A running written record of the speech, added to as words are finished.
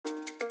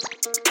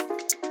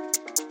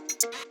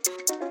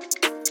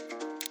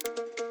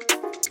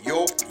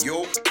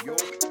Yo,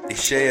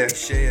 it's Shea,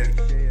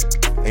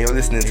 and you're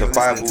listening to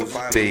Bibles,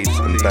 Babes,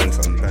 and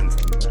Banter.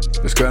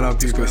 What's going on,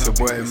 people? It's your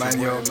boy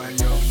Emmanuel.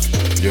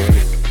 You're on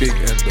the big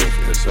end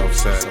of the South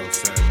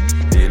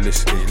Side. You're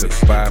listening to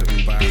Bible,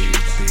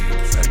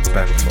 Babes, and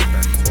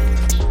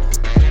Banter.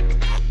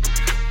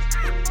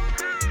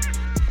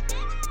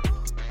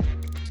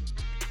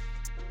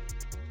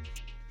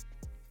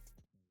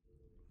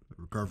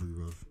 Recovery,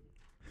 bro.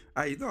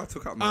 You know, I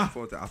took out my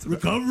phone.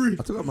 Recovery.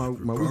 I took out my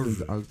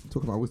wisdom. I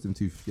took out my wisdom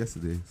tooth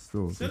yesterday.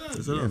 Still,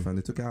 yeah, fam.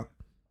 They took it out.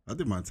 I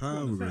did my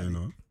time ago, you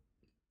know.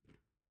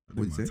 I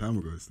What'd did you my say? time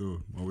ago,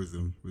 still. My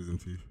wisdom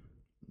tooth.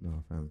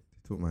 No, fam.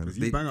 They took mine. Because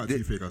you bang out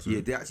toothache, I swear.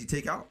 Yeah, they actually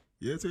take out.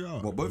 Yeah, take it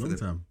out. What, both of Long them?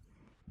 time.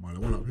 Man, the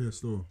one up here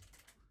still.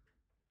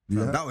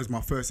 Yeah. That was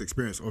my first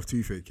experience of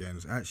toothache, yeah, and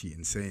it was actually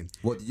insane.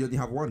 What? Did you only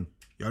have one?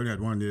 You only had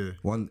one, yeah.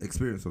 One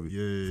experience of it.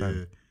 Yeah.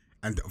 Fam.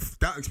 And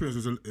that experience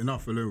was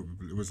enough alone.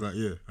 It was like,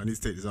 yeah, I need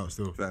to take this out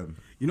still. Fam.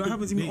 You know what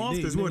happened to me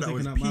after as well? That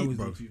was peak,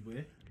 bro.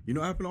 Boy. You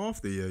know what happened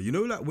after, yeah? You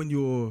know, like when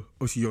you're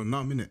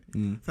numb,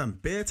 innit? Fam,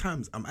 bare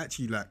times I'm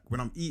actually like,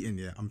 when I'm eating,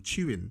 yeah, I'm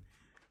chewing.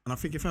 And I'm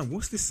thinking, fam,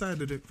 what's this side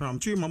of the... Fam, I'm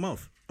chewing my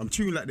mouth. I'm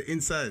chewing like the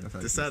inside,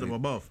 the side of my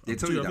mouth. They I'm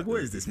tell chewing, you I'm that. like,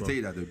 what is this, They bro? tell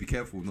you that though. Be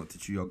careful not to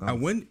chew your gum.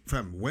 And when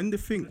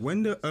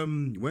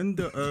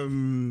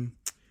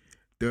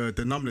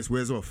the numbness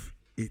wears off,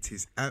 it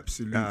is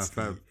absolutely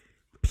fam.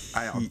 peak.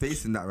 I'm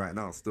facing that right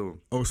now. Still,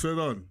 Oh, swear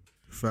on.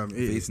 Fam, it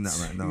is facing that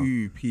right now.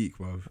 too peak,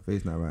 bro.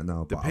 Facing that right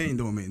now. The but pain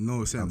don't make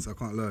no sense. I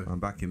can't lie. I'm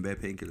back in bare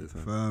painkillers.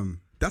 Fam.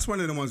 Fam, that's one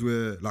of the ones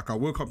where, like, I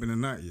woke up in the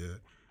night, yeah,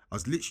 I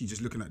was literally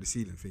just looking at the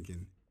ceiling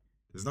thinking,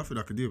 there's nothing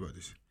I can do about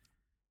this.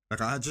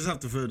 Like, I just have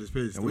to further this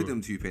page. And with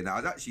them tooth pain, I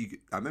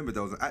remember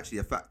there was actually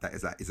a fact that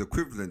it's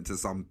equivalent to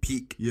some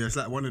peak. Yeah, it's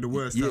like one of the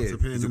worst Yeah, types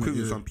of pain. it's innit? equivalent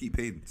to Yeah. some peak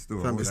pain.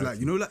 Still, Fam, it's like,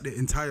 you know, like the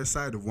entire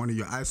side of one of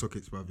your eye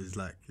sockets, bruv, is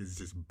like, it's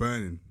just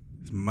burning.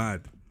 It's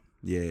mad.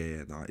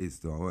 Yeah, no, it is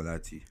still. I won't lie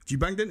to you. Do you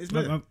bang dentist,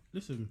 man?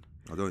 Listen,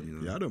 I don't, you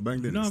know. Yeah, I don't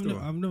bang no, dentist.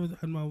 I've never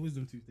had my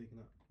wisdom tooth taken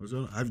out. What's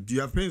wrong? Do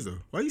you have pains though?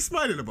 Why are you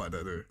smiling about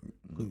that though?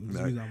 Because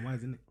it means I'm wise,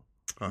 innit?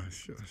 Oh,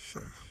 shit.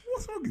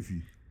 What's wrong with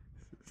you?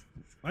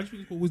 Why do you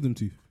think it's called wisdom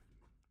tooth?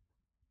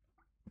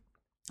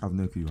 I've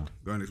no clue. Man.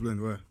 Go and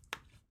explain why.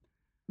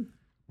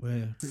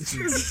 Where?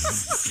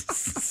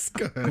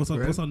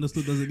 What's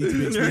understood doesn't need to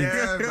be explained.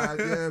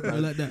 I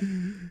like that.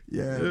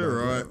 Yeah,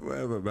 right.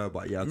 Whatever, man.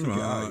 But yeah, I took it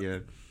out, yeah.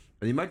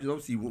 And imagine,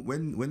 obviously,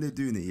 when they're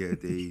doing it, yeah,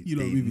 they You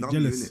know, they we be numb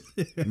jealous.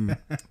 you,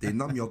 innit? They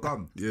numb your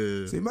gum.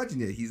 Yeah. So imagine,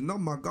 yeah, he's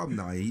numbed my gum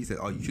now. And he said,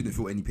 "Oh, you shouldn't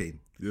feel any pain.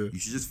 Yeah. You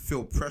should just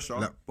feel pressure,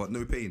 Like- but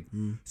no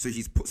pain." So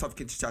he's put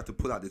something to try to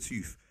pull out the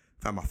tooth.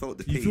 Fam, I felt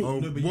the pain. feel- Oh,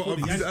 No, but you what? feel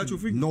the The yanking. actual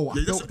thing? No, I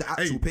that's- felt the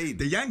actual pain.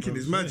 The yanking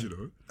is mad, you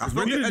know. I When felt they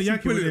You know the actually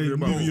yanking pull when it in they your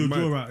mouth, move your it's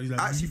jaw mad. out. He's like,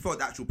 I actually felt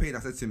the actual pain. I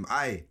said to him,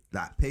 "Aye,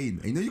 that pain."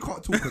 And you know you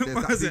can't talk because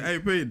Why is it there's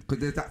ain't pain? because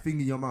there's that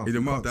thing in your mouth. In the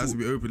You mouth, can't that has to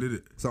talk. be open,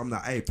 innit? So I'm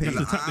like, "Hey, you pain." have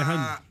to tap the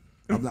hand.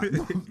 I'm like,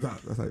 no,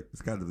 that's like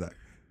it's kind of like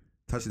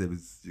touching them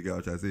is you get what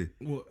I'm trying to say.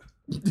 What?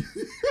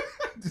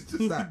 It's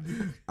just like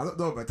I don't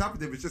know, but tapping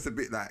them is just a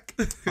bit like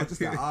I'm just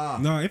like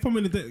No, if I'm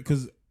in the day,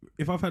 because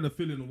if I've had a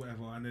feeling or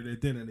whatever and they're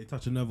dead and they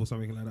touch a nerve or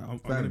something like that, I'm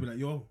gonna be like,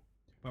 yo.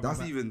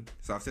 That's even.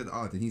 So I've said,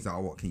 then he's like, "Oh,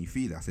 what? Can you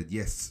feel it?" I said,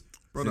 "Yes."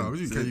 Brother, So- what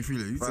do you so can then- you feel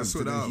it? You need fam, to so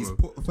sort that then out, he's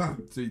bro. put,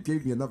 fam. So he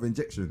gave me another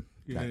injection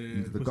like,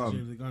 into the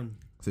gum.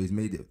 So he's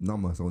made it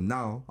number. So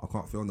now I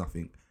can't feel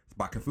nothing,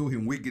 but I can feel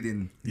him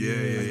wiggling. Yeah.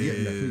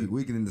 Like,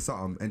 wiggling the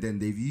something. And then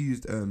they've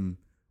used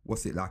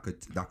what's it like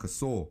a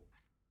saw?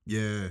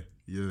 Yeah.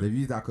 They've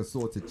used like a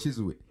saw to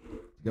chisel it.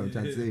 You get what I'm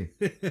trying to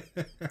say?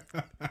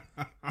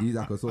 They used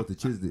like a saw to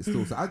chisel it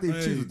still. So as they've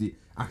chiseled it,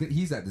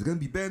 he's like, there's gonna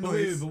be bare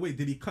noise. But wait,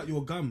 did he cut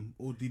your gum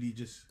or did he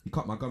just? He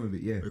cut my gum a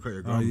bit, yeah. They cut your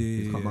Oh, gum. yeah.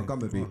 He's cut my gum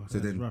a bit. Oh, So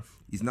that's then rough.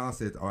 he's now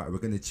said, all right, we're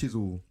gonna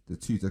chisel the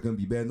tooth. There's gonna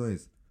be bare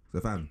noise. So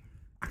fam,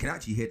 I can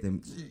actually hear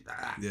them.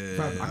 Yeah,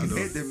 Fam, I can know.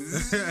 hear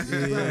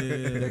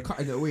them. They're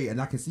cutting it away,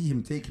 and I can see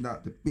him taking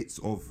out the bits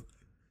of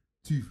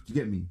tooth. Do you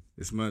get me?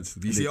 It's mad.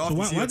 Do you see So after?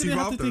 why see did your they teeth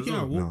have to after take as it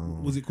well? out? What,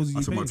 No. was it because I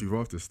you saw my paid? teeth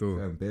after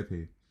still. Bare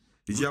pain.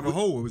 Did you have a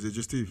hole or was it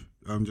just teeth?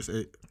 Just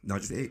 8. No,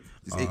 just ate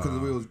because the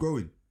way it was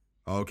growing.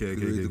 Oh, okay.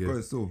 The way it was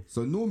growing still.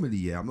 So normally,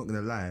 yeah, I'm not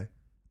gonna lie.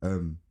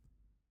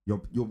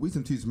 Your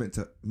wisdom tooth is meant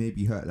to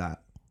maybe hurt like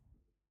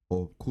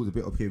or cause a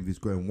bit of pain if it's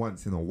growing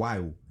once in a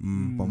while.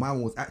 But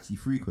mine was actually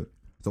frequent.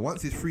 So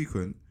once it's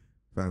frequent,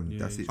 fam,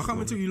 that's it. I can't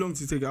even take you long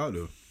to take it out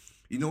though.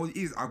 You know what it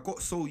is? I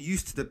got so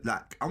used to the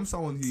like. I'm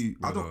someone who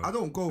I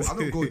don't go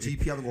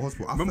GP. I don't go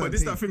hospital. Remember, felt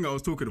this pain. that thing I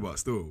was talking about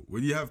still.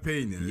 When you have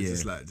pain, it's Yeah.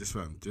 just like,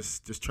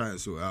 just try and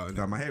sort it out. innit?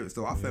 Fam, my hair is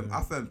still. I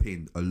felt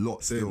pain a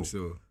lot Same still.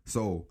 still.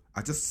 So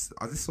I just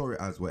saw it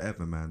as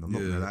whatever, man. I'm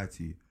not Yeah. gonna lie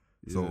to you.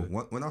 So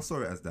Yeah. when I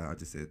saw it as that, I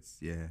just said,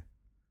 yeah.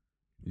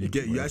 You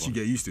Whatever. actually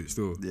get used to it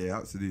still. Yeah,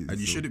 absolutely. And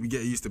you still. shouldn't be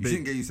getting used to You pain.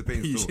 shouldn't get used to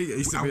pain. You still. shouldn't get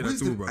used to And pain at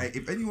wisdom, all, bro.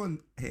 if anyone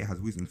here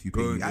has wisdom tooth Go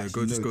pain, and- you yeah,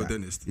 actually go just know go that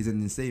dentist. It's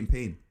an insane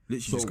pain. Literally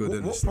So just go what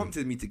dentist.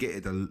 prompted me to get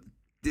it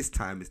this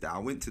time is that I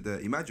went to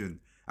imagine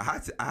I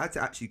had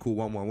to actually call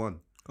 111.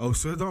 Oh,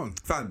 swear down.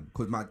 Fam,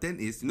 because my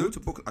dentist,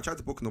 I tried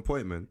to book an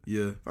appointment.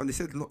 Yeah. And they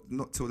said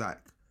not till like,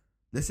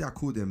 let's say I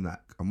called them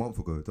like a month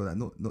ago. They're like,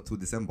 not till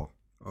December.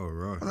 Oh,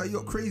 right. I'm like,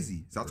 you're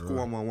crazy. So I had to call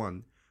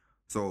 111.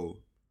 So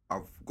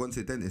I've gone to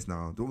the dentist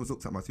now. The woman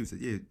looked at my tooth and said,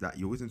 yeah, like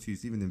your wisdom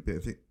tooth's even a bit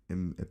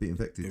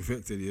infected.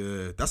 Infected,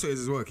 yeah. That's what it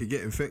is as well. It can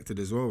get infected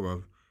as well,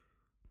 bro.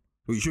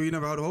 But you sure you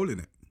never had a hole in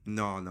it?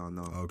 No.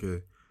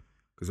 Okay.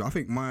 Because I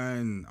think I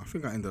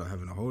ended up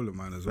having a hole in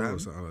mine as well or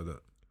something like that.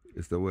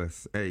 It's the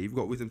worst. Hey, you've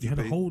got wisdom You tooth.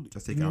 had a whole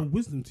Just take it out.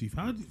 wisdom tooth.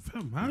 How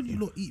do you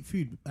not eat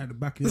food at the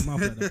back of your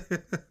mouth like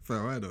that?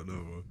 Fam, I don't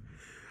know, bro.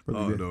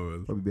 Probably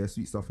man. Probably be a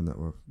sweet stuff in that,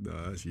 bro.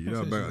 Nah, actually, you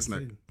know, bang out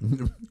snack.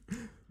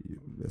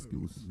 Best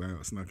skills. Bang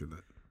out snack in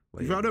that.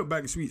 But I don't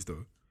bang sweets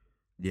though.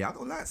 Yeah, I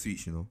don't like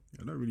sweets, you know.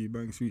 I don't really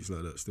bang sweets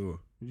like that still. What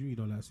do you mean you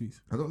don't like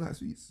sweets? I don't like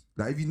sweets.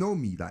 Like if you know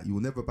me, like you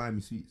will never buy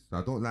me sweets.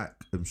 I don't like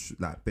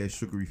like bare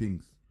sugary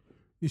things.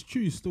 It's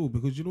true still,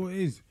 because you know what it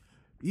is.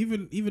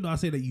 Even though I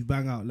say that you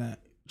bang out like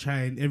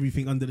trying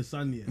everything under the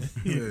sun, yeah,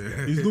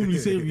 it's normally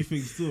say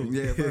everything still.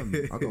 Yeah, fam.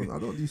 I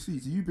don't do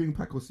sweets. You bring a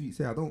pack of sweets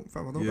here. I don't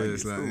bang it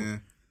It's like, still. yeah.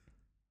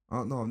 I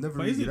don't know. I've never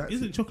But really liked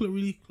isn't it. chocolate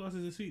really classed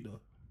as a sweet though?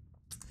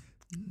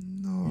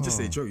 No. You just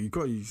say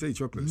chocolate. You say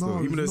chocolate No,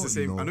 still. Even though it's the it's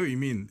same. not, you know. I know what you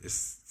mean.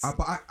 It's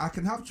But I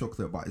can have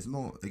chocolate, but it's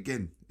not a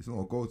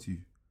go-to. You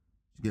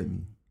get me?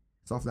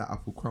 Stuff like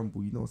apple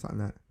crumble, you know, something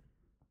like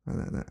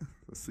that.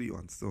 A sweet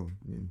one still.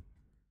 Yeah.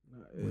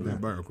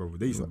 bang crumble.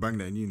 They used to bang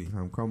that in uni.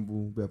 Ham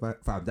crumble,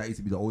 fam, that used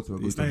to be the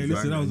ultimate Used to go-to. Hey,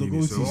 listen, that was a Bang,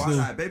 go-to so Well, still.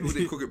 like, baby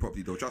didn't cook it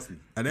properly though, trust me.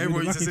 And You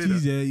everyone made used the to mac say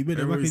and cheese, that. yeah. You made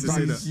the mac Everyone and used to say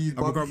cheese, that. cheese,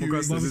 Avocado barbecue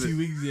custard, is barbecue it?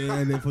 wings, yeah,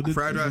 and then for the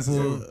Fried rice for, as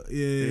well.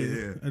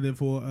 Yeah. and then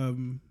for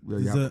Yeah,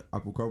 dessert.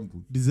 apple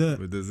crumble. Dessert.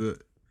 With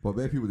dessert. But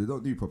bare people, they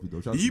don't do it properly though.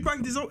 Do trust you me.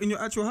 bang dessert in your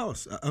actual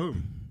house at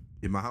home?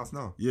 In my house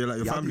now? Yeah, like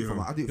your Yeah, family I do it for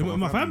home. my, I do it In for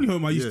my family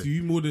home, I used Yeah. to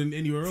you more than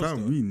anywhere else.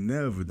 Fam, though. we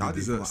never No, I did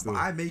do it for dessert my, still. but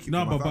I make it No,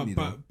 for my but family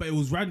though. it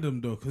was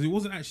random though, because it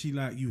wasn't actually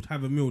like you'd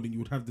have a meal then you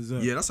would have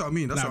dessert. Yeah, that's what I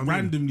mean. That's like what I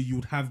mean. randomly you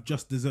would have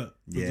just dessert.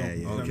 For Yeah, example.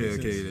 yeah. Does that Okay, make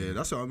okay, sense? yeah.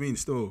 That's what I mean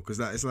still. Because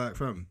like, it's like,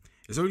 fam,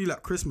 it's only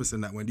like Christmas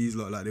and that when these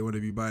lot, like, they want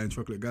to be buying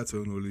chocolate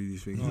gâteau and all of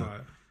these things. like,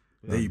 Alright.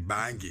 they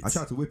bang it. I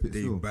tried to whip it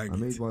They still. bang I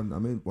made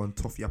it. one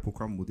toffee apple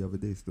crumble the other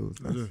day still. It's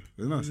nice.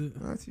 It's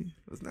nice. Actually,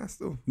 it was nice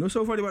still. You know what's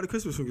so funny about the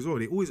Christmas thing as well?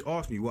 They always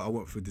ask me what I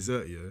want for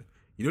dessert, yeah?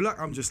 You know, like,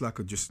 I'm just like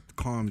a just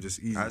calm, just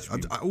easy. Ice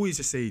cream. I always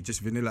just say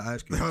just vanilla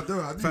ice cream. I do.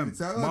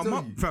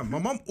 Fam, my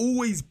mum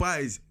always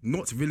buys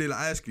not vanilla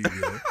ice cream,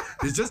 yeah?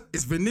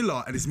 It's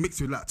vanilla and it's mixed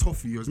with like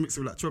toffee or it's mixed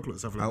with like chocolate and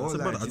stuff like I that. won't So,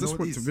 lie, brother, do I you just know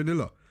want these-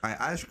 vanilla.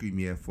 Ice cream,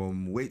 yeah,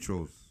 from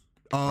Waitrose.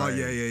 Oh, Aye.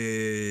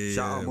 yeah.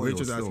 Shout out Moyo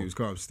Waitrose ice still. cream is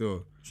calm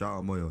still. Shout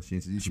out Moyo. She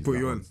introduced She me put to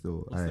you that on? one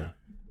still. What's Aye. that?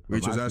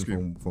 Waitrose ice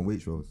cream. from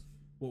Waitrose.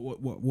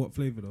 What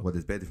flavour though? Well,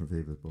 there's bare different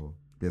flavors, bro.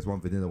 There's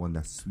one vanilla one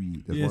that's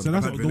sweet. There's Yeah, one so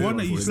that's I've had the one vanilla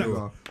that you for slapped.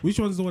 vanilla. Which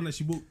one's the one that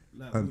she bought?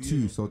 Like,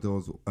 Two. So there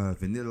was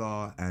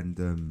vanilla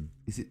and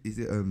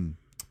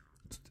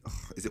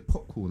is it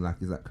popcorn?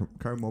 Like is that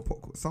caramel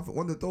popcorn? Something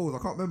one of those. I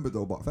can't remember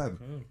though. But fam,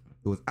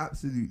 it was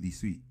absolutely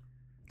sweet.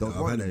 There was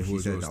I've one had it that she before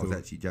as said well that was still.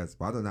 actually jazz,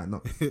 but I don't know.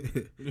 Not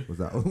was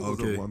that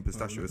Okay. one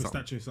pistachio or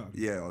something? Pistachio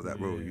something. Yeah, I was like,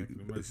 bro, Yeah, you I can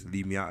imagine. just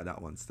leave me out of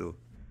that one still.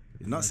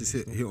 Nuts is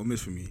hit or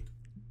miss for me.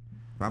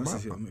 Fam,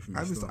 That's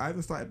just it, I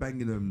haven't started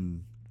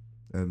banging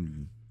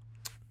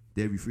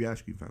dairy free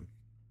ice cream, fam.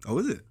 Oh,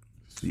 is it?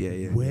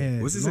 Yeah.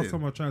 Where? What's his Last name?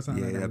 time I tried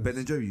something like Yeah, that Ben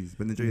and Jerry's.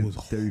 Ben and Jerry's was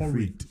dairy free.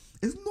 horrid.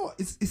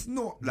 It's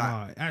not like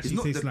Nah, it actually it's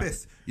not tastes the like-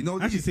 best. You know,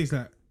 Actually these- tastes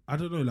like, I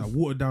don't know, like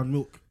watered down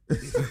milk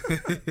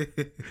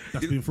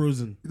that's been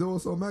frozen. you know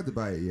what's so mad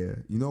about it? Yeah,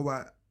 you know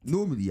what?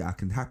 Normally I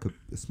can hack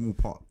a small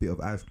bit of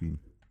ice cream,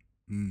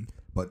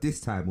 but this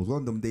time it was one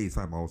of them days.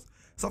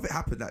 Something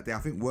happened that day. I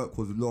think work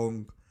was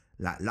long,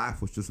 like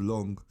life was just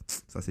long.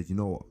 So I said, you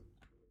know what?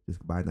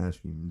 Just buy an ice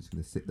cream. I'm just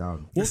gonna sit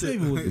down. What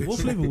flavour was it? What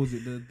flavour was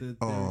it? The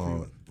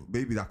Oh,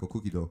 maybe like a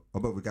cookie though. I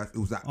bet guys, it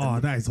was like Oh,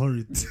 that is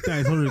horrid. That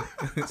is horrid.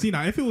 See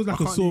now, if it was like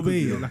a can't even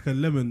sorbet, do like a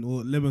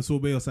lemon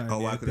sorbet or something.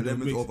 oh, yeah, I could have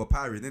lemons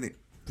overpowering, innit?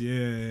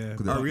 Yeah.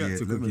 I react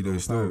to cookie though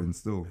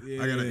still.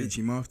 Yeah. I get an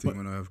itchy mouth thing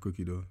when I have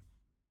cookie though.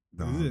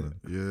 Nah, Is it? man.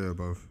 Yeah,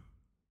 bruv.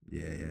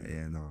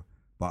 Yeah, no.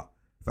 But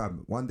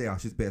fam, one day I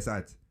was just bare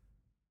sad. So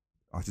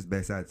I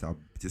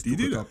just You took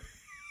do a that? tub.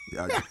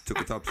 Yeah, I just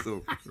took a tub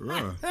still.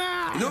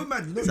 Right. You know,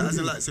 man. You know, So as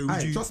in, like, so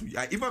would you- trust me.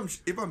 Like, if I'm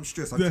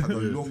stressed, I just had a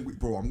long week,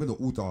 bro. I'm gonna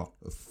order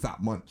a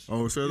fat munch.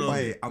 Oh, so long.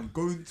 Wait, I'm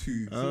going to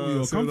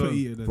You're a so comfort long.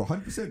 eater then. for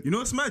 100%. You know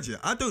what's magic?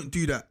 I don't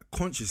do that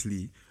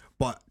consciously,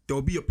 but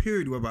there'll be a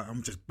period where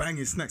I'm just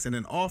banging snacks, and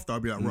then after I'll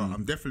be like, right,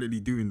 I'm definitely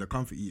doing the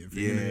comfort eating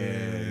thing.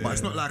 innit? But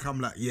it's not like I'm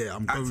like,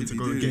 I'm going to Actively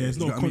go doing and it. get Yeah, it. it's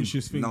Do you not know a what I mean?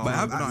 conscious thing. No, But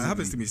it I'm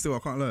happens to me still. I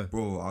can't lie.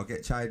 Bro, I'll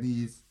get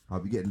Chinese. I'll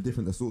be getting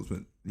different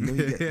assortment. You know,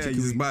 you get Yeah, chicken you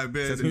just wing, buy a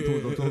bit. sesame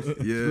toast, toast,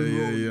 spring roll,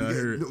 Yeah, you I get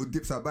hear it. little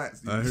dips at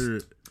bites. I hear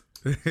it.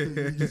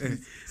 You just be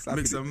slapping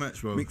Mix it. and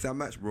match, bro. Mix and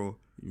match, bro.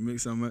 You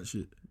mix and match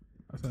it.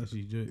 That's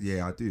actually a joke.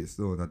 Yeah, I do it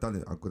still, and I've done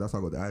it. That's how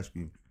I got the ice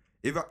cream.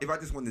 If I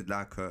just wanted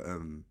like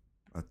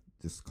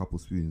just a couple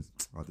spoons,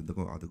 I'd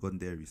have gone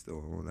dairy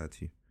still. I won't lie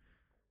to you.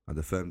 I'd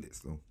have firmed it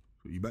still.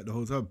 You back the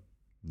whole tub.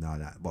 Nah,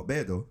 but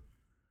bare though.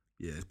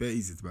 Yeah, it's very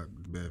easy to back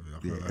Bear.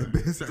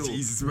 It's actually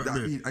easy to back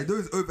Bear. I know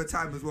it's over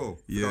time as well.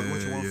 Yeah,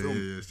 watching one film.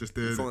 yeah. It's just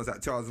there. Someone's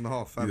like Charles and a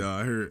half. Fam. Yeah,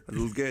 I heard it. It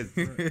was good.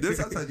 There's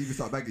sometimes you even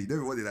start bagging. You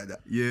never want it like that.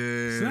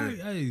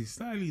 Yeah.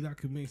 Slightly that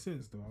could make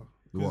sense though.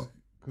 What?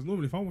 Because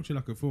normally if I'm watching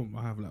like a film,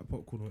 I have like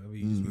popcorn or whatever.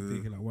 You just be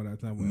taking like one at a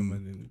time, whatever,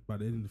 and then by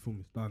the end of the film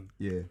it's done.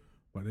 Yeah.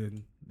 But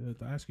then the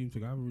ice cream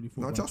thing, I haven't really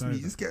thought No, about trust trying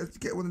me. Just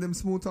get one of them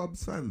small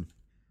tubs, fam.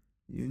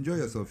 You enjoy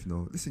yourself, you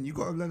know. Listen, you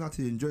gotta learn how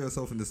to enjoy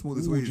yourself in the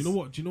smallest ways. Do you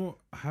know what?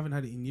 I haven't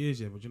had it in years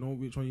yet, but do you know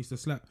which one used to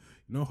slap?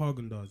 You know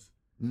Hagen does.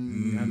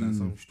 They had that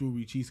some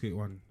strawberry cheesecake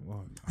one.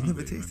 Wow. I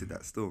never tasted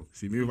that still.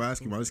 See, me with ice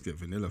cream, I just get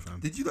vanilla, fam.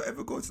 Did you not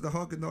ever go to the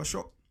Haagen-Dazs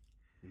shop?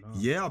 No.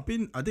 Yeah,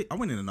 I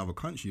went in another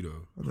country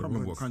though. I can't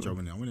remember what country store. I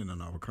went in. I went in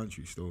another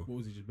country store. What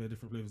was it? Just bare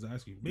different flavors of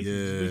ice cream.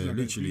 Yeah,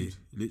 Basically,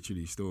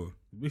 literally store.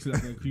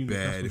 Basically like cream.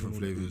 Bare different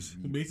flavors.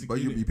 Basically,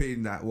 But you'll be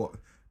paying that, what?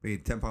 Paying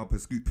 £10 per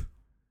scoop.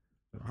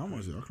 How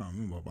much is it? I can't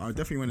remember. But I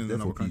definitely went in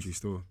Therefore, another country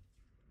store.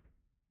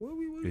 What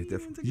we Yeah,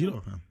 definitely. You know,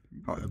 fam.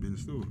 You might have been in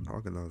the store.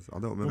 Haagen-Dazs. I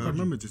don't I remember.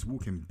 remember just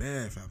walking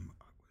bare, fam.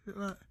 Was it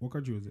like, What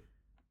country was it?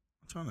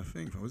 I'm trying to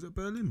think, fam. Was it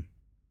Berlin?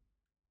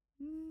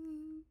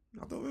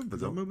 I don't remember.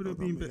 I remember there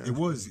being it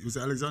was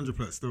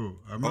Alexanderplatz store.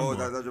 I remember. Oh,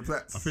 that's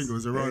Alexanderplatz. I think it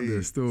was around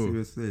there still.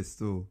 Serious place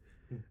still.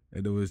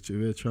 And there was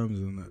trams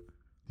on that.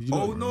 Did you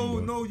Oh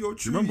not- no, you're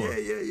true. remember?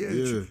 Yeah. Yeah.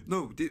 True.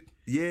 No,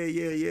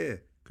 yeah.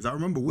 Because I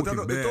remember Was that walking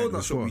not the bare.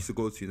 donut shop we used to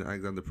go to in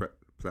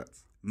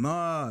Alexanderplatz?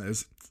 Nah,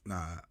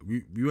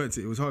 we went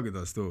to, it was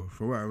Haagen-Dazs store,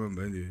 from what I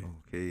remember anyway.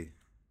 Okay.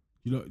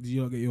 Did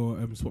you not get your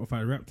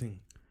Spotify rap thing?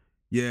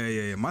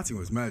 Yeah. My thing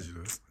was mad, you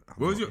know.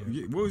 What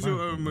was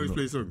your most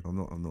played song? I'm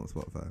not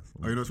Spotify.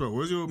 Oh, you know what? What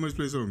was your most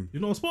played song?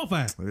 You're not on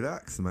Spotify.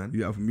 Relax, man. You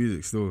got Apple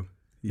Music still.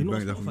 You You're not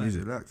banged Apple Spotify.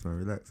 Music.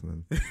 Relax,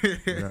 man.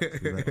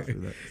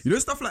 Relax. You know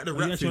stuff like the you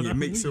rap actually thing, on it Apple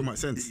makes so Music? much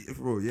sense.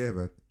 Bro, yeah,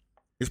 man.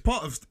 It's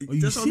part of. Are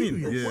you That's what I mean.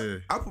 serious?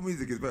 Yeah. Apple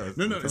Music is better.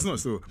 No, it's not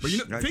still. But you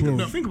know, Like,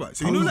 think about it.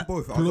 So I you was know on that.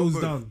 both. I was on Close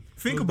both. down.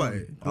 Think Close about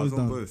down. it. I was Close on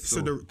down. both.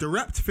 So the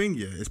rapped thing,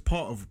 yeah, is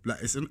part of like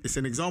it's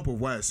an example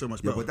of why it's so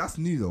much Yeah, better. but that's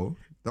new though.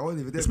 That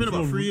wasn't even there. It's been about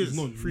before. 3 years, It's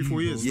not 3-4 new,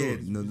 years. bro. Yeah,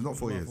 no, not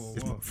 4 years. Wow.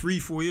 It's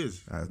 3-4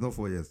 years. It's not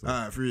 4 years.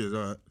 Though. 3 years. All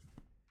right.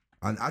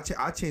 And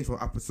I changed from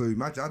Apple. So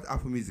imagine I had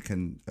Apple Music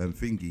and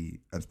Thingy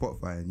and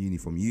Spotify and uni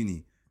from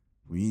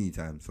uni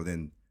time. So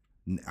then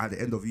at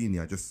the end of uni,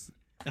 I just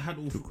I had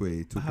all. took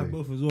away. I had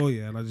both as well,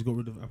 yeah, and I just got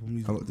rid of Apple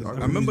Music. I got- because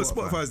I I remember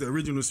Spotify. Spotify is the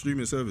original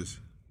streaming service.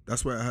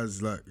 That's why it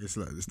has like it's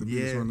the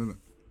biggest Yeah. one, isn't it?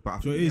 But I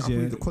So it think is, Apple yeah,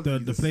 Music, quality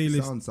the just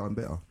playlist- sound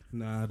better.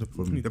 Nah,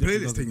 me. The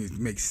playlist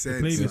thing makes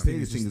sense. playlist The thing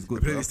playlist is thing just- is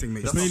good. The playlist thing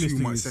makes That's- too playlist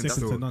thing much is sense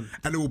second though. to none.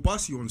 And it will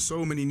bust you on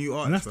so many new And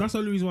artists. that's the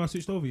only reason why I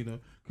switched over, you know,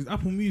 because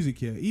Apple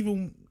Music, yeah,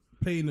 even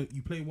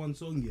you play one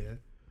song, yeah,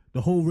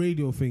 the whole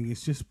radio thing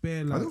is just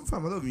bare I like.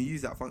 don't even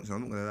use that function.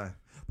 I'm not gonna lie.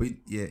 But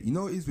yeah, you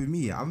know what it is with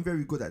me. Yeah, I'm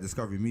very good at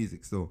discovering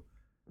music. So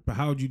But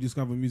how do you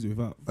discover music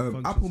without?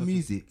 functions Apple such as-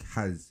 Music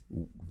has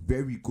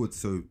very good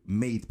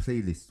made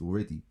playlists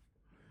already.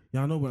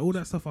 Yeah, I know, but all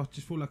that stuff I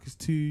just feel like it's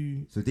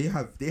too So they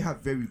have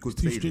very good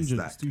too playlists. stringent.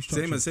 Like, it's too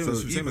structured.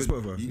 same as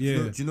Spotify. You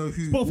know, Yeah. do you know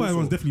who? Spotify also,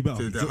 one's definitely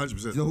better. They're Do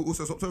 100%. you know who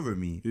also swapped over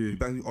me? Yeah. Who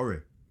banged with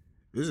Ore.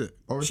 Is it?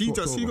 Or She swapped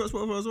got over.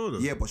 Spotify as well though?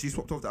 Yeah, but she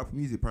swapped off the Apple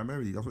Music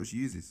primarily. That's what she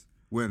uses.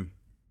 When?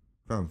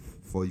 Fam,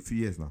 for a few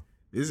years now.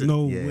 Is it?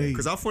 No Yeah. way.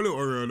 Because I follow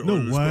her on No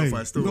way.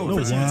 Spotify still. No No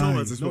way. She told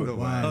me to way.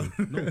 follow.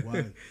 No way. No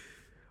way.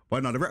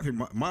 But no, the rap thing,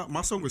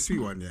 my song was Sweet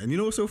One, yeah. And you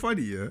know what's so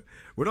funny, yeah?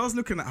 When I was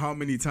looking at how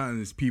many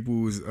times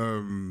people's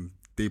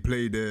they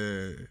play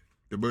the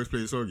most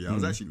played song, yeah, I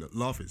was actually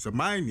laughing. So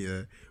mine,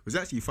 yeah, was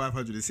actually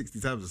 560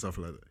 times or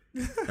something like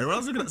that. And when I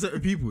was looking at certain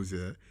people's,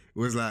 yeah, it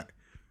was like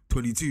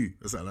 22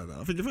 or something like that.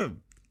 I think of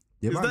him.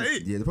 Yeah, Is man, that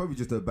it? Yeah, they probably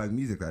just don't bang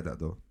music like that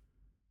though.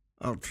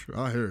 Oh,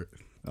 I hear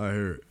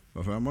it.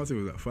 My friend Martin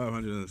was like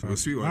 500. It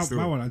was Sweet One My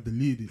still. one, I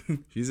deleted it.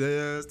 She said,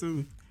 yeah, it's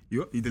still.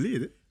 You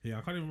deleted it? Yeah,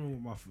 I can't even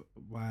remember what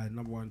my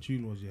number one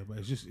tune was, yeah, but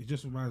it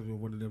just reminds me of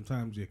one of them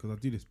times, yeah, because I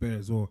do this bare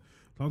as well.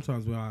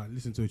 Sometimes when I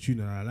listen to a tune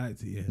and I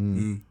liked it,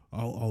 yeah,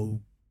 I'll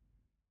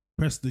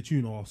press the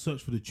tune or I'll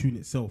search for the tune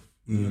itself.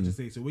 You know what I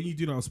say? So when you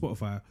do that on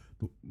Spotify,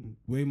 the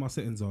way my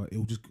settings are,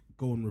 it'll just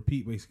go on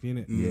repeat basically,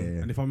 innit?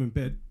 Yeah. And if I'm in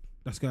bed,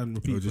 that's going to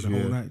repeat It'll for the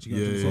just- whole yeah. night. You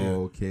get what I'm Yeah, saying? yeah.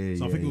 Okay.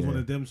 So I yeah, think it was one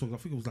yeah. of them songs. I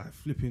think it was like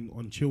flipping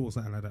on chill or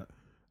something like that.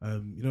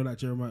 You know, like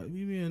Jeremiah.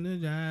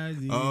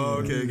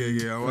 Oh,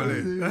 okay. I want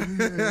it.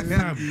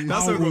 Fam,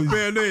 That's I so was-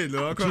 bare annoying,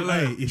 though. I can't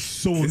lie. Hey, it's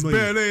so It's annoying.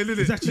 bare annoying, isn't it?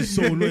 It's actually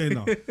so annoying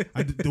now.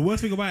 The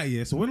worst thing about it,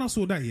 yeah. So when I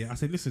saw that, yeah, I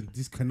said, "Listen,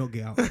 this cannot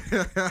get out."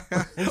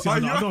 Obviously, I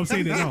know I'm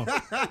saying it now.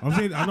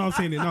 I know I'm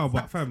saying it now,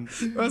 but fam,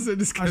 I said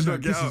this I was cannot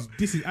like, get out.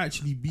 this is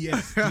actually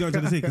BS. You know what I'm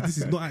trying to say? Because this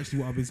is not actually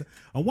what I've been saying.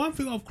 And one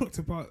thing I've clocked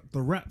about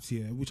the raps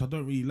here, which I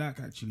don't really like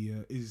actually,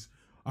 is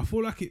I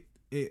feel like it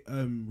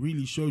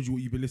really shows you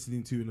what you've been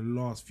listening to in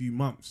the last few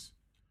months.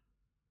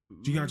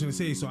 Do you get what I'm trying to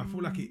say? So I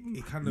feel like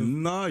it kind of.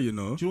 Nah, you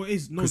know. Do you know what it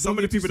is? No, 'Cause some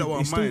of the people that were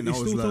on mine, I it was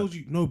still like- tells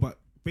you no, but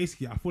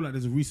basically, I feel like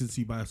there's a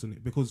recency bias on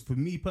it because for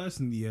me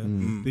personally, yeah,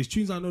 there's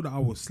tunes I know that I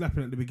was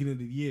slapping at the beginning of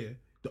the year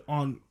that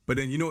aren't. But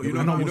then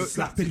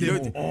slapping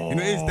them.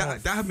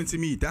 That happened to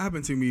me. That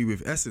happened to me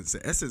with Essence. So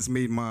Essence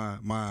made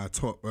my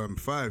top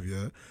 5,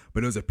 yeah.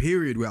 But there was a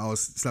period where I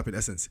was slapping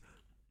Essence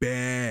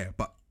bare.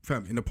 But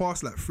fam, in the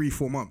past like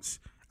 3-4 months,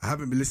 I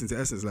haven't been listening to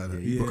Essence like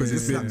that because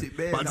it's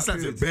been. But I just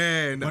slapped it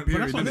bare in that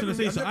period. But that's what I'm trying to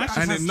say. So I should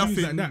and have then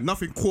tunes like that.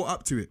 nothing caught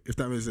up to it. If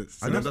that makes sense.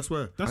 So that's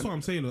where. That's what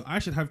I'm saying. Though. I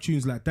should have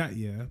tunes like that,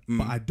 yeah.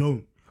 But I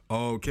don't.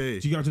 Okay.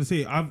 Do you get what I'm trying to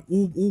say? I've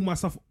all my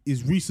stuff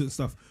is recent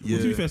stuff. Yeah.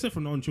 Well, to be fair, except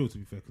from the On Chill, to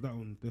be fair, because that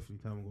one definitely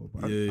time ago.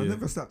 But I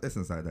never slapped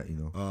Essence like that, you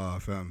know. Oh,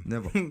 fam.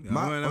 Never.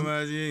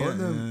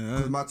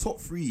 My top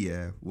 3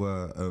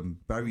 were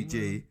Barry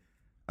J.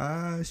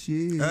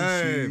 She.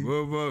 Hey,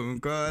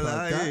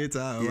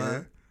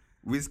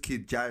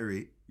 Wizkid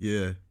Gyrate.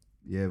 Yeah.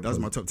 Yeah. That was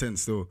my top 10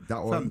 still.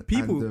 That one. Fam,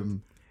 people.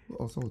 And,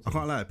 I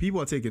can't lie.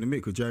 People are taking the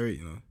mick with Gyrate,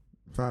 you know.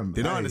 Fam,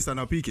 They don't understand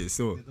how peak it is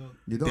still.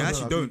 They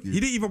actually don't. He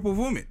didn't even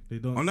perform it. They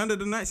don't. On none of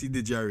the nights he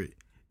did Gyrate.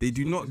 They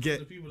do not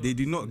get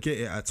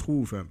it at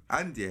all, fam.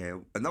 And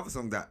another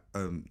song that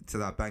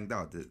I banged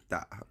out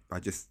that I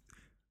just,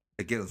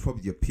 again, it was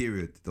probably a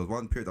period. There was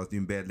one period I was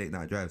doing bad late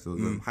night drive, so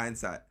it was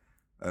Hindsight,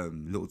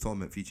 Little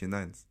Torment featuring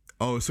Nines.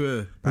 Oh, I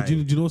swear. But do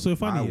you know what's so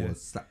funny?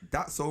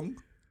 That song.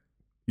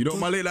 You know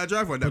my late night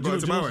drive one that got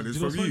to my one. It's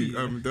from you.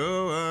 Funny,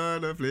 Don't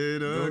wanna play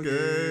no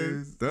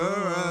games. Don't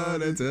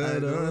wanna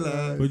turn on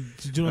light. But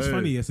do you know what's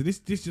funny? Yeah. So this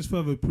just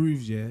further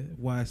proves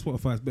why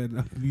Spotify is better than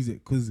Apple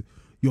Music, because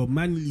you're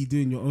manually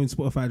doing your own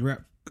Spotify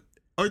rap.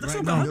 Oh, that's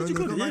Right not now. How did you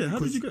get it? How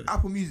did you get it?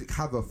 Apple Music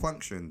have a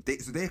function. They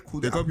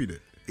copied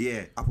it.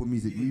 Yeah, Apple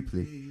Music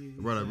Replay.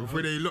 Brother,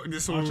 before they lock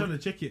this I on. was trying to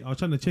check it.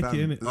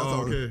 innit?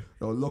 Oh, okay.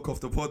 They'll lock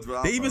off the pod.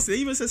 They even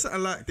said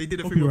something like they did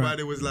a thing Copyright. about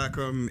it was like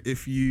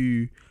if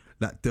you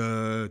like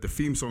the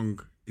theme song,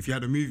 if you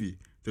had a movie,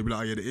 they'd be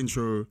like, oh yeah, the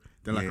intro,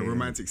 then like a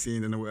romantic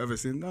scene and then whatever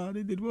scene. Nah,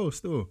 they did well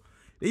still.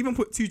 They even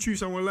put 2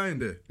 Truths and 1 Lie in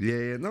there.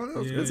 Yeah,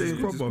 no, That's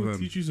proper.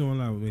 You choose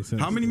online would make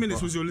sense. How many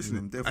minutes was your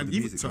listening? Definitely And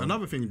even music, so, man.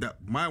 another thing that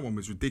my one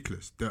was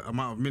ridiculous. The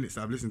amount of minutes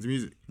that I've listened to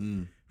music,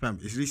 fam,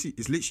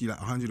 it's literally like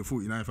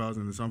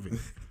 149,000 or something.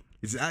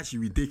 It's actually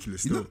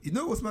ridiculous. You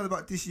know what's mad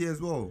about this year as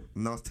well?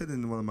 And I was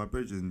telling one of my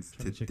brethren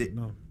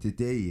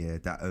today,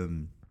 that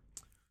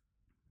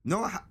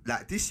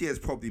like this year is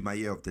probably my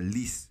year of the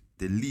least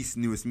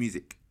newest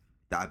music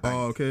that I banged.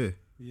 Oh, okay.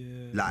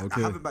 Yeah. Like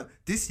Okay. I haven't banged.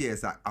 This year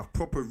is like I've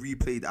proper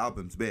replayed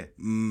albums bare.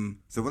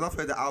 So when I've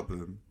heard the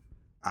album,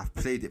 I've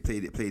played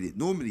it.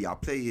 Normally I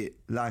play it,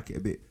 like it a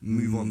bit,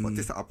 move on. But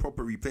this I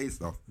proper replay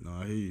stuff. No,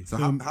 I hear you. So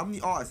how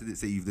many artists did it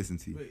say you've listened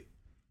to? Wait.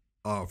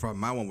 Oh, fam,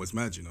 my one was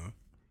mad, you know.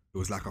 It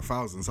was like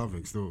 1,000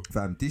 something still.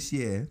 Fam, this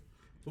year.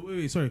 So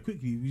wait, sorry,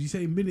 quickly. Would you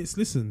say minutes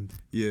listened?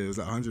 Yeah, it was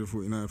like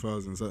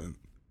 149,000 something.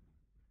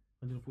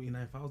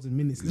 149,000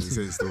 minutes It was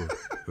listened. insane still.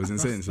 It was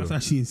insane still.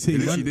 That's actually insane. It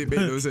literally did, babe,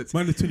 it was it.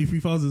 Mine is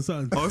 23,000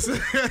 something. Oh, so,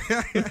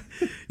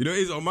 you know,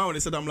 it's on my one. They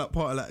said I'm like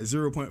part of like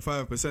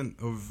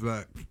 0.5% of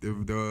like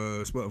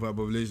the Spotify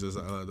population or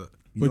something like that.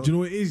 But do you know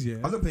what it is, yeah?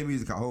 I don't play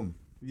music at home.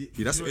 Yeah,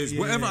 that's what it is.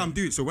 Whatever I'm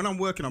doing. So when I'm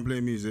working, I'm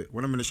playing music.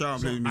 When I'm in the shower, I'm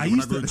playing music. I When I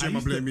used go to- to the gym, I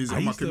I'm playing used music. to-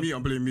 On my I used to- commute,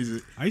 I'm playing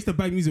music. I used to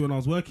bang music when I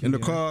was working. In the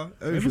yeah. car,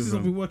 Ever since everything.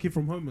 I've been working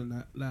from home and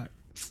that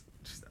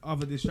just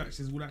other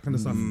distractions, all that kind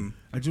of stuff. And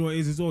do you know what it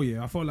is as well,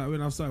 yeah? I felt like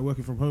when I started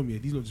working from home, yeah,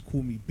 these lot just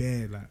call me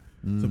bear, like.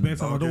 So bare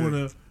time I don't Okay.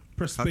 want to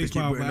press Have to space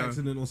keep bar by putting down.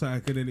 accident or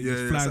something, and then it Yeah,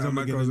 just yeah, flies something on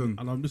might again, goes and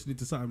on. I'm listening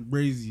to something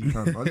crazy.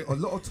 A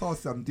lot of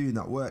tasks I'm doing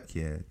at work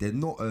here, they're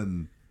not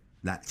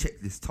like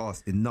checklist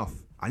tasks enough.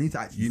 I need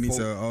to actually. You need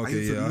to, I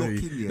need to I lock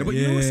hear you. in. No, but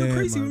you know what's so Yeah,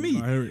 crazy man, with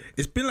me? I hear it.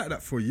 It's been like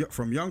that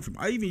from young.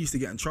 I even used to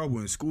get in trouble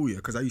in school, yeah,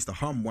 because I used to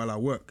hum while I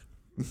work.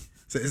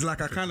 So it's like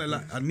I kind of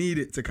like I need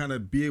it to kind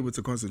of be able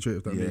to concentrate.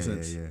 If that makes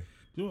sense. Yeah.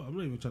 Do you know what? I'm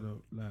not even trying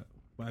to like.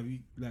 But have you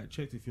like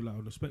checked if you're like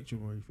on the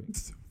spectrum or anything?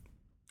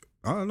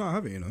 I don't know. I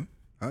haven't. You know,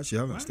 I actually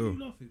haven't Why still. are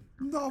you laughing?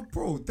 No,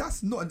 bro,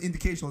 that's not an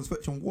indication on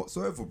spectrum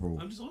whatsoever, bro.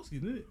 I'm just asking,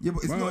 isn't it? Yeah,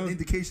 but it's not an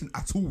indication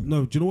at all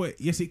No, do you know what?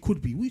 Yes, it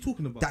could be. What are you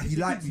talking about? that Yes, he it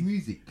could likes be.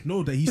 music.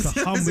 No, that he used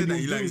to hum Said when that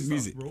he he was likes doing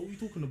music. stuff, bro. What are you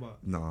talking about?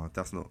 No,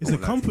 that's not. It's a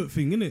comfort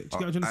thing, innit? Do you get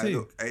what I'm trying to say?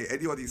 Look,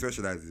 anyone who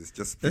specializes,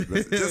 just He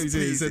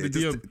please, said the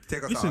just DM.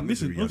 take us out of Listen,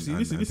 misery obviously,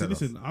 and tell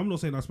us. listen. I'm not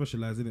saying I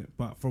specialize in it,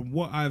 but from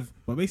what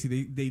but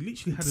basically they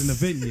literally had an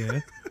event, yeah,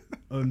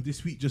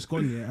 this week just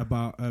gone, yeah,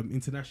 about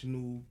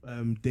International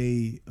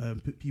Day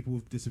people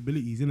with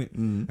disabilities, innit?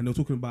 And they were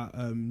talking about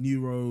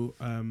neuro,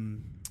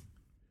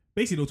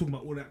 basically they were talking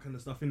about all that kind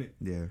of stuff, innit?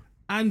 Yeah.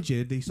 And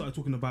yeah, they started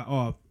talking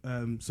about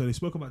so they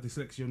spoke about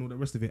dyslexia and all the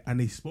rest of it, and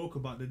they spoke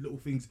about the little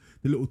things,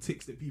 the little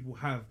tics that people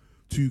have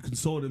to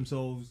console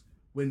themselves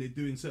when they're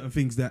doing certain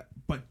things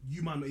but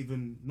you might not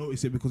even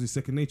notice it because it's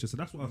second nature. So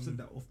that's what I've said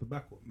that off the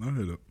back of.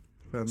 Okay, look.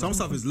 Some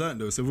stuff is learned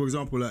though. So for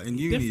example, like in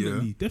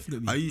uni,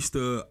 Definitely. I used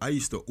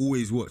to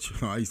always watch.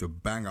 I used to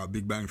bang out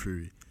Big Bang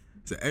Theory.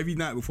 So every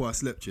night before I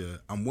slept, yeah,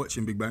 I'm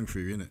watching Big Bang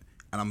Theory, innit?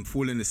 And I'm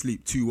falling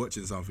asleep too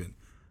watching something.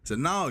 So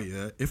now,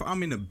 yeah, if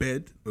I'm in a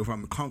bed or if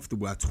I'm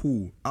comfortable at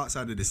all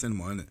outside of the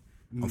cinema, innit,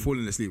 I'm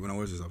falling asleep when I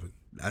watch something.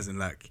 As in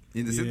like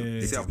In the cinema. Yeah.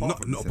 Is it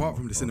not apart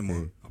from the cinema.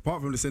 Okay.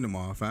 Apart from the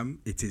cinema, fam,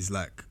 it is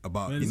like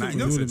about Man, 90%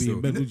 you wouldn't be still.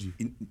 in bed, would you?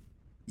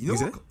 You know,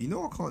 Is I, it? you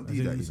know I can't do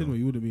In that. the You cinema, know?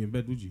 you wouldn't be in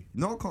bed, would you?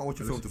 No, I can't watch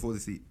a film to fall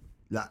asleep.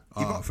 Like,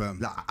 Fam.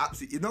 like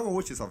absolutely. You know, I'm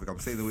watching something. I'm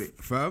saying the way.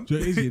 Fam. Do you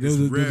know what it is, yeah? There It's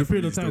was a rare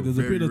period for of time. me There was a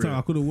still, period of very time rare.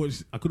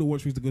 I couldn't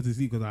watch things to go to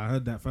sleep because I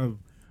heard that, fam.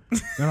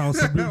 Then I was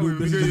subliminal We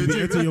messages go,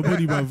 be enter your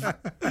body, bruv.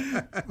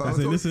 But I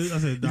said, listen, I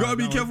said, You gotta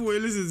be nah, careful what you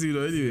listen to,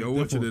 though. Anyway, I'm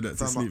watching Therefore, that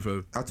to fam, sleep,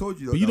 fam. I told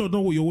you. But you don't know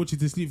what you're watching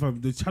to sleep,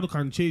 fam. The channel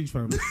can change,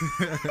 fam.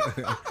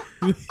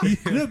 You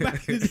know,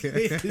 back in the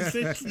day,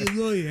 essentially as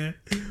well, yeah.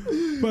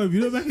 Fam, you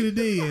know, back in the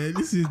day, yeah.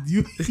 Listen,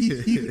 you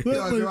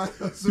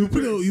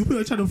put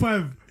on channel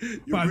 5,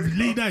 fam.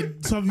 Late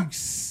night, something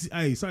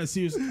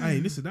serious. Hey,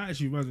 listen, that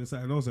actually reminds me of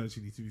something else.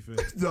 Actually, to be fair,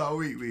 No,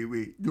 wait.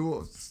 You know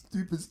what?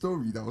 Stupid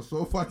story. That was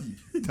so funny.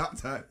 That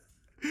time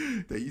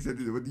that you said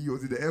it when you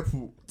was in the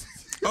airport.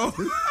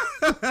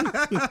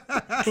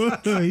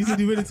 he said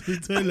he went into the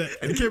toilet.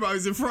 And he came out, he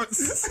was in front.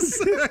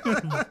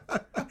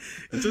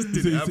 It just He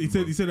didn't said,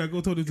 happen. he said I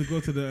told him to go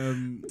to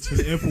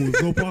the airport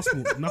with no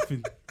passport,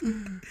 nothing.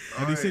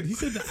 And he said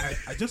that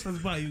I just as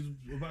about he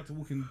was about to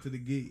walk into the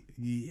gate,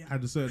 he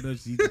had a certain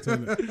urge to use the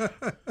toilet.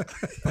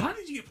 But how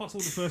did you get past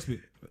all the first bit?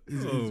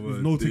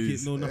 With no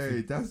ticket, no nothing.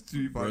 Hey, that's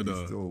too funny.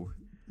 Brother. Still.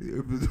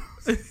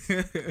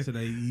 So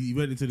that he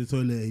went into the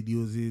toilet and he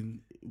was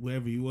in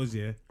wherever he was,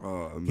 yeah.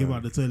 Oh, Came man.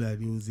 out the toilet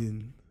and he was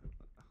in.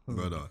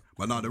 Brother.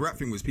 But no, the rap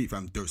thing was peak,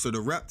 fam. So the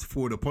rap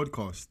for the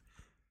podcast,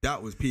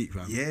 that was peak,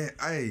 fam. Yeah,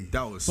 aye.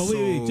 That was But so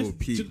wait,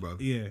 peak, bro.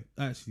 Yeah,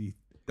 actually,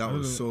 That I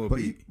was don't so But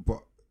peak.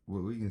 what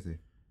were you gonna say?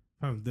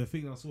 fam, the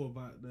thing I saw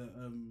about the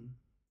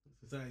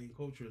society and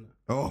culture and that.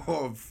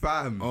 Oh,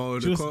 fam. Oh,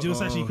 Do you know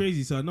what's actually oh.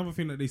 crazy? So another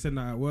thing that they send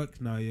out at work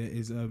now, yeah,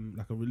 is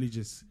like a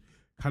religious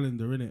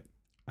calendar, innit?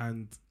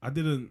 And I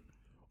didn't.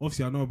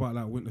 Obviously, I know about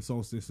like winter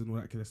solstice and all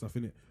that kind of stuff,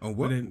 innit? Oh, what?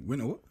 But then-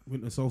 Winter what?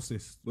 Winter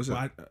solstice. What's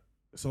that?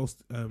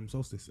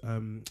 Solstice.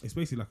 It's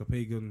basically like a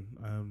pagan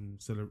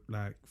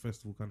like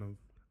festival kind of,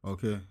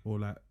 Okay. or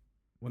like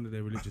one of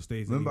their religious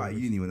days. Remember at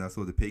anyway. uni when I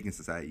saw the Pagan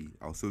Society?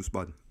 I was so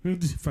spun.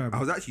 Fam. I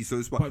was actually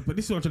so spun. But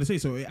this is what I'm trying to say.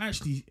 So it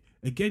actually,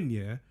 again,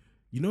 yeah,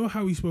 you know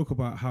how we spoke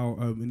about how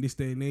in this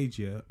day and age,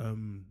 yeah,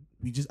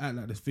 we just act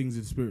like the things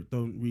in the spirit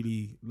don't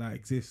really like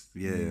exist.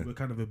 Yeah. We're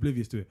kind of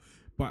oblivious to it.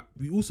 But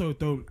we also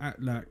don't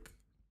act like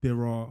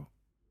there are,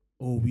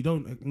 or we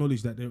don't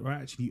acknowledge that there are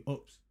actually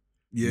ops.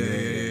 Yeah.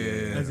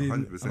 As in, 100%. and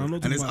I'm not And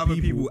talking there's about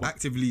other people but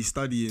actively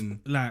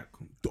studying. like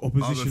the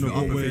opposition of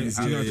Other what we're. things,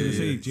 Do you know what I'm trying to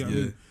say? yeah, Do you know what I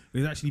yeah. mean?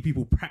 There's actually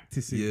people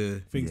practicing Yeah.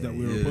 things that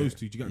we're Yeah. opposed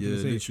to. Do you get what I'm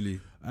Yeah, trying to say? literally.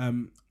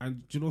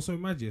 And do you know so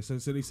mad, yeah? So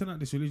they sent out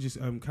this religious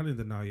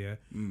calendar now, yeah.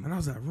 Mm. And I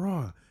was like,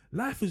 rah,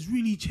 life has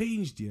really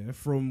changed, yeah,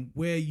 from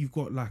where you've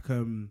got like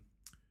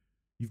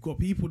you've got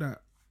people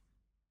that.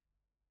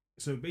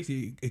 So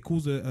basically, it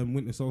calls it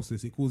winter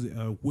solstice. It calls it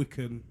a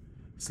Wiccan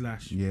 /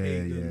 Yeah.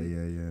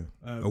 pagan,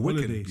 A Wiccan,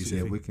 holiday you sort say?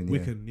 of thing. Wiccan, yeah.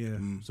 Wiccan, yeah.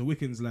 Mm. So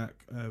Wiccan's like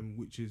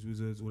witches,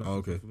 wizards, all that kind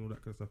of okay. stuff and all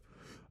that kind of stuff.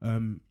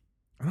 And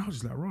I was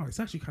just like, right, it's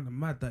actually kind of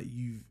mad that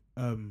you've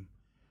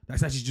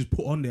that's actually just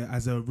put on there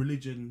as a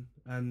religion.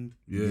 And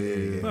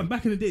Yeah. man,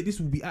 back in the day, this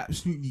would be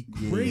absolutely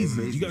Yeah, crazy.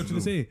 Do crazy you get what I'm trying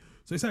to still. say?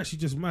 So it's actually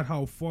just mad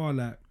how far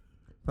like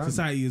Fam,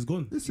 society has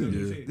gone. Listen, You know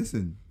what I'm saying?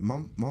 listen.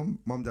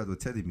 Mum, dad were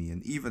telling me,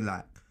 and even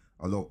like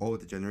a lot of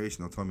older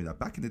generation will tell me that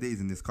back in the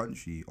days in this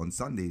country, on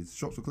Sundays,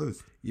 shops were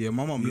closed. Yeah,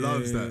 my mom Yeah.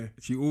 loves that.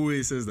 She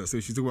always says that. So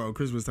she talk about on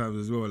Christmas times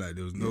as well. Like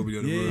there was nobody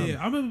on the road. Yeah.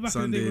 I remember back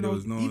in Sunday, the day when there I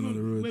was was no one on the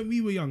even road. when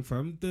we were young,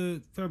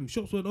 the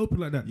shops weren't open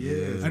like that.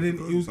 Yeah. And then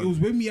it was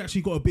when we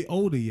actually got a bit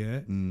older, yeah.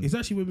 Mm. It's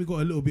actually when we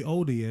got a little bit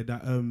older, yeah,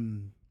 that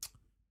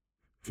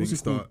Things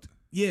start.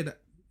 yeah, that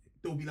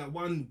there'll be like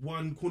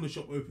one corner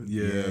shop open.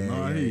 Yeah,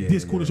 no, I hear you.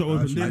 This corner shop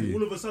open. Actually, Then yeah.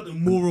 all of a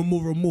sudden more and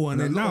more and more.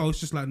 And And then a lot now of- it's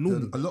just like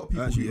normal. A lot of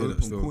people Actually, who yeah, that's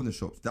open still- corner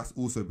shops, that's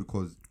also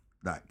because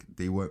like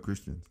they weren't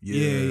Christians. Yeah,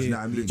 Yeah. Do you know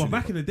what I mean? But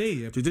back in the day,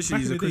 yeah,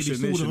 Traditionally, back in it's a the day, Christian they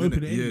still nation, wouldn't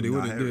open innit? it Yeah, they anyway. I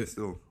wouldn't hear do it it.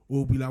 still.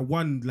 Or it'll be like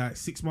one like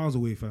 6 miles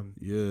away, fam.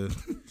 Yeah. Do you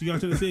get what I'm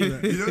trying to say?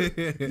 Like,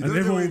 You and don't know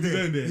everyone will what be it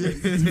going there.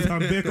 is. Fam,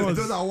 bare You cars.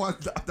 know that one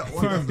that's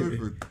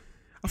open.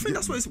 I think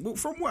that's what it's, well,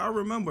 from what I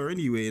remember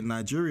anyway, in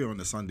Nigeria on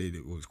the Sunday,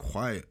 it was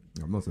quiet.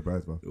 I'm not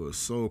surprised, bro. It was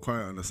so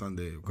quiet on the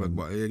Sunday.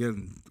 But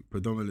again,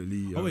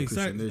 predominantly Oh wait,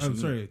 Christian nation. I'm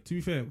sorry. To be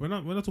fair, when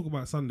I talk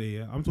about Sunday,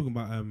 yeah, I'm talking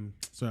about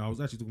sorry, I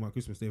was actually talking about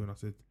Christmas Day when I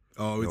said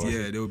Oh,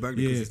 yeah, they were back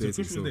the yeah.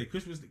 Christmas So Day.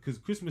 Christmas Day, because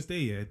Christmas Day,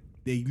 yeah,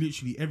 they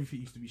literally everything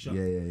used to be shut.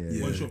 Yeah.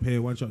 Yeah. One shop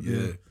here, one shop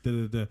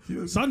there.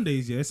 Yeah.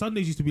 Sundays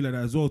used to be like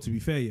that as well. To be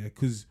fair, yeah,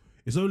 because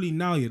it's only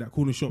now, yeah, that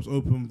corner shops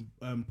open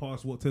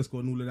past what Tesco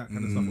and all of that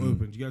kind of stuff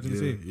open. Do you get what I'm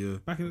saying? Yeah.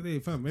 Back in the day,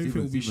 fam,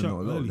 everything would be shut not a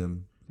lot of early.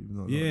 them. Even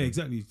not a lot Yeah, of them.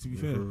 exactly. To be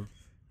fair,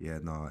 Yeah,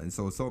 no, and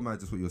so mad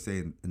just what you're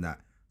saying in that.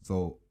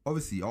 So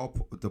obviously,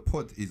 the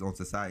pod is on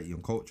society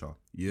and culture.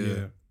 Yeah. Do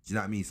you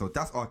know what I mean? So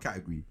that's our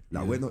category.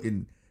 Like Yeah. we're not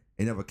in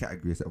any other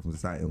category except for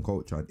society and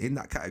culture. And in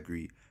that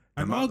category,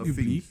 the and amount of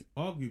things-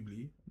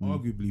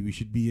 arguably, we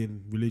should be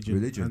in religion.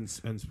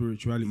 And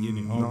spirituality in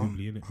it.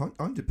 Arguably, in it.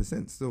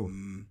 100% still,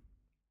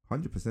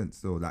 100%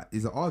 still. Like,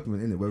 it's an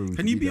argument, innit? Whether we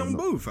Can you be there or on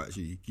not. both,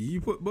 actually? Can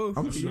you put both?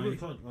 I'm No, sure. you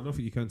can't. I don't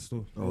think you can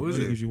still. Oh, is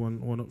It it? gives you one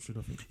option,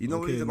 I think. You know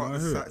what it is Okay, about no, I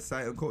the hear it.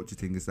 site and culture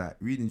thing? It's like,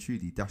 really and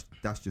truly,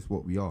 that's just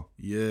what we are.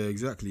 Yeah,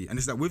 exactly. And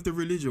it's like with the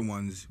religion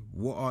ones,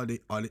 what are they?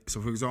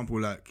 So, for example,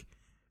 like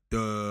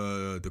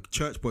the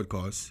church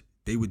podcasts,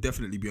 they would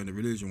definitely be on the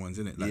religion ones,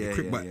 innit?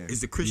 Like, but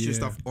is the Christian Yeah.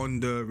 stuff on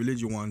the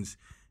religion ones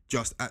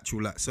just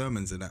actual like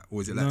sermons and that,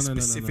 or is it like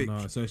specific?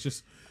 No. So it's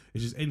just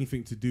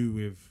anything to do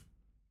with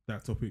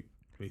that topic,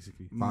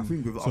 basically. But I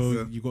think with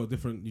So us, you've got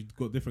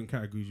different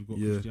categories. You've got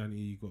Yeah.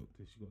 Christianity. You got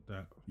this. You got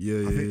that.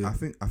 Yeah,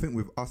 I think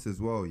with us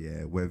as well,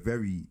 yeah, we're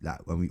very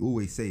like, when we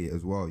always say it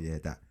as well, yeah,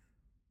 that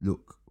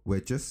look, we're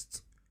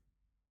just,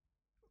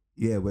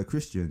 yeah, we're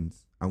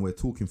Christians and we're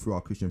talking through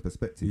our Christian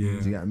perspective. Yeah. Do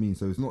you get what I mean?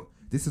 So it's not,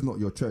 this is not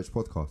your church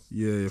podcast.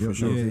 yeah, Do you know for what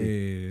sure. I'm Yeah, saying?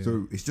 yeah, yeah.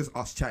 So it's just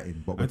us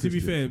chatting. But we're And to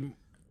be Christians.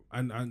 fair,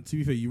 and to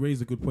be fair, you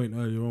raised a good point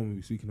earlier on when we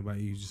were speaking about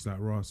it. You just like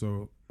raw.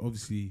 So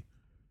obviously,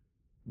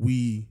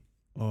 we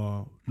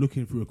are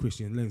looking through a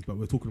Christian lens, but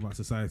we're talking about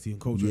society and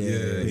culture.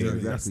 Yeah,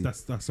 exactly.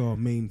 That's our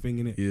main thing,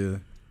 innit? Yeah,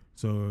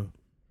 So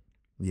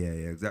yeah,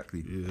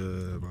 exactly.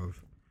 yeah, bruv.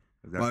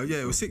 exactly. But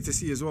yeah, it was sick to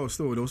see as well.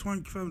 Still, there was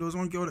one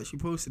girl that she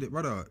posted it,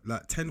 brother,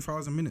 like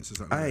 10,000 minutes or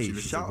something. Hey, she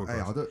listened to shout! the Hey,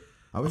 podcast.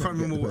 I I can't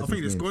remember. I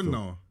think it's gone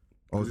now.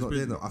 Oh, it's not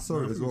there. No, I saw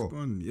it as well.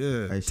 Gone.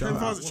 Yeah, Hey, shout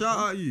 10,000. out. Shout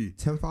out you.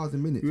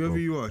 10,000 minutes. Whoever bro.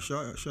 you are,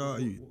 shout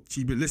out you.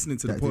 She's been listening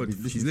to the That they've pod. been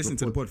listening She's to listening the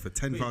to the pod. pod for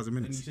 10,000 And you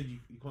minutes. said you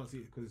can't see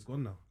it because it's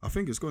gone now. I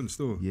think it's gone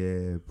still.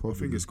 Yeah, I probably.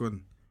 think it's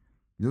gone.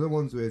 You know the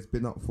ones where it's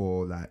been up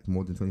for like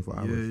more than 24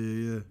 hours?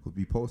 Yeah. Could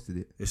be posted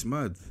it. It's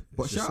mad.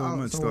 But It's just shout out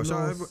mad someone still.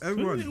 Shout else. out When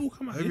did it all everyone.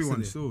 come out Everyone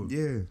yesterday? still.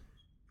 Yeah.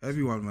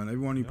 Everyone, man.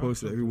 Everyone who Yeah,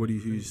 posted. I Everybody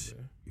thought-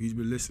 who's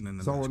been listening.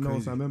 And Someone that's else,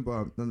 crazy. I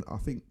remember, I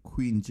think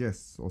Queen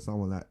Jess or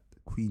someone like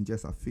Queen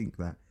Jess, I think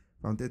that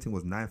found their thing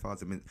was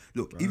 9,000 minutes.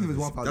 Look, even if it's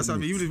 1,000 That's what I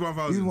mean. minutes. Even if it's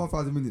 1,000. Even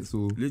 1,000 minutes, so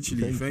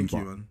Literally, thank you,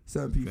 but man.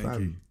 certain people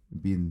Thank you.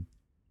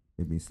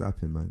 they've been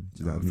slapping, man.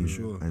 Do you know Nah, what I mean? for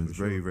sure, And for it's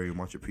very, sure. very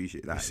much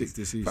appreciated. Like, It's sick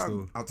to see fam,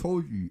 still. I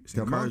told you, It's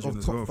the amount encouraging of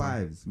as top well,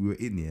 fam. fives we were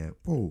in, yeah,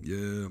 bro,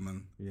 Yeah,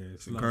 man. Yeah, It's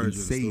it's like, encouraging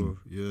insane.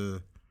 still. Yeah,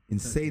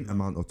 insane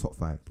amount of top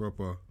five.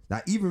 proper.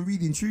 Like, even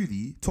reading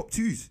truly, top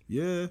twos.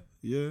 Yeah.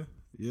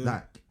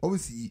 Like,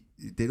 obviously,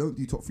 they don't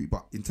do top three,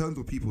 but in terms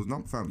of people's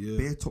number, fam, Yeah.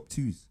 bare top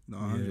twos. No,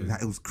 Yeah. 100.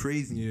 Like, it was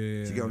crazy. Yeah.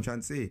 Do you get what I'm trying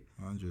to say?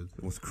 100.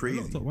 It was a lot crazy.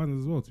 of top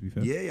ones as well. To be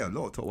fair. Yeah, a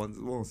lot of top ones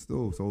as well,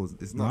 still. So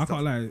it's No, I not.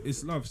 can't lie.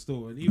 It's love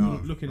still, and even Nah,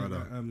 looking brother.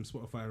 at that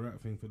Spotify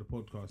rap thing for the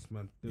podcast,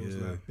 man, there was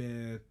Yeah. like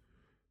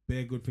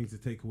bare good things to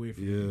take away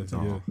from Yeah, it in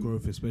terms yeah. of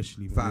growth,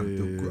 especially. Man. Fam,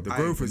 The I-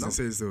 growth is no-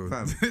 insane still.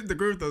 fam. The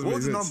growth doesn't What make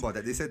was the sense. number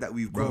that they said that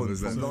we've Bruv, grown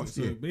it's from like- last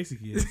So year?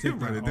 basically, it said,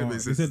 Man, it like, didn't make they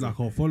sense said to like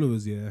our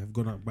followers have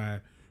gone up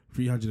by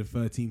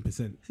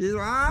 313%.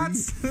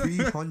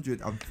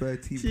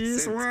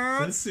 313%.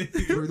 That's it.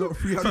 We're not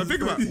Fam,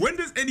 think about 330. it. When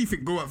does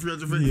anything go up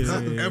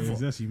 350% Yeah, ever?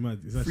 it's actually mad.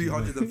 It's actually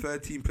mad.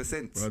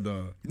 313%.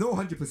 Brother. You know,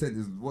 100%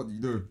 is what you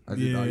know. As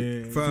in, Yeah, like, yeah,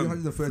 yeah. Fam,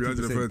 313%.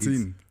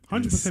 313.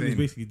 100% is Insane.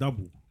 basically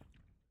double.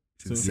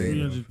 It's So insane.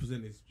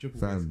 300% is triple.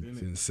 Fam. basically, It's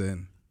innit?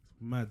 insane.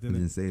 Mad, It's isn't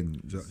it? insane.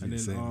 Exactly And then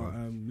insane, our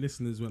bro.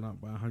 listeners went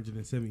up by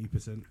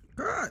 170%.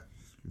 God.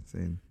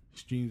 Insane.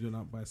 Streams went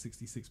up by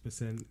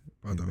 66%.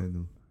 Brother.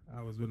 Mental.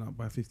 Hours went up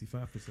by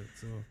 55%.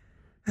 So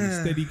it's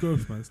steady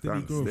growth, man. Steady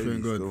Fam, growth. steady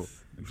Feeling good. still.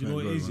 Do you know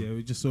what it is? Yeah,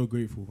 we're just so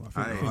grateful.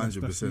 I think Aye, that's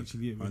 100%,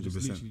 literally it. We're just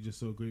 100%. literally just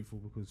so grateful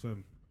because,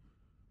 fam,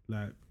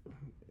 like,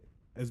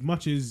 as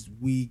much as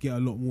we get a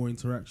lot more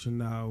interaction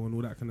now and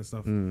all that kind of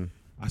stuff,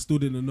 I still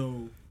didn't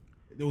know.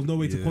 There was no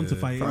way to Yeah,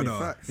 quantify it. brother. innit?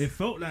 Facts. It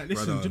felt like,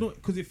 listen, Brother. do you know?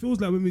 Because it feels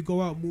like when we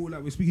go out more,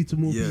 like we're speaking to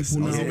more Yes,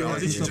 people I was now. yeah, I was and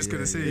literally stuff. just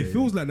gonna say. It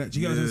feels like that. Do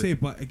you get what I'm Yeah. saying?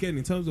 But again,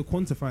 in terms of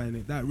quantifying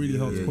it, that really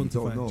helps Yeah, You quantify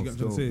don't it. know. Do you get what I'm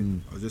still.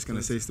 saying? I was just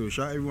gonna say still,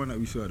 shout out everyone that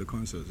we saw at the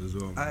concerts as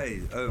well.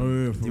 Aye, Oh, yeah, do you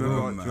remember? At do you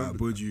remember-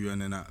 Buju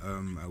and then at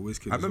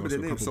Wizkid. I remember the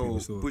as well, name. a couple So people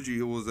still. Buju,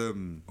 it was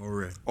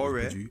Ore. Ore.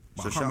 Buju.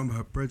 But So I can't remember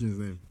her brethren's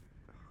name.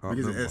 can't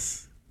Because remember.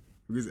 S.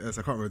 Because S.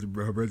 I can't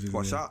remember her brethren's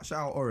But name. shout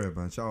out Ore,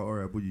 man. Shout out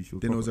Ore, Buju. She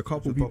Then there was a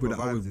couple she people proper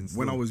that I was vibes and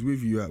when I stuff. was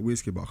with you at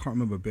Wizkid, but I can't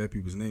remember bare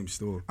people's names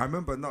still. I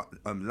remember not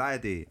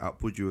Lade at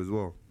Buju as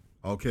well.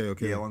 Okay.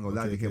 Yeah, one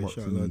guy Lade came up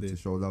to shout me out to there.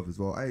 show love as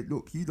well. Hey,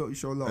 look, you don't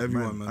show love,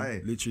 Everyone, man.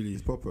 Hey, Literally.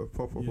 it's proper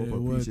Yeah,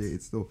 word.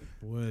 appreciated still.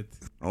 Word.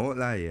 I won't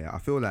lie, yeah. I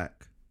feel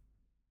like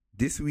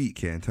this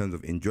week, yeah, in terms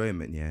of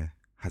enjoyment, yeah,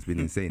 has been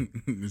insane.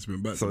 It's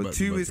been back to So back to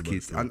two back to back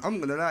Wizkids, still. and I'm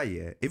gonna lie,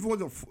 yeah. If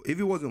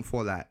it wasn't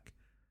for like,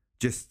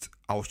 just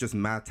I was just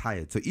mad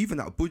tired. So even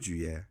at Buju,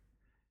 yeah,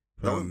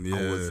 I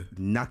was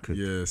knackered.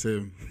 Yeah,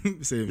 same.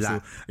 Same.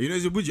 Like- So, you know,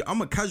 as a Buju,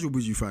 I'm a casual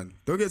Buju fan.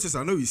 Don't get twisted.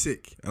 I know he's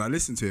sick, and I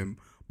listen to him,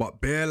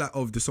 but bare like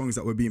of the songs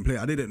that were being played,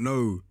 I didn't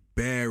know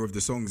bare of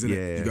the songs, innit?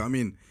 Yeah. You get what I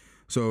mean?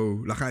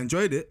 So, like, I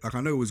enjoyed it. Like,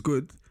 I know it was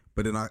good,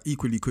 but then I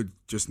equally could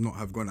just not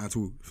have gone at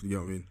all. If you get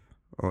what I mean?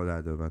 Oh,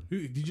 that though, man.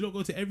 Did you not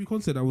go to every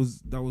concert that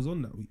was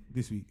on that week,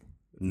 this week?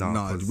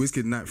 Nah, 'cause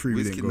Wizkid Night 3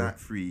 we didn't Wizkid go. Night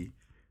 3.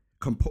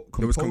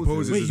 There was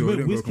composers Wait, as you well.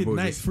 went We didn't go Wizkid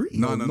Night composers. 3?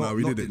 No, not-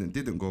 we not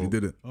didn't go. We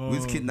didn't. Oh.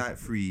 Wizkid Night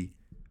 3, And then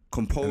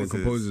composers,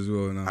 composers as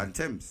well. Nah. and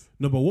Thames.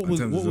 No, but what was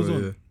And what Thames was as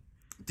on?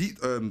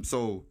 well, yeah.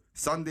 So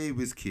Sunday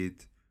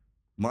Wizkid,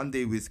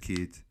 Monday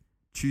Wizkid,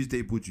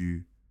 Tuesday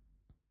Buju,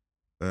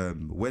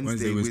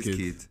 Wednesday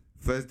Wizkid,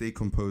 Thursday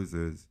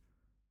Composers,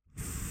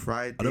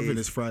 Friday. I don't think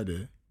it's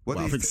Friday. What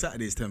But I day think is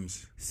Saturday's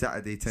Thames.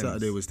 Saturday?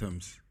 Saturday was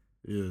Thames.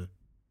 Yeah.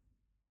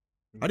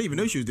 I didn't even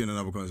know she was doing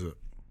another concert.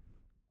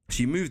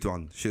 She moved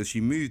on. She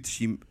moved. Is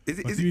it?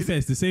 But Is to be it? fair,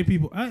 it's the same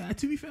people.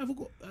 To be fair, I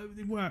forgot.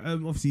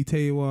 Obviously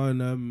Taewa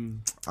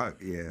and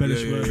Yeah.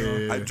 Bellish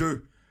yeah. And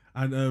Joe.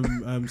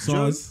 and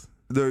SARS.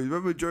 No,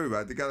 remember Joe,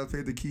 man? The guy that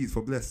played the keys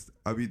for Blessed.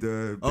 I mean,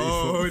 the bass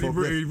Oh, for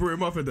Blessed. he brought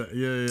him up at that.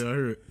 Yeah, I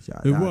heard it.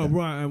 Shout Who out brought, that.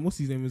 brought what's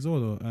his name as well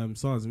though?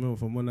 SARS, remember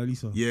from Mona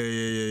Lisa.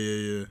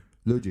 Yeah.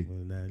 Logi.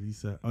 Mona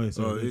Lisa. Oh, yeah, Oh,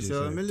 sorry. it's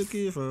sorry.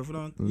 Milky for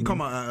You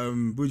come out at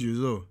Buju as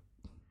well.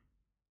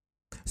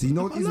 So you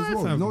know what it is as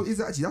well? fam. You know what it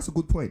is actually? That's a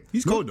good point.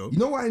 He's You know- cold though. You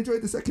know what I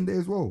enjoyed the second day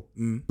as well?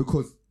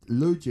 Because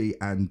Logi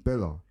and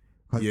Bella.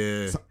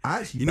 Yeah. So I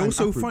actually You know what's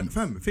so banged fun, Afrobeats.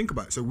 fam? Think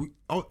about it. So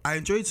I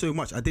enjoyed so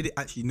much. I didn't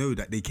actually know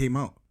that they came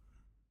out.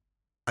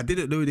 I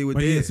didn't know they were But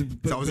there. yeah, so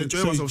I was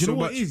enjoying myself do you so know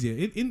what much. it is, yeah?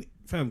 In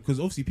fam, because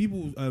obviously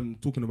people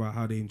talking about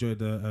how they enjoyed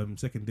the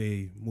second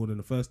day more than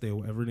the first day or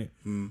whatever, innit?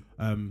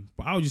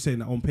 But I was just saying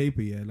that on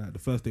paper, yeah, like the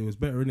first day was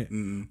better,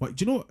 innit? But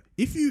do you know what?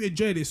 If you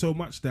enjoyed it so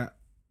much that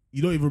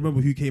you don't even remember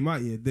who came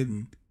out yet,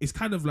 then it's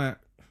kind of like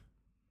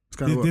It's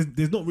kind of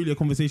there's not really a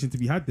conversation to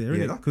be had there,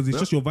 Yeah, innit? that- Because it's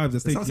that- just your vibes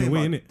that's That's what I'm taking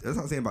saying away, about- innit? That's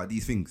what I'm saying about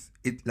these things.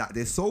 It like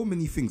there's so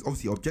many things.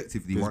 Obviously,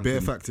 objectively, There's one bare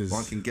can, factors.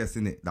 one can guess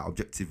in it. Like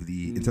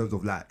objectively, in terms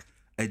of like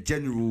a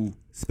general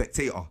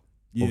spectator of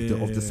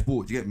the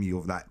sport. Do you get me?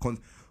 Of like,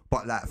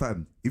 but like,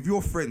 fam, if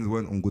your friends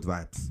weren't on good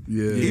vibes,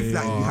 if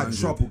like you had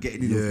trouble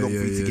getting in, or not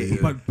free to get in.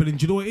 But then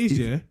do you know what it is,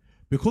 yeah?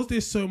 Because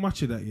there's so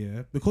much of that,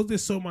 yeah. Because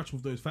there's so much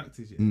of those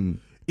factors, yeah.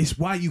 It's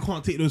why you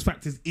can't take those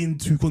factors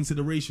into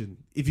consideration.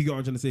 If you get what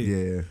I'm trying to say,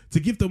 Yeah. To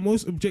give the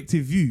most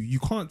objective view, you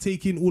can't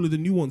take in all of the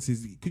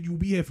nuances. Because you'll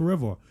be here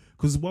forever.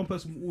 Because one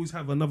person will always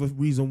have another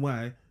reason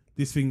why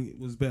this thing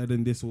was better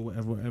than this or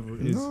whatever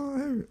it is. No,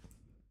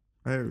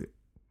 I hear it.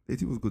 Day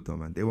 2 was good though,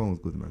 man. Day 1 was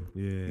good, man.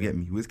 Yeah. You get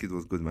me? Wizkid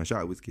was good, man.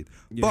 Shout out Wizkid.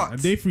 Yeah. But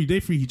And day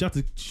three, he tried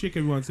to shake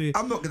everyone and say,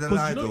 I'm not gonna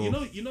lie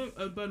though. you know,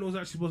 Burna was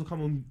actually supposed to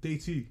come on day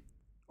 2.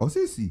 Oh,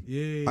 seriously?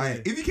 Yeah.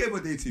 Alright, if you came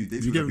on day 2, day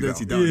 2 You gave him would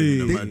dirty be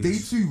down. Yeah. better. Day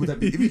 2 would have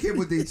been. If you came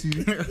on day 2,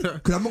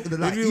 because I'm not gonna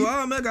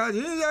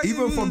lie.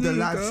 Even from the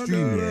live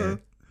stream, yeah,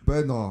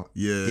 Burna,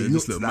 Yeah, it it just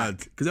looks looked like mad.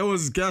 Because everyone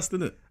was gassed,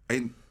 innit?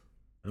 and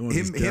Everyone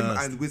was him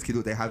gassed. and Wizkid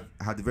look, they had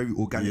a very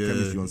organic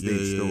chemistry on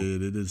stage. Still, Yeah,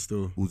 they did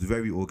still. it was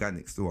very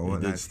organic. Still, I They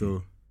won't lie did to you.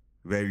 still.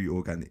 Very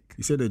organic.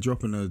 He said they're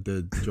dropping us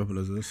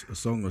a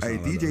song or Hey,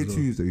 something. like that DJ as well.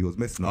 Tunes though, he was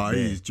messing up. Oh,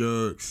 there. he's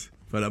jokes.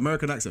 But the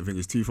American accent thing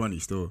is too funny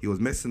still. He was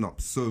messing up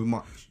so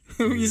much.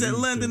 He said,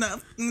 London, I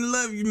fucking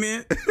love you,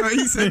 man.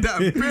 He said that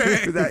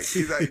bad.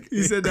 He's like,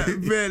 He said that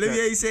bad. Let me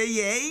hear you say,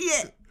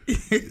 yeah.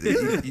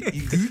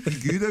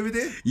 you good over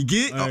there? You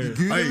get? Aye. You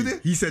good over there?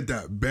 He said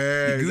that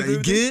bad. You He's good like, you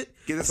over there? get?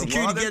 Get us some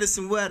Security, water? get us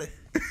some water.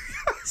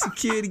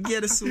 Security,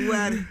 get us some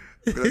water.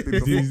 He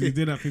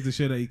did that thing to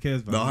show that he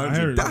cares, man. No, I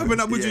heard it. that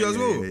happened at Buju as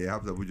well. Yeah,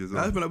 happened at Buju as That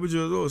well. happened at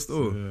Buju as well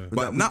still. Yeah.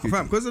 But That now, was good.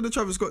 fam, because of the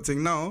Travis Scott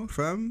thing now,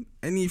 fam,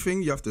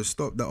 anything, you have to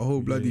stop that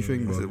whole bloody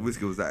thing, So bro.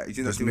 Wizkid was like,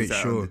 you know, Just that thing was make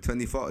like sure. on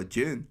the 24th of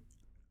June.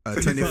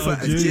 25th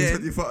of June.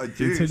 June. 24th of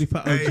June. 25th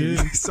of Hey,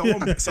 June. someone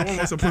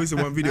must have posted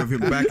one video of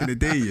him back in the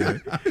day, yeah,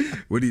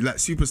 when he like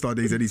superstar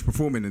days and he's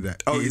performing in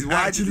that. Oh, he's he's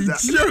winding actually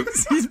that.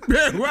 jokes. He's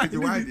bare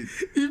winding. winding.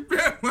 He's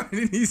bare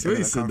winding his So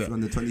face in that.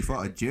 on the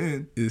 24th of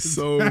June. It's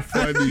so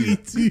funny.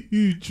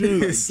 Too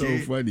true. It's so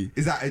funny.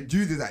 Is that a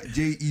June? Is that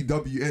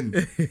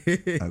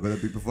JEWN? I got a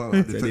big performer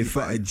on the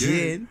 24th of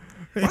June.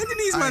 Why did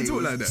these man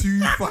talk like that? Too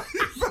funny,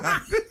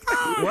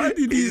 fam. Why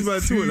did these man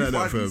It's talk too like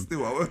that, funny fam?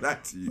 Still, I won't lie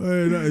to you.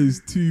 Hey, that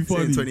is too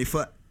funny.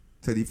 24th.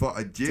 24th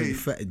of June.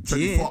 24th of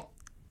June. 24th.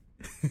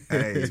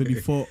 Hey,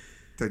 24.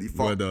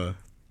 24th.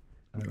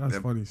 But That's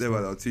funny. They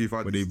were too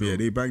funny. but still.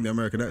 they banged the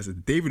American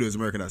accent. Davido's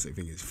American accent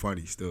thing is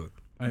funny still.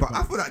 But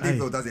I feel like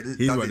Dave does it. His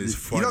does one it- is He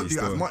funny don't do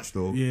that still. as much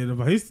though. Yeah, no,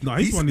 but his one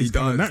he is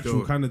kind of does, natural,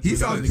 though. kind of. He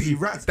sounds pretty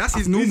rats. That's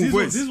his normal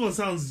voice. This one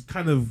sounds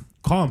kind of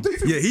calm.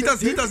 Yeah, he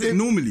does it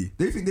normally.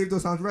 Do you think Dave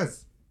does sound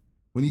rats?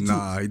 When he Nah,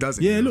 talks? he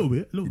doesn't. Yeah, you a know. little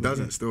bit. He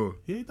doesn't still.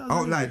 Yeah, he does. Oh, a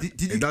little like bit.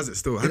 did He you? does it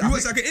still. Yeah, Have I you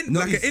watched think- like an no,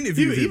 like an it's-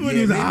 interview? Even with when him?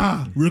 he was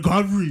like,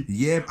 recovery.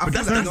 Yeah, I But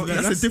feel like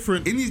that's a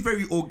different. In his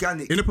very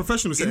organic. In a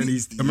professional setting,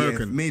 he's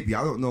American. Yeah, maybe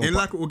I don't know. In but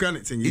like an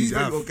organic thing, in his he's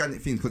very Af.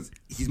 organic things because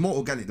he's more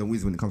organic than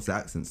Wiz when it comes to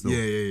accents. Though. Yeah,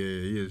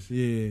 he is.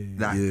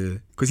 Yeah. Like, Yeah,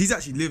 because he's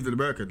actually lived in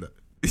America. Like.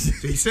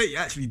 So he said he's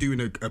actually doing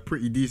a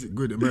pretty decent,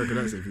 good American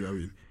accent. If you know what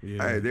I mean.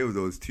 Hey, they were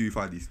those too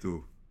funny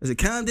still. I said,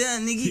 calm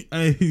down, nigga.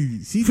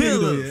 Hey, see, Feel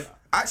Davido, it. yeah.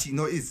 Actually,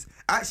 no, it's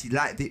actually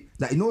like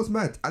you know what's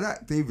mad? I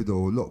like David a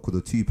lot because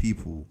the two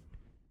people,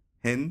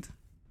 Hend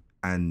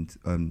and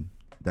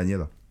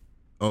Daniela.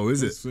 Oh,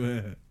 is I it?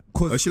 swear.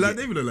 Cause Oh, she like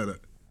yeah, David like that?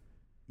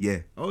 yeah.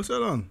 Oh,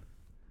 so on.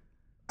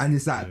 And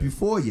it's like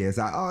before, yeah, it's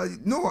like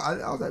no,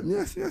 I was like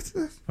yes.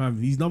 Fam,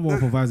 he's number one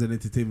for vibes and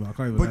entertainment. I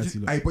can't even lie to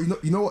you.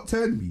 But you know what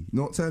turned me?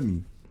 There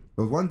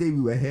was one day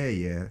we were here,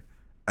 yeah,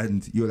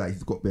 and you're like,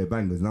 he's got bare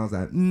bangers, and I was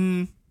like,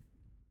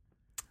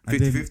 And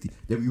then- 50-50.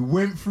 Then we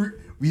went through.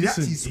 We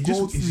Listen, actually he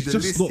scrolled just- through it's the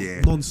just list. not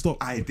Yeah, non-stop.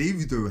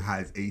 Davido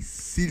has a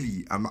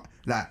silly amount.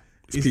 Like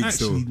It's peak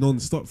actually still.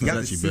 non-stop. he fam. has a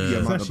actually silly bare.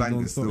 amount It's of actually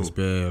bangers non-stop.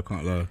 still. Bare, I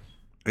can't lie.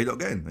 Are you not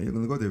going? Are you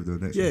gonna go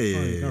Davido next Yeah, year?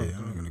 yeah, yeah, yeah. go.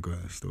 I'm gonna go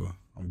in the store.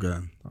 I'm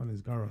going. On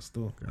his Gara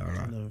store.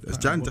 Alright. That's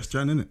Jan,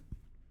 innit?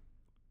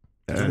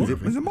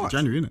 When's it March?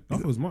 January, innit? I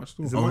thought it was March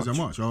store. Is it Oh, is it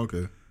March? March? Oh,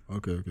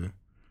 okay.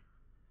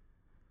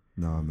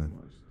 Nah, man.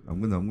 I'm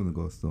gonna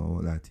go store. I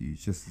won't lie to you.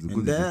 It's just as good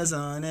as There's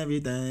on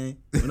everything.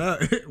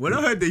 When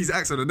I heard his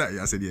accent on that,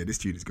 I said, yeah, this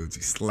tune is going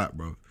to slap,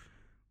 bro. I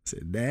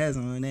said, there's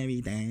on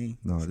everything.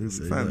 no.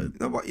 So, Fam,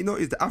 no, but you know,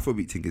 it's the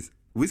Afrobeat thing is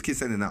Wizkid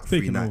sending out 3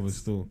 Taking over nights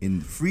still.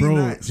 in 3 Bro,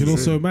 nights. you know he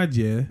what's said- so mad,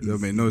 yeah? It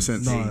don't make no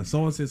sense. Nah,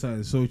 someone said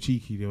something so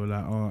cheeky. They were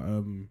like,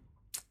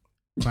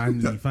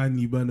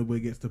 finally Burna Boy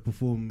gets to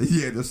perform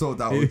Yeah, the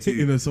sold out too.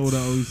 in a sold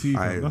out OC.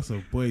 Aye. That's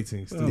a boy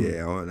thing still.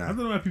 Yeah, I won't I lie. don't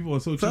know why people are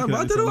so cheeky. Fam,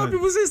 I don't know why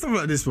people say stuff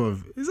like this, bro.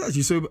 It's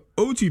actually so.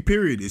 O2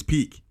 period is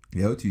peak.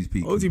 Yeah, O2's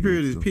peak. O2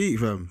 period is peak,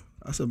 fam.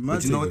 That's a mad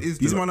But you know thing. what it is,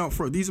 These though? man out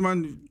front. These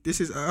man. This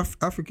is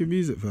African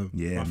music, fam.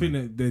 Yeah, I man. think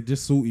that they're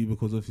just salty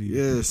because of the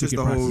Yeah, it's just ticket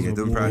the whole- prices Yeah, are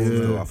the more. prices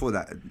Yeah. though. I thought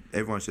that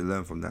everyone should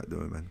learn from that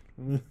though,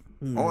 man.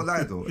 I won't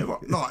lie though.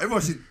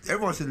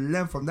 Everyone should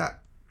learn from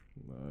that.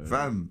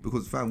 Fam,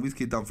 because fam,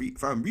 Wizkid done free.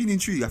 Fam, really and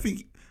truly, I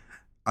think,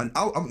 and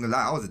I'm not gonna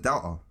lie, I was a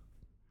doubter.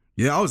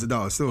 Yeah, I was a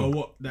doubter Oh, still.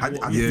 what? I What,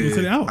 didn't yeah, people think-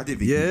 sell it out? I didn't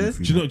think Yeah. he could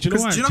do Do you know? Do you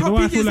know why? Do you know Do how you know why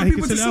I peak it feel is like for he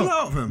people could to sell it sell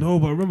out? out, fam? No,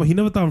 but remember, he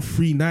never done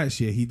 3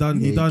 nights yet. He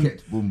done.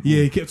 kept boom, boom.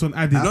 Yeah, he kept on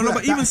adding. I No, feel no, like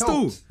but even that still.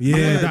 helped. Yeah, I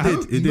feel like that you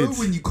helped. know- It you know did.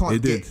 when you can't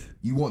It get, did.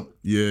 you want.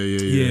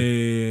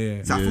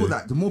 Yeah. So I feel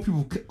like the more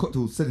people got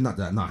to selling out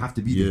that, no, I have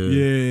to be there.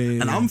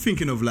 Yeah. And I'm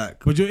thinking of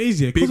like But you're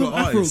easier because Bigger of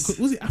Afro. artists.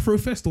 Was it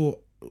Afrofest or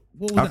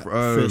what was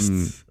that?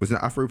 Fest. Was it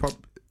Afro Republic?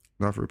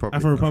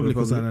 Afro Republic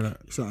or something like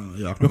that.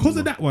 something, yeah, I can't Because remember.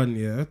 of that one,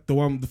 yeah,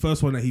 the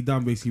first one that he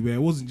done basically, where it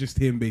wasn't just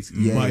him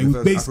basically, Yeah, but it the was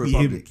first basically Afro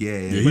him. Republic, yeah.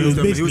 Yeah, But he it was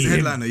the basically him.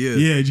 headliner, yeah.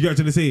 Yeah, did you get what I'm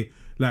trying to say?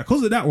 Like,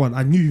 because of that one,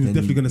 I knew he was Then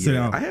definitely he- gonna sell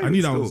yeah, it I out. hear I it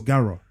knew that still. was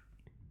Gara.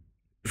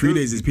 3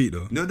 days is peak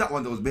though. You know that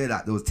one that was bare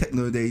that there was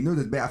techno day. You know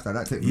there's bare after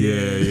that techno.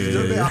 Yeah, You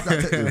know yeah, bare after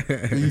that techno.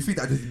 And you think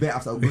that there's bare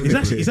after.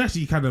 It's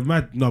actually kind of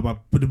mad. No, but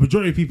the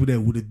majority of people there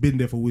would have been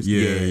there for Whiskey.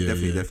 Yeah,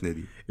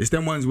 definitely. It's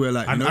them ones where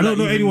like I you know, don't like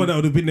know even- anyone that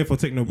would have been there for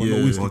techno, but not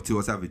Yeah. Whiskey. Or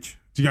Tiwa Savage.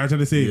 Do you get what I'm trying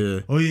to say? Yeah.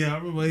 Oh yeah, I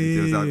remember.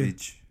 Tiwa Yeah.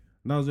 Savage.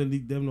 That was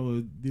when them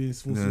were doing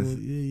small. Yes.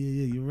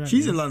 Yeah. You're right.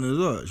 She's yeah. in London as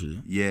well,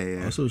 actually.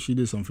 Yeah. I saw she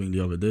did something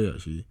the other day.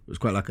 Actually, it was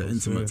quite like an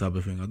intimate swear. type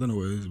of thing. I don't know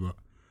what it is, but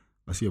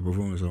I see a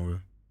performance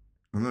somewhere.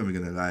 I'm not even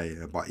gonna lie,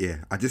 but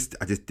yeah, I just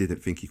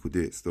didn't think he could do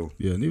it still.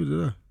 Yeah, neither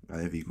did I. I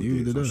didn't think he could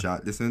Neither do it. did So I.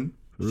 shout, listen,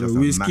 For it's real, just a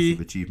Whiskey. massive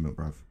achievement,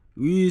 bruv.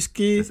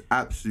 Whiskey. It's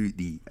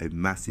absolutely a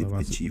massive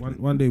achievement.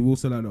 One day we'll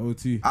sell out the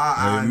O2.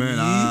 Amen.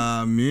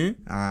 Amen.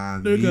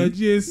 Look at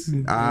Jesus.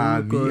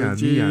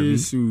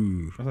 Jesus.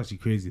 That's actually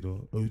crazy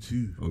though.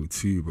 O2. Oh,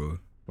 two, bro.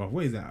 But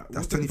what is that?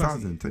 That's What's the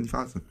 20,000.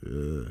 20,000.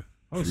 Yeah.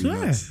 Oh, 3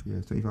 swear. nights.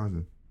 Yeah,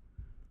 20,000.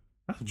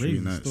 That's 3 crazy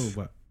nights.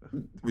 still, but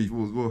Wait,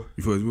 what was more?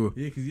 You thought it was more?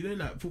 yeah, because you know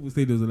like football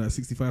stadiums are like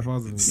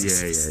 65,000.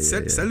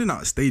 Yeah. Selling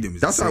out stadiums.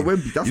 That's insane. how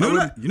Wembley. That's You know, how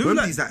like, you know,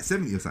 Wembley's like like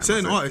 70 or something.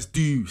 certain artists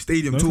do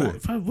stadium No, tour.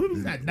 like, what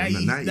was that?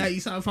 90, 90.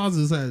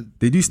 90,000 something.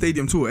 They do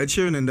stadium tour. Ed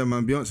Sheeran and them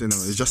and Beyonce and them.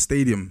 It's just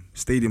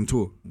stadium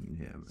tour.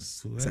 Yeah, man.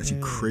 It's actually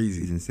It's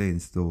crazy. insane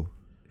still.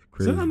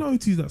 Crazy. So I know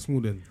O2 is that small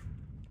then.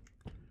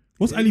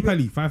 What's Ali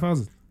Pali?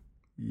 5,000.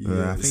 Yeah,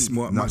 I it's think-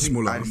 much no, I think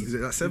smaller. Ali- Is it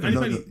like Ali 7? No,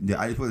 Pali. no, yeah,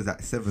 I thought it was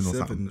like 7 or 7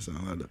 something. or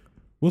something like that.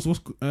 What's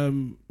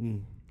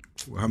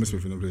Well,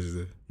 Hammersmith in them places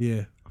there.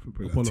 yeah. I think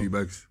probably Apollo. like 2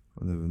 bags.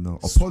 I don't even know.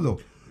 Apollo.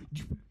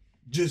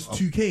 Just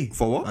 2K.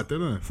 For I what? don't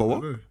know. For what?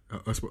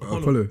 I don't know.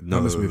 Apollo. No,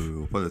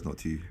 Hammersmith. Apollo's not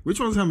too. Which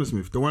one's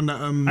Hammersmith? The one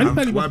that Ali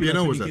Pali must be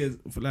YBNL was like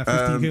that? 20K for like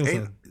 15K or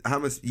Ain't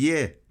something.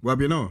 yeah,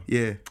 YBNL?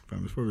 yeah.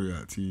 Fam, it's probably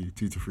like 2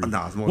 to 3.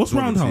 Nah, it's more. What's it's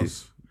more than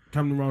Roundhouse?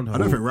 Camden Roundhouse. I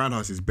don't think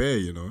Roundhouse is bare,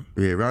 you know.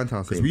 two. Yeah,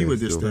 Roundhouse. Because ain't we bad were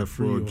just still. there for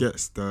Free or-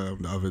 guests the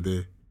other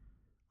day.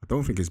 I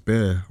don't think it's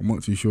bare. I'm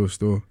not too sure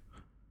still.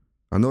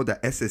 I know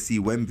that SSC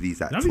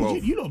Wembley's at I mean,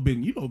 12. you lot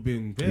been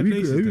bare Yeah, we-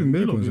 places. yeah, we then. been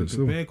bare You lot been concerts to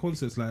still. bare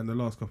concerts like in the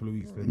last couple of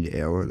weeks. Then.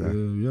 Yeah, I want that.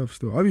 We have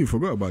still. I even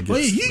forgot about Oh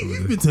yeah, guests.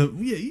 you've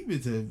been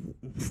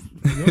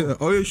to.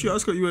 Oh yeah, sure. I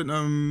got you went.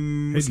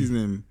 What's Heady. his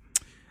name?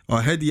 Oh,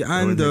 Heady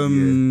and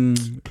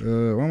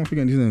why am I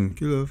forgetting his name?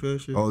 Killer Fair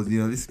shit. Oh,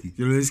 Zinolisky.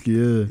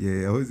 Kilolisky, yeah.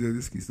 Yeah, I was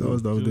Zinolisky That still.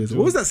 was the other day. Sure.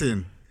 What was that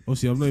saying?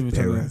 Obviously, I'm not even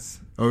trying to. Beras.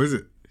 Oh, is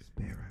it?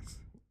 Beras.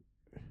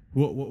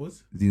 What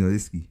was?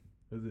 Zinolisky.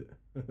 Was it?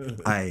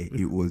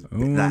 It was Oh,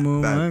 that bad.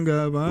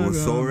 manga, It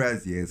was so manga.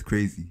 raz, yeah, it's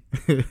crazy.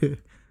 You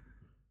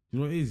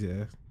know what it is,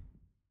 yeah?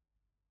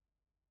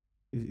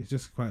 It's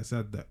just quite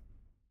sad that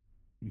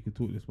we could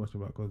talk this much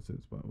about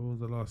concerts, but what was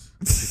the last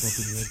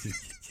concert you went to?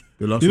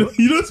 The last You know, one.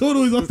 you know, someone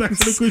always asked that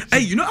kind of question. Hey,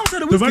 you know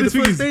outside of The Whiskey, the baddest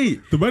thing first is-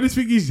 date. The baddest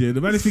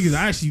thing is, yeah,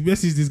 I actually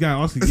messaged this guy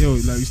asking, yo,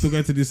 like, you still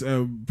going to this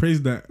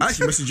praise night? I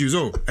actually messaged you as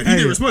well, and he Hey,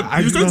 didn't respond. I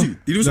He responded to you. know.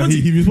 Did he respond to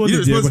you? He responded, He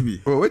didn't respond yeah,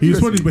 to me. Well, He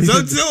responded, but he So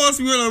said, tell us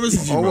me when I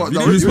messaged you. Oh, bro. what? He No,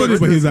 didn't he you- respond. responded,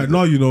 but he's like,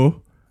 no, you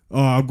know,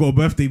 I've got a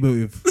birthday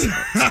motive.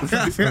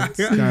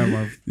 This guy,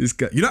 man. This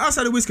guy. You know,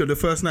 outside of Whisker, the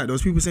first night, there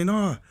was people saying,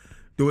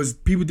 there was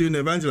people doing the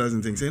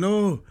evangelizing thing, saying,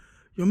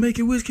 you're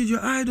making Wizkid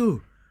your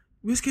idol.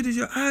 Wizkid is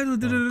your idol.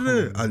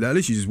 I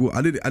literally just walked.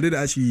 I didn't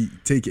actually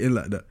take it in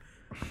like that.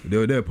 They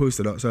were there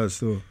posted outside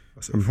still.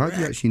 I said, How do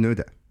you actually know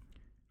that?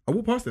 I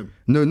walked past them.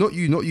 No, not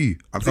you.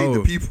 I'm saying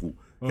the people.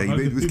 That you how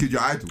made the Wizkid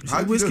your idol.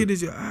 How do you Wizkid know?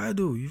 is your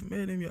idol. You've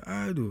made him your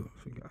idol.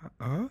 I think,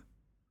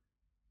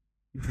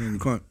 You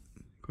can't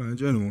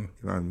enjoy no more.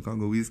 Man, we can't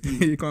go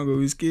Wizkid. You can't go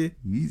Wizkid.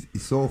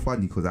 It's so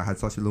funny because I had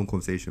such a long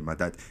conversation with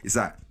my dad. It's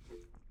like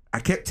I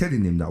kept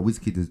telling him that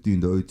Wizkid is doing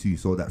the O2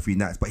 sold that 3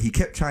 nights, but he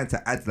kept trying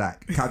to add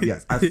like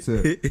caveats as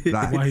to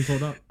like Why he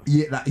sold out?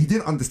 yeah, like he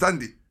didn't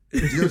understand it.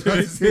 You know what I'm trying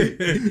to say?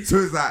 So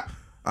it's like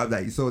I'm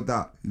like, you sold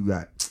that. He was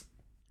like,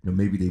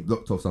 maybe they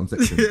blocked off some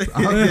sections.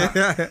 I'm like,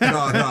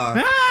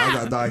 nah. I'm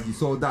like, nah, he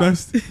sold that.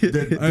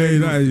 Hey,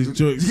 that is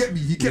jokes. You get me?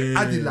 He kept Yeah.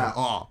 adding like,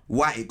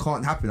 why it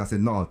can't happen? I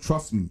said, nah,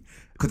 trust me.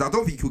 Because I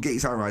don't think he'll get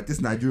it right. This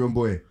Nigerian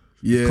boy.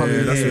 Yeah,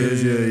 Coming that's in, what it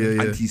is.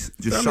 Yeah. And he's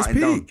just Fam, shutting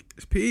it's down. peak.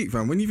 It's peak,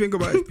 fam. When you think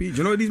about it, it's peak. Do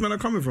you know where these men are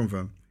coming from,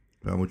 fam?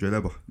 You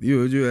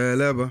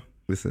level.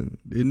 Listen,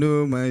 They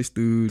know my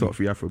studio. top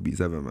 3 Afrobeats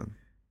ever, man.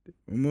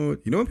 You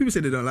know when people say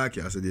they don't like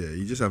it, I said, yeah,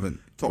 you just haven't.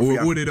 Top Or, 3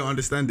 or they don't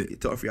understand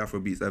it. Top 3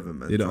 Afrobeats ever,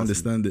 man. They don't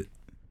Trust understand it.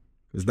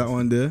 Because that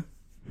one there,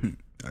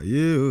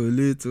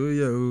 little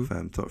yo. me.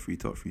 Fam, top 3.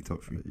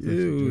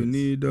 You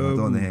need I don't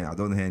a. want to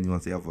hear anyone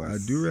say I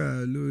otherwise. do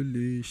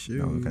lolly show.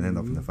 No, we can end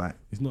up in a fight.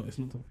 It's not top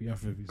for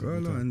Afrobeats.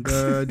 Call on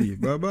daddy.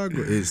 Baba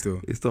go. It's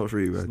still. It's top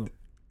 3, It's man. not.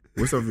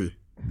 What's up for you?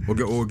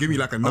 Or give me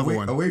like another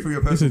one. Away from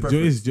your personal Listen,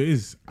 preference.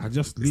 Joyce,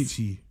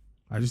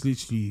 I just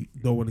literally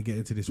don't want to get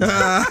into this one.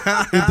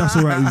 If that's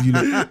alright with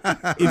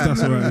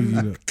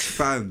you, look.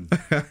 Fam.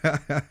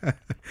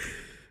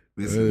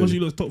 What's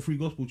your top 3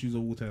 gospel tunes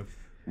of all time?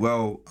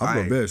 Well, I've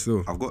got bear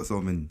still. I've got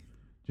some in. Do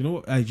you know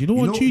what? Do you know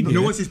what tune? You know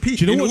yeah? what's his peak?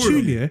 Do you know In what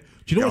order. tune? Yeah.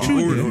 Do you know what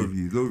tune? order.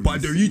 Yeah.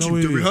 But the YouTube,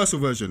 wait, the wait. rehearsal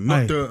version, Aye,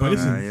 not the. but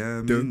listen, I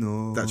am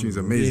no. that tune's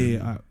Yeah, amazing.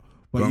 yeah.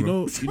 But you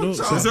know. So he's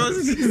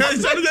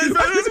trying to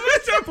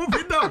get put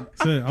it down.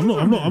 So I'm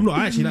not.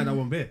 I actually like that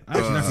one better. I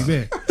actually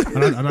like it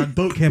better, and I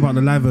don't care about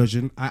the live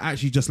version. I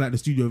actually just like the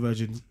studio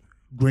version.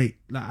 Great,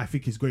 like I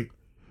think it's great.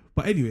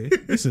 But anyway,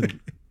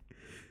 listen.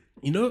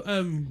 You know,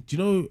 do you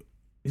know?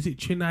 Is it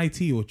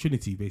Trinity or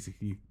Trinity?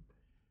 Basically,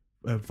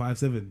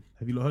 5-7.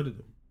 Have you not heard of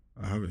them?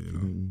 I haven't, you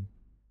know.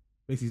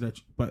 Basically, like,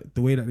 but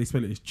the way that they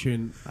spell it is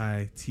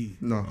Trin-I-T.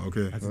 No.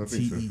 Okay. As I in don't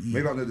think so. T-E-E.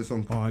 Maybe I know the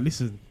song. Oh,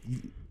 listen.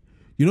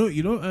 You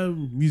know,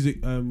 music.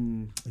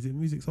 Is it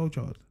Music Soul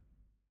Child?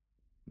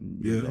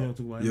 Yeah. You know what I'm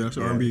talking about? Yeah, that's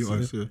Yeah, R&B so-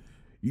 artist, yeah.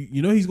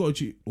 You know he's got a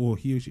tune, or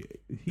he or she.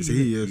 It's a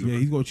he, yeah, yeah,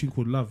 he's got a tune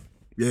called Love.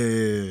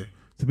 Yeah.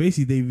 So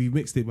basically, they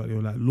remixed it, but they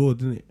were like, Lord,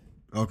 didn't it?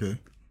 Okay.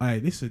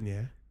 Alright,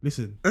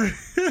 listen.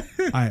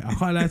 I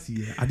can't lie to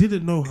you. I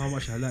didn't know how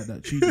much I liked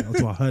that tune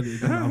until I heard it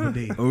again the other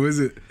day. Oh, is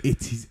it?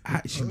 It is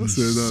actually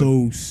so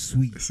so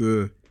sweet.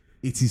 So,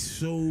 It is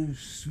so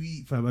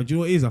sweet, fam. And do you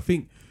know what it is? I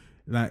think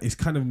like it's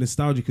kind of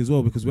nostalgic as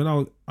well because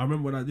I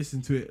remember when I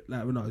listened to it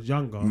like when I was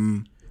younger,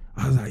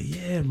 I was like,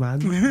 yeah, man.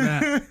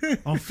 Like,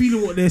 I'm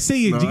feeling what they're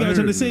saying. Do you get what I'm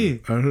trying to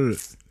say? I heard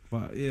it.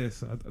 But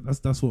yes,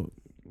 that's what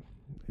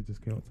it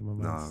just came up to my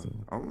mind. Nah. So.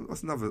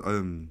 What's another?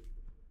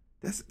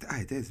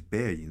 There's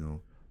Bear, you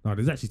know. No,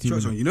 there's actually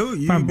Trust two. me, you know,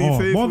 you Fam, be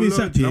faithful. Marvin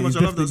Lord. Sapp, You know how yeah, much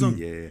I love that song.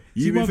 Yeah. You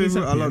See be Marvin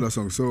faithful. Sapp, I love yeah. that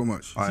song so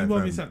much. Alright,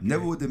 Marvin fam. Sapp,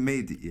 Never yeah. would have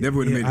made it. Yeah. Never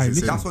would have Yeah, made aye, it.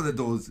 listen. That's one of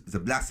those. It's a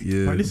blast.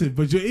 Yeah. But listen,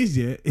 but what it is,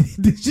 yeah,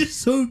 there's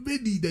just so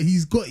many that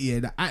he's got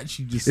here that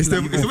actually just It's the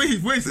slap it's the off. way he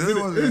voices, There's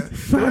isn't one it? there.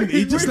 Fam,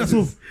 it just slaps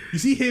off. You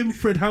see him,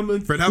 Fred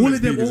Hammond, Fred all Hammond's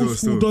of them big as old well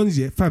school still. dons,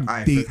 yeah, fam,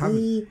 Aye, they Fred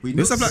Hammond. all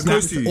Let's have that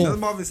close to you. There's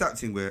Marvin Sapp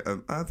thing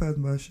where I've had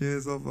my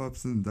shares of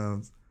ups and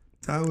downs.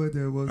 Time where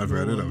there was I've no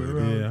heard that one one,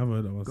 around. Yeah, I haven't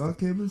heard that one. God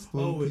came and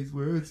spoke Oh, wait. His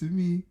word to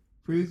me.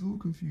 Praise will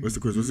confuse. What's the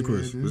quiz? What's the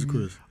quiz? What's the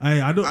quiz?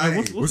 I don't. Aye.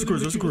 What's What's the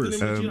quiz? What's the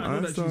quiz? name of the tune? I know I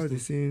that tune started still.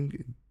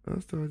 singing. I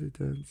started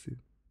dancing.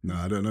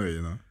 Nah, I don't know it,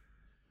 you know.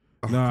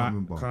 Oh, I Nah, can't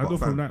remember. 'cause I But know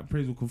from fam, that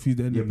praise will confuse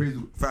the Yeah, enemy. praise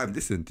will, fam,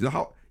 listen. Do you know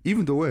how?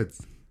 Even the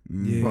words.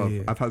 Yeah, Bruv,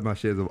 yeah. I've had my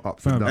shares of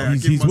ups Fam, and Hey, downs. I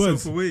His- give his myself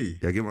words. away.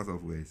 Yeah, give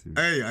myself away. Seriously.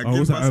 Hey, I Oh, give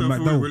was that, myself away.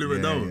 McDowell? Willie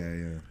McDowell. Yeah.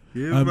 Give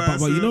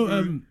But you know,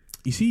 myself away.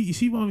 you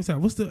see Marvin Sapp.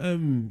 What's the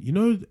you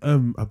know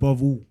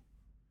above all.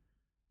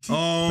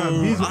 Oh,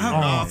 Fam, his-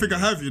 I think I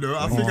have, you know.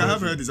 I think I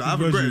have heard this. I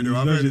haven't got it, though.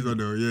 I've heard this one,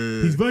 though.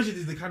 Yeah. His version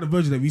is the kind of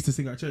version that we used to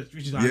sing at church,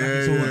 which is I like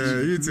it so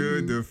much. You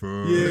took the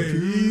phone. Yeah,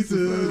 he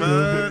took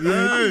Man,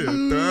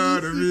 hey,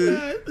 thought of me.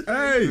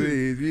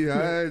 Hey,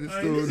 Behind the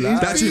stone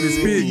that shit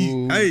is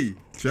big. light. Hey,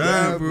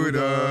 trampled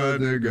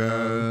on the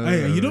ground.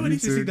 Hey, you know when he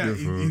used to You sing took that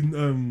the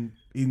phone.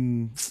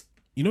 in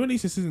you know when they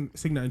used to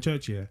sing that in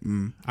church, yeah?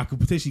 I could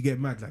potentially get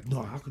mad, like,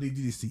 no, how could they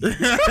do this to you? You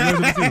know what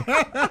I'm saying?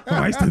 But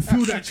I used to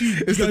feel that tune.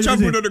 It's You the know what I'm trampled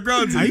saying? on the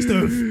ground. I used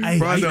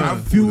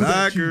to feel that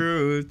Like a tune.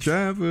 rose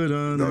trampled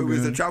on the No, it was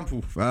the ground.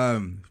 trample.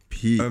 Fam,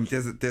 peak.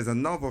 There's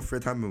another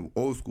Fred Hammond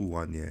old school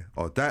one, yeah.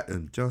 Or that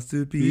and just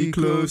to Be be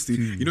close to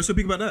you. You know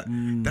something about that?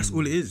 That's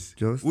all it is.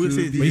 Just all it to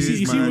says be- But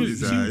is my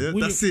desire. William,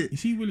 That's it. You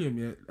see William,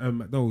 yeah,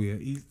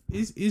 McDowell, yeah,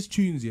 his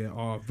tunes, yeah,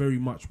 are very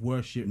much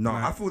worship. No,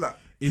 like, I feel that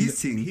in his the-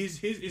 sing his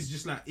is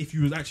just like if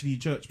you was actually in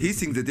church. he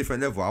sings a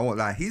different level. I won't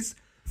lie. His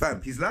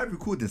live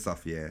recording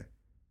stuff, yeah.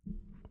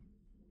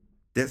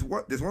 There's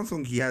one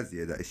song he has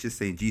here that it's just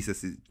saying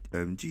Jesus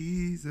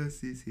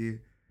is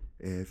here.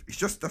 It's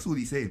just that's all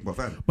he's saying, but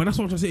fam. But that's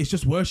what I'm trying to say. It's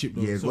just worship,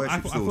 though. Yeah, so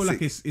worship. I feel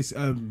like it's because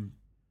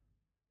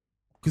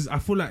I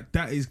feel like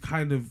that is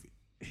kind of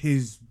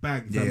his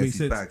bag. If that makes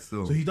sense.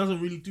 So he doesn't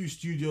really do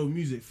studio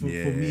music for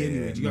me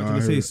anyway. Do you get what I'm trying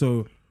to say?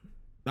 So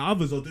the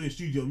others are doing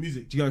studio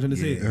music. Do you get what I'm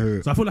trying to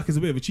say? So I feel like it's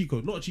a bit of a cheat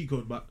code. Not a cheat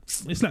code, but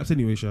it slaps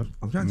anyway, Shav.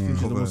 I'm trying to think Which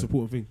is of the most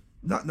important thing.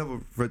 that another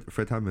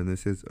Fred Hammond. It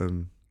says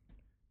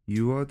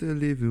you are the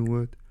living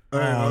word.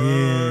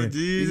 Yeah.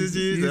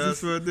 Jesus,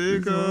 that's what they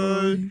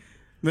call.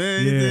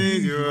 Many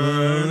things you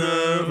are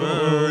the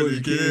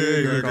holy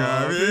king of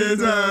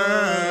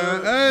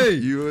carpenter. Hey,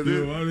 you are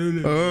the.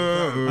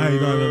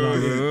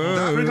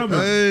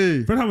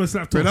 Fred Hammond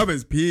slapped Fred off.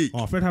 Hammond's peak.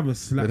 Oh, Fred Hammond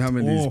slapped Fred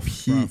Hammond off.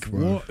 is peak, bruv.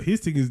 bro. What? His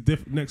thing is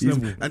next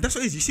level. And that's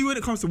what it is. You see, when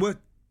it comes to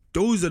work,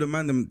 those are the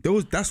man.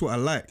 That's what I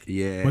like.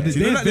 Yeah, But You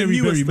they're know, like the very,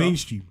 newer very stuff?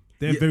 mainstream.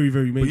 They're Yeah. very,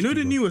 very But mainstream. you know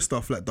the bro. newer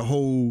stuff, like the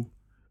whole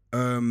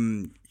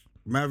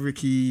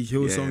Mavericky,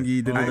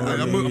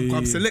 Hillsongy.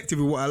 I'm selective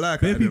with what I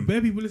like. Bare out of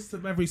them. people listen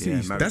to Maverick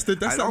City. That's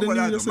like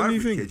I the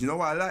new thing. Kids, you know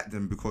why I like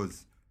them?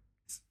 Because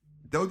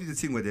they'll do the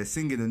thing where they're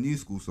singing a new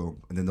school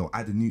song and then they'll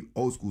add a new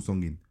old school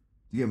song in.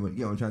 You get what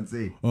I'm trying to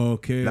say?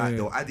 Okay. Like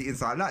they'll add it in.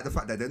 So I like the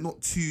fact that they're not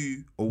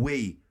too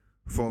away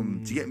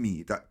from. Do you get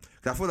me? That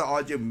 'cause I feel that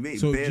RJ made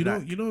So bare you know,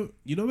 like,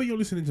 you know when you're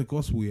listening to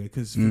gospel, yeah.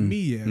 Because for me,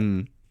 yeah,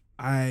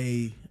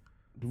 the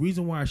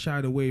reason why I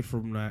shied away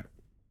from like,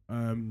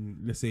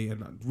 let's say,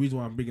 and the reason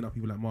why I'm bringing up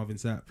people like Marvin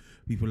Sapp,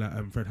 people like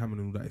Fred Hammond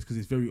and all that is because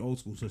it's very old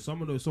school. So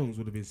some of those songs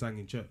would have been sang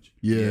in church.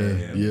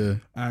 Yeah.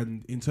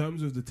 And in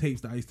terms of the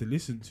tapes that I used to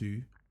listen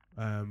to,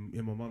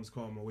 in my mum's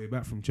car on my way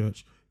back from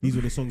church, these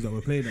were the songs that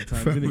were playing at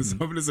times. innit?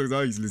 Some of the songs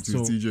I used to listen to So-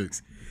 was T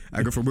Jokes.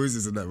 I go for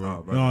Moses and that,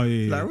 bro. Oh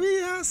yeah. Like,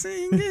 we are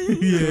singing.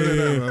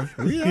 Yeah.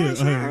 We are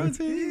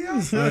shouting.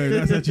 That's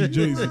actually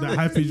jokes. That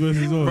high pitched voice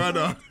as well.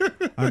 Brother.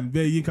 And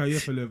there you can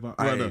but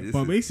Aye,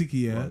 basically,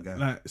 yeah, One guy.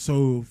 like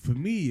so for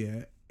me,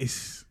 yeah,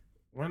 it's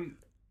when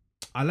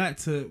I like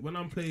to when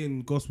I'm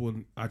playing gospel,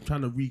 I'm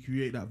trying to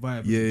recreate that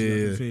vibe.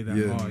 Yeah, say that,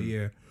 yeah. oh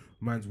yeah,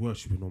 man's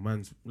worshiping or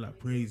man's like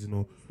praising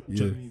or do you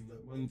know what I mean?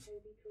 Like, man's-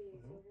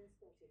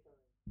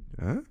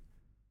 Huh?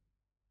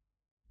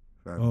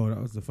 Fam. oh,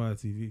 that was the Fire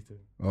TV thing.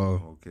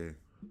 Oh. Okay.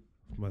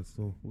 Mad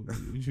still. What do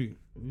you think?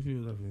 What do you think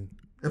was happening?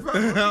 What's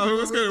that I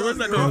was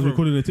going from?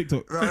 recording a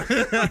TikTok. What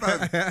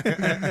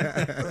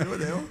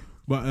the hell?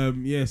 But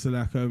yeah, so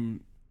like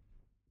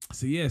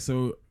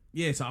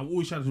so I'm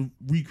always trying to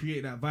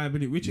recreate that vibe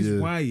in it, which is Yeah.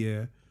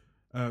 why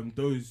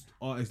those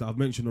artists that I've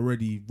mentioned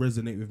already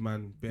resonate with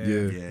man. Yeah.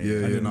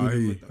 And No, I then hear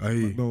you. with I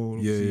hear you.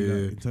 McDowell, Yeah, obviously, yeah,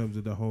 like, yeah. in terms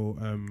of the whole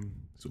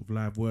sort of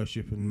live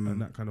worship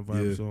and that kind of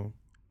vibe. Yeah. So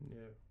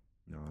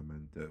No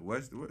man, the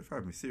worst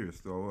fam is serious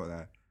though.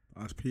 Like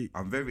That's peak.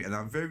 I'm very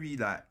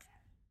like,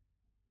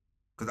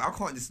 because I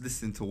can't just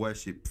listen to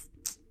worship.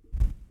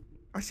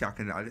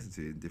 Actually, I listen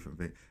to it in different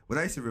things. When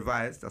I used to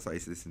revise, that's what I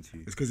used to listen to.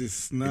 It's because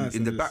it's nice.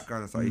 In the and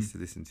background, that's what I used to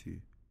listen to.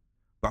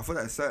 But I feel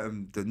like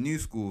the new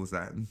schools,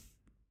 like,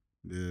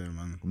 Yeah,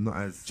 man. I'm not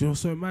as. do you know what's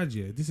so mad?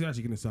 Yeah, this is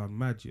actually gonna sound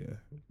mad, yeah,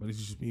 but this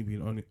is just me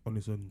being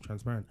honest and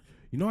transparent.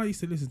 You know, I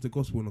used to listen to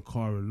gospel in the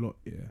car a lot,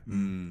 yeah.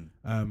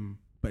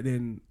 But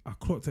then I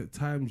clocked at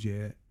times,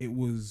 yeah,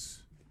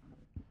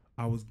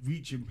 I was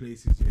reaching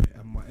places, yeah,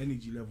 and my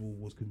energy level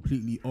was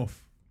completely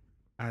off.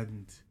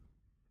 And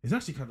it's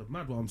actually kind of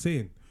mad what I'm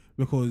saying,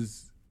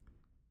 because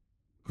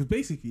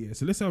basically, yeah,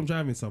 so let's say I'm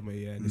driving somewhere,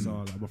 yeah, and it's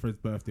like my friend's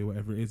birthday,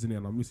 whatever it is, and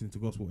I'm listening to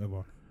gospel,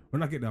 whatever.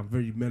 When I get there, I'm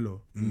very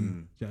mellow. Do you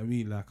know what I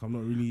mean? Like, I'm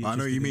not really I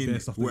know interested you in mean, their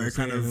stuff where that it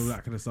kind saying of- and all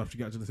that kind of stuff. Do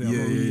you get what I'm saying? Yeah,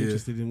 I'm not really yeah,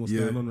 interested in what's yeah.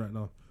 going on right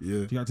now. Yeah. Do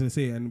you get what I'm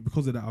saying? And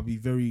because of that, I'll be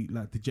very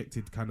like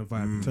dejected kind of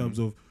vibe in terms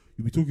of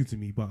you'll be talking to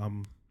me, but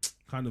I'm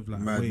kind of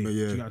like Mad, away. but Do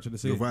yeah. you get what I'm The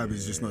vibe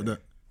is just not that.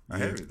 I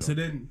hear it. So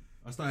then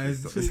I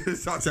started.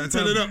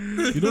 Turn it up.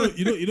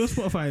 you know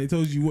Spotify, it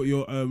tells you what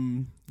your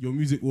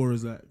music aura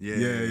is like.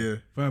 Yeah.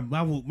 Fam,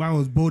 mine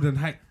was bold and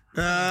hype.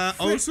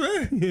 I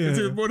swear. Yeah. It's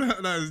even more than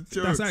that. Is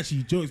jokes. That's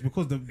actually jokes,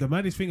 because the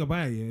maddest thing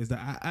about it is that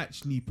I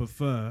actually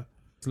prefer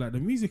to, like, the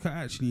music I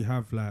actually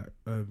have, like,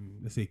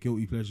 let's say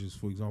guilty pleasures,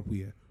 for example,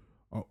 yeah,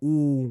 are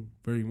all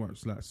very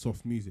much like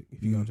soft music,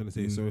 if you get what I'm trying to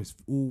say. So it's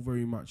all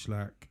very much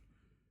like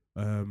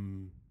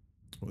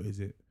what is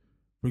it?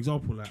 For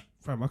example, like,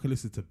 fam, I can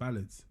listen to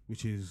ballads,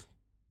 which is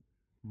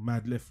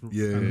mad left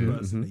kind of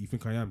person that you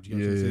think I am. Do you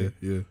get what I'm saying?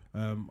 Yeah.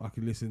 I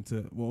can listen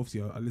to, well,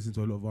 obviously I listen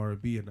to a lot of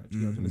R&B and that. Do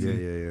you get what I'm trying to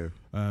say?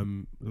 Yeah.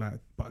 Like,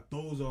 but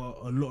those are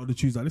a lot of the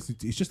tunes I listen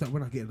to. It's just that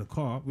when I get in the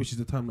car, which is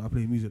the time that I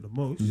play music the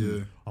most,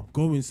 I'm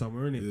going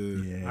somewhere, innit?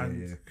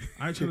 And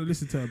I ain't trying to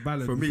listen to a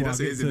ballad For me, before that's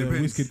I it. get It to a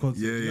depends. Wizkid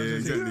concert. Yeah, Do you know what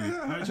I'm saying? exactly.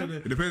 I ain't trying to-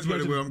 It depends do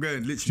you where I'm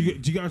going. do you Literally.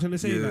 get what I'm trying to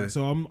say? Yeah. Like,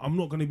 so I'm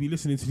not going to be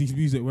listening to these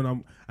music when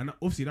and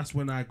obviously that's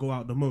when I go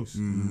out the most,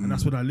 and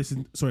that's when I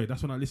listen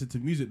to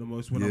music the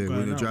most when I'm Yeah, when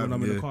going you're out, when I'm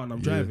driving, in the yeah. car and I'm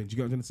Yeah. driving. Do you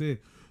get what I'm trying to say?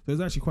 So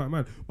it's actually quite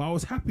mad. But I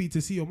was happy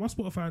to see on my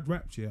Spotify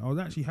Wrapped, yeah, I was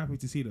actually happy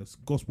to see that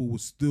gospel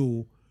was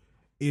still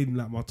in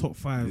like my top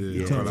 5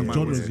 Yeah, in terms of mine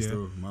genres. wasn't Yeah,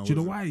 still, mine do you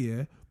know wasn't. why?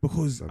 Yeah,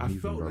 because Some I even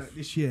felt rough. like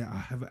this year I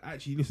have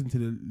actually listened to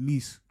the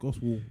least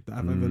gospel that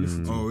I've ever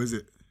listened to. Oh, is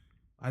it?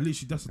 I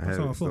literally that's I how I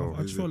heard felt. so,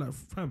 I just is felt like,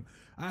 fam,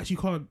 I actually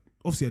can't.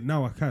 Obviously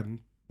now I can,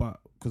 but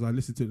because I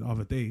listened to it the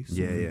other day. So,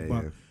 Yeah.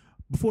 But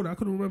before that, I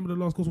couldn't remember the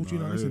last gospel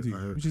tune I I listened heard- I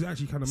to, heard. which is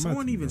actually kind of mad.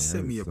 Someone even Yeah,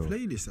 sent me a so-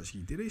 playlist.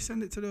 Actually, did they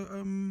send it to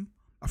the?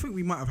 I think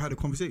we might have had a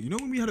conversation. You know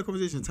when we had a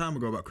conversation time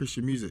ago about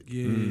Christian music.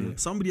 Yeah.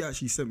 Somebody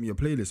actually sent me a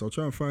playlist. I'll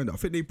try and find it. I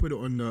think they put it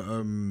on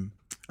the.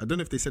 I don't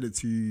know if they sent it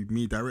to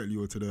me directly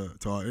or to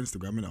our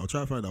Instagram. Innit? I'll try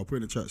and find it. I'll put it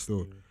in the chat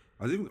still.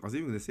 I was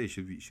even gonna say,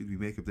 should we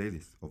make a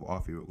playlist of our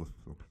favorite gospel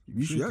songs?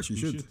 We should actually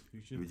should.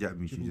 Yeah,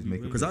 we should just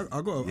make a Because I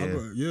got Yeah. yeah.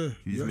 You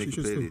You just actually make a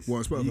should still. playlist. What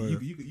on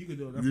Spotify? You could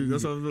do it. Yeah,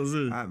 that's what I was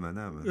saying. Alright,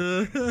 man.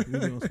 You could do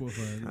it on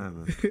Spotify.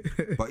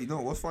 Man. But you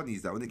know what's funny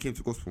is that when it came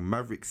to gospel,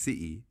 Maverick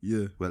City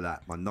Yeah. were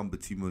like my number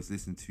 2 most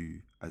listened to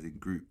as in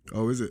group.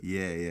 Oh, is it?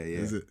 Yeah.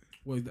 Is it?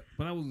 Well,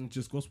 but that wasn't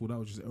just gospel. That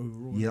was just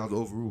overall. Yeah, that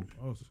was overall.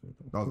 Oh,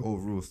 That was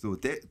overall still.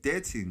 Their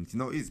things, you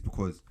know, it's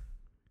because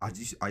I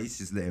used to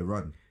just let it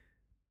run.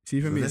 See,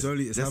 for So me, let's-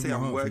 it's let's Have say My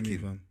I'm Heart for me, working.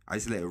 fam. I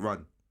just let it run.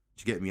 Do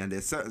you get me? And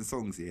there's certain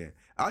songs here.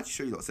 I'll actually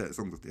show you lot certain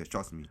songs of there,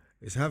 trust me.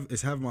 It's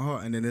have my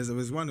heart, and then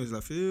there's one who's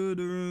like feel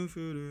the room,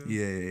 feel the room.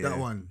 Yeah. That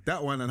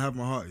one, and have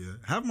my heart. Yeah,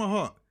 have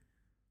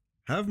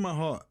my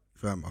heart,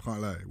 fam. I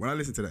can't lie. When I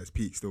listen to that, it's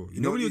peak still.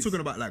 You know when you're it's-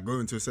 talking about like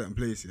going to a certain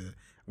place, yeah.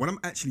 When I'm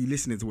actually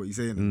listening to what you're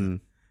saying, and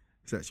that,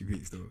 it's actually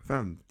peak still.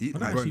 Fam, I I'm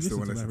don't going actually still listen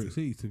when to I listen Maverick to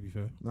City, to be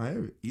fair. No, I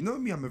hear it. You know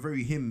me, I'm a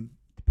very hymn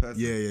person.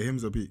 Yeah,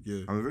 hymns are peak.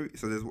 Yeah, I'm a very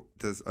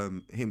there's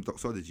hymn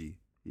doxology.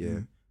 Yeah.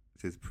 Mm.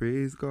 It says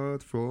praise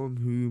God from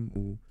whom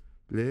all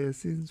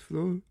blessings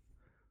flow.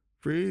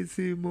 Praise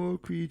him all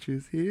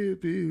creatures here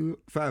below.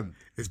 Fam.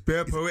 it's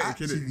bare It's poetic,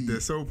 actually- innit? They're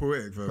so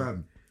poetic, fam.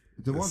 Fam.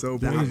 The one so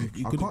that poetic.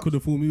 You I could can't-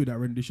 have fooled me with that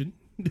rendition.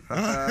 He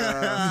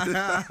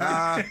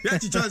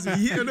actually tries to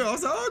be here. No, I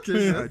was like,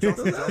 okay. Yeah,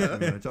 trust me,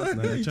 man. Trust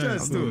me. Nah, He try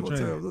tries it, still.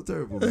 I'm not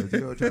terrible, man. You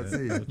know what I'm trying to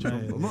say? try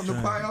it, I'm not in the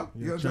try choir. it.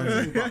 You know what I'm trying to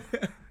say?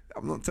 But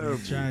I'm not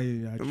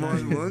terrible. Come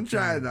on, one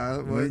try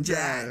now. One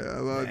try.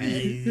 I'm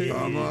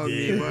on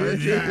me. One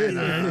try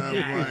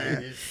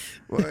now.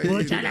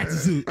 What try that to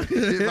suit?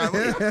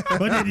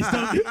 What did he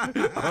stop?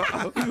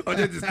 I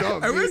did this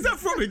stuff. Hey, where's that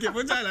from again?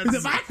 What giant It's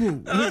a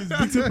Michael. It's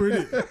Big Tipper,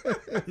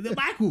 innit? It's a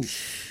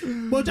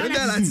Michael. What try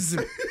that to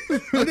suit?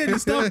 What did he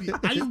stop?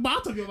 Are you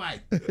out of your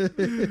mind?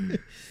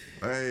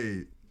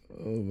 Hey.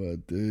 Oh my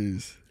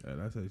days. Yeah,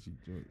 that's actually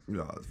jokes.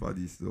 No, it's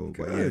funny still.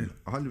 But Good.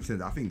 yeah,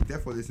 100%. I think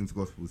definitely listening to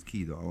gospel is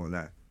key though. I won't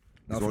lie.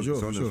 Nah, It's for one- sure, it's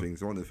for one of the sure. things.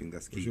 It's one of the things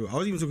that's For key. sure. I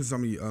was even talking to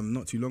somebody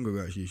not too long ago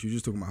actually. She was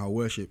just talking about how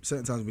worship,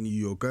 certain times when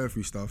you're going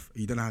through stuff,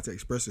 you don't know how to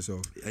express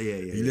yourself. Yeah.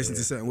 You listen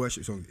to certain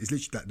worship songs. It's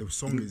literally that the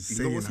song is You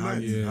know saying what's how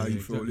mad? you, how you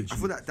Yeah, feel. exactly. I Literally.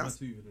 feel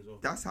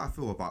like that's how I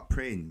feel about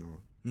praying, though.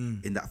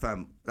 In that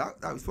fam, that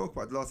we spoke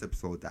about the last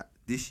episode. That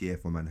this year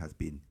for man has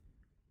been,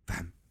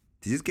 fam,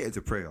 to just get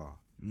into prayer.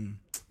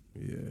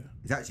 Yeah.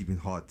 It's actually been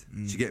hard.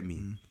 Do you get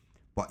me?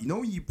 But you know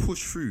when you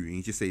push through and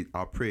you just say,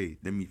 "I'll pray,"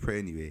 let me pray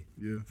anyway.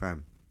 Yeah.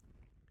 Fam,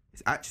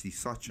 it's actually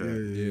such a,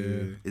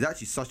 Yeah. it's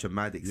actually such a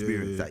mad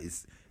experience that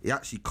it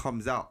actually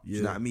comes out. Do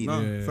you know what I mean?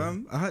 Nah, Yeah.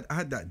 fam, I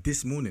had that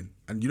this morning,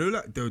 and you know,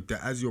 like the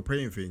as you're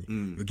praying thing,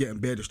 you're getting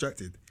bare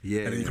distracted,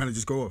 Yeah, and then you yeah. kind of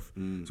just go off.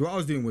 So what I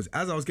was doing was,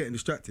 as I was getting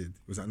distracted,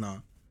 was like, nah,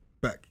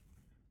 back,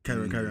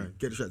 carry on,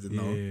 get distracted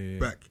now, Yeah.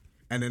 back,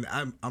 and then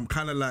I'm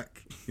kind of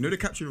like, you know, the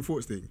capturing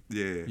thoughts thing.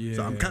 Yeah. Yeah.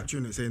 So I'm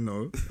capturing it, saying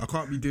no, I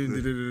can't be doing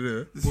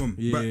boom,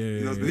 Yeah, back, yeah, yeah,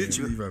 yeah.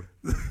 literally, fam.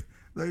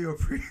 No, you're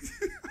praying.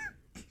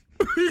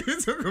 You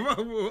talk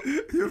about what?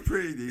 You're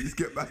praying. You just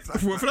get back.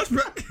 What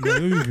flashback? Yeah,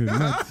 everything,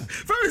 mad.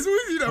 Fam, it's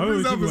always you that I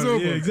brings always up think as about well,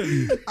 it, yeah, bro.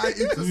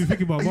 exactly. It's When you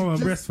think about mum and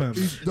just- breast, fam.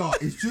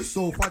 It's just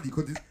so funny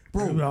because it's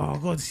bro. Oh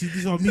God, see, this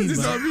is what I mean, This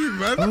is what I man. mean,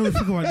 man. I don't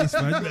think about this,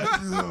 man.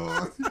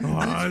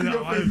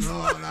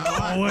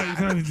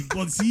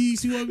 God,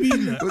 see what I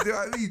mean? Like? But you know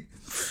what I mean?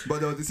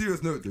 But on the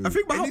serious note, though, I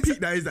think about how anytime-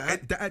 peak that is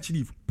that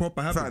actually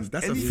proper happens. fam,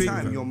 That's a thing,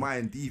 anytime fam. your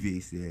mind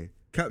deviates,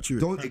 Capture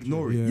it. don't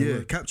ignore it. Yeah. Yeah,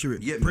 right. capture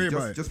it. You get me? Pray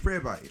about it. Just pray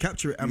about it.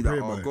 Capture it and Be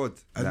pray like, about oh it. God,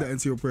 Add like, that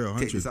into your prayer. take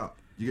 100. this out.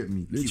 You get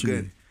me? Keep Literally.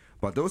 going.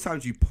 But those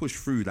times you push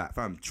through that,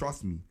 fam,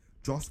 trust me.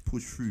 Just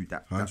push through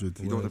that. 100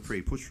 You don't want words. to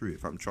pray. Push through it,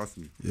 fam. Trust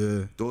me.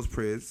 Yeah. Those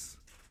prayers,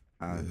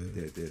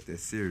 they're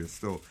serious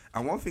still.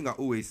 And one thing I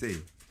always say,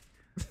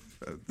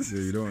 Yeah,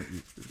 you don't.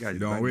 guys, You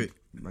don't man, wait.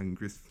 man,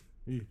 Chris.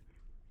 You,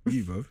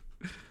 bruv.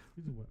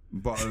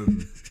 But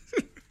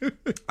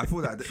I feel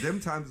like them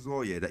times as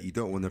well, yeah, that you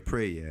don't want to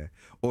pray, yeah,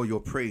 or you're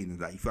praying and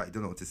that you feel like you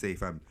don't know what to say,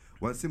 fam.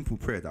 One simple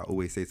prayer that I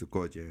always say to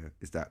God, yeah,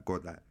 is that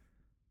God, like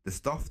the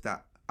stuff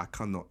that I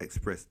cannot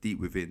express deep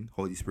within,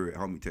 Holy Spirit,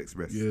 help me to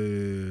express. Yeah,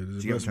 Do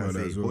there's you a get verse what I'm about trying that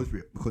to as say? well. Holy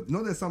Spirit, because you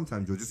know there's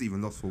sometimes you're just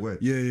even lost for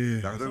words.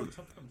 Yeah. Like, I don't,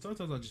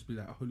 Sometimes I'll just be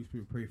like, Holy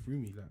Spirit, pray through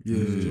me. Like, Yeah.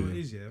 do you know what it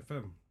is, yeah,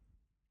 fam?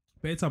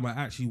 Better time I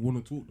actually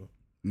want to talk though.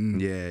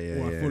 Yeah.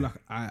 Or I feel like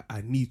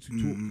I need to talk.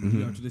 You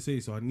know what they say?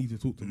 So I need to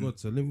talk to God.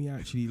 So let me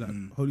actually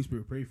Holy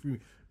Spirit pray through me.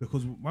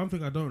 Because one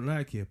thing I don't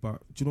like here, but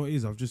do you know what it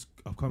is?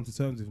 I've come to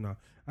terms with now.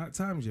 At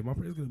times, my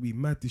prayer's gonna be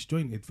mad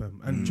disjointed,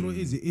 fam. And do you know what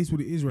it is? It is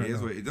what it is right now. It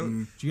is what it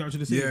don't. Do you get what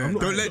I'm saying? Yeah, I'm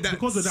not, don't let that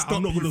because of that. stop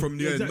I'm not you gonna, from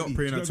not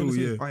praying at all.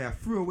 Yeah. Oh yeah,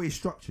 threw away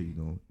structure, in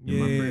my Yeah.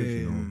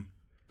 prayers, you know.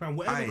 Fam,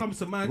 whatever comes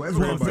to mind is whatever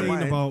what I'm comes to saying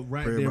mind, about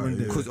right pray there about and it,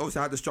 there. Because obviously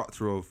I had the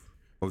structure of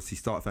obviously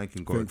start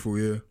thanking God, Thankful,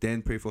 yeah.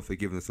 then pray for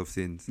forgiveness of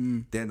sins,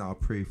 then I'll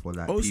pray for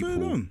like Oh, so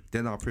people, long.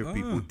 then I'll pray for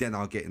people, then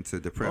I'll get into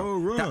the prayer. Oh,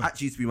 right. That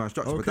actually used to be my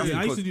structure. But Okay. that's Yeah,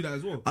 I used because, to do that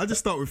as well. I just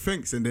start with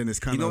thanks and then it's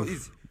kind you know,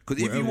 of.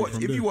 because if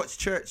whatever you from watch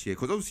church here,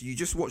 because obviously you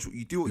just watch,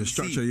 you do what the you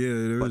structure, see, yeah.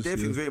 There but is, their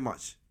yeah. thing's very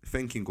much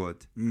thanking God,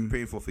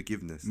 praying for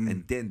forgiveness,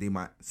 and then they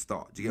might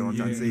start. Do you get what I'm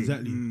Yeah, trying to say?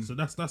 exactly. So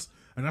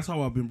that's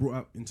how I've been brought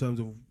up in terms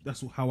of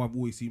that's how I've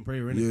always seen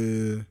prayer,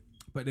 innit? Yeah.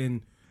 But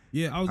then,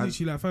 I was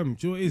literally like, fam,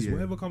 do you know what it is? Yeah.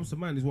 Whatever comes to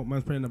mind is what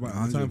man's praying about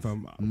at the time,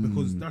 fam.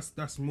 Because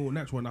that's more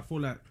natural. And I feel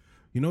like,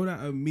 you know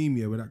that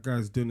meme where that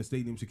guy's doing the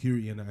stadium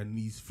security and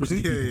he's frisking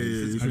Yeah, people,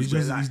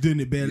 yeah. and he's doing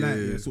it bare light,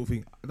 Yeah. sort of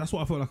thing. That's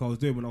what I felt like I was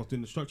doing when I was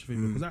doing the structure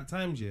thing. Because at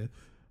times,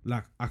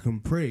 like I can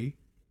pray,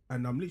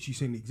 and I'm literally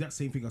saying the exact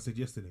same thing I said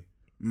yesterday.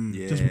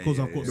 Yeah, Just because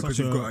I've got Because such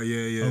you've got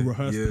a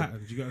rehearsed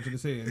pattern. Do you get what I'm trying to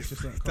say? It's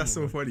just like, come That's on, so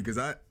man. funny because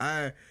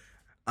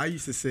I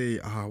used to say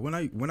when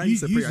I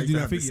used to pray, I used to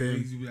have the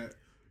same.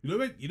 You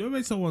know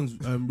when someone's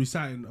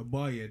reciting a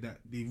bar that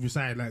they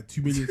recited like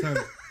 2 million times.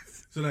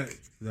 So like,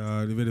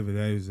 no, the bit of it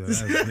is. You know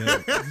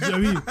what I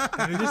mean?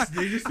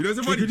 They just, You know, they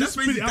somebody, could just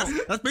spit it out.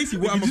 that's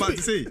basically what I'm about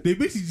to say. They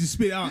basically just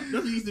spit it out. That's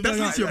what used to That's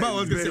bang out. literally about what I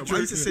was going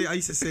to say. Yeah, I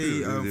used to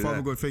say,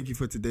 Father God, thank you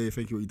for today.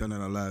 Thank you what you've done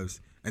in our lives.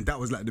 And that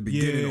was like the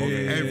beginning of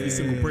every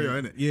single prayer,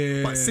 innit?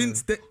 Yeah. But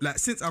since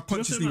I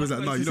consciously was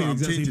like, no, you know, I'm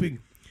changing it.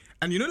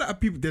 And you know, like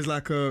people, there's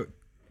like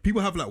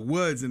people have like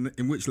words in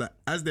which like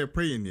as they're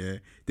praying,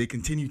 they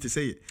continue to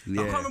say it.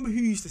 Yeah. I can't remember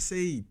who used to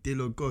say, dear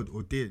Lord God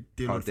or dear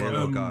Lord dear Father.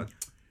 Lord God.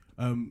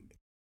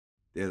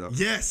 Dear Lord.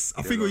 Yes,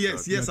 I Dear think Lord yes,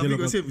 God. yes, I Dear think it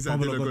Lord was him. God, He's like,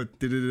 Father dear Lord Lord God,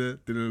 dear Lord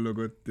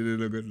God, dear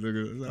Lord God, dear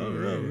Lord God.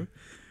 Right.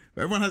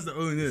 But everyone has their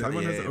own,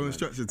 everyone has their own man.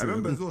 structure to I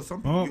remember it. as well,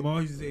 some Oh, people.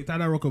 I used to say,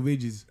 Tana Rock of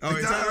Ages. Oh,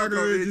 it's like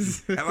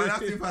Ages.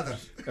 Everlasting Father.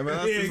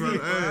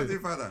 Everlasting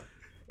Father.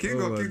 King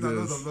Oh of my Kings and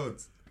Lord days. of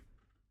Lords.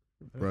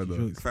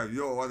 Brother. Fam,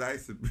 yo, what I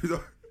used to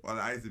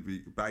be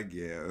bang,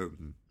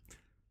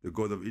 the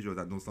God of Israel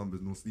that no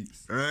slumbers, no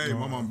sleeps. Hey,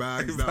 my mom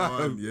bags that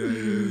one.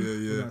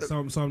 Yeah.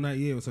 Like Psalm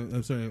 98 or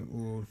something. Sorry,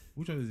 or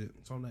which one is it?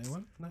 Psalm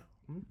 91? No.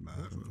 Nah,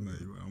 that's not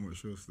nice, I'm not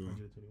sure still.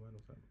 121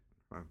 or something.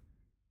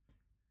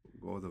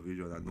 God of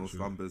Israel that no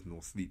slumbers,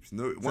 no sleeps.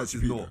 No, once actually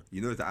it's Peter. not,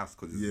 you know to ask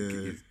because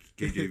Yeah. it's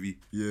KJV.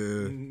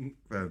 Yeah.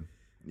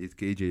 It's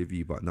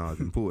KJV, but nah,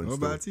 it's important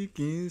still. Ọba tí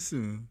kì í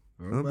sùn,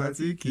 ọba Ọba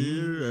tí kì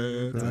í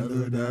rẹ̀, ta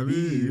ló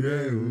dàbí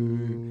rẹ̀ o.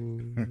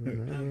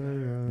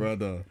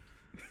 Brother.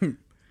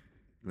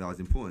 That was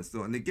important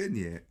still. And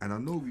again, and I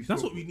know we.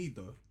 That's what we need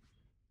though.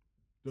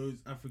 Those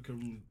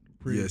African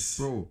prayers. Yes,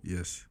 Bro.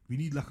 yes, We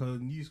need like a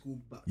new school.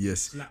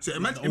 yes. slap, So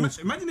like the old imagine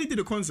school. imagine they did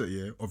a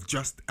concert, of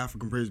just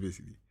African praise,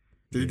 basically.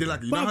 So they did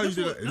like, you know But how you that's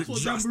do what, that? that's what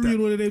Just Jamboree and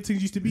that. all of them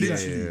things used to be like.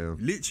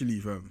 Literally,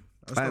 fam.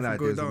 That stuff And like,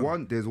 would go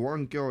down. there's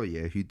one girl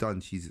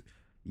she's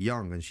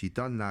young and she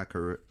done like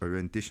a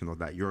rendition of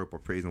like Europe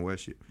of praise and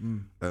worship.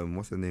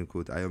 What's her name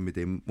called?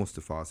 Ayomide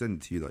Mustafa. I'll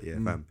send it to you,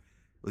 fam.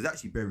 It was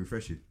actually very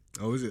refreshing.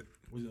 Oh, is it?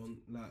 Was it on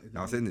like?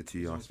 I'll send it to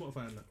you. On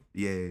Spotify and that.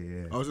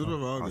 Yeah. I was just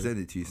I'll send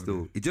it to you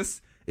still. It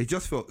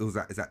just felt it was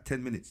like, it's like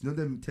 10 minutes. You know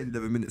them 10,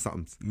 11 minute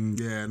somethings.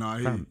 Yeah, no, I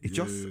hear Fam, you. it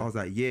just I was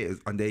like,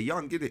 and they're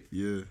young, get it?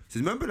 Yeah. So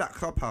remember that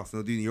clubhouse and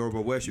they're doing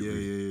Yoruba worship? Yeah,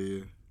 room?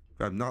 yeah.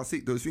 Fam, now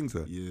sick those things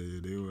were. Yeah,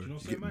 they were. You know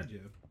what's so mad, yeah?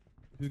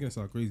 This is gonna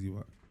sound crazy,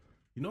 but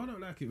you know I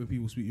don't like it when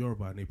people speak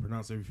Yoruba and they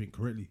pronounce everything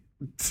correctly.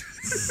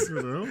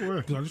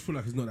 Because I just feel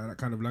like it's not that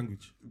kind of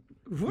language.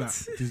 What? Like,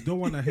 there's no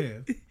one I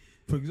hear.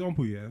 For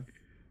example,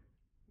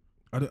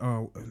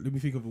 let me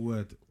think of a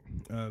word.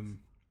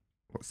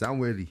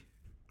 Samueli.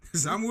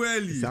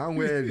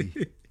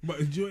 Samueli. But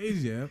do you know what it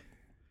is,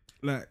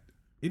 like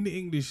in the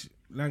English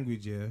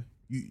language,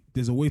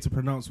 there's a way to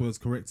pronounce words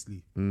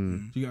correctly. Do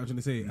you get what I'm trying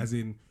to say? As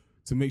in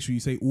to make sure you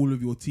say all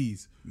of your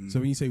T's. So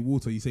when you say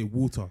water, you say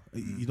water.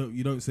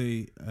 You don't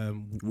say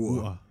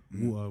water,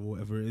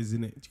 whatever it is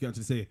in it. Do you get what I'm trying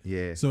to say?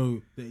 Yeah.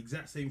 So the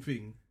exact same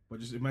thing, but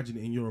just imagine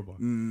it in Yoruba.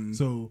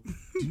 So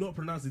do not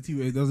pronounce the T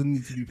where it doesn't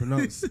need to be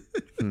pronounced.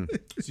 So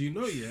you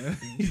know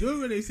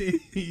when they say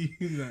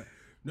like,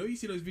 you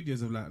see those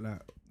videos of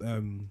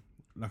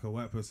like a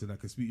white person that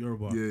can speak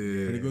Yoruba,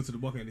 and they go to the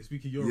bucket and they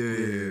speak in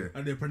Yoruba,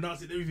 and they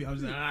pronounce it and everything. I'm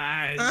just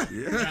like,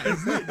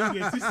 it's not, don't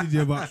get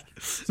twisted, but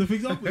so for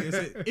example,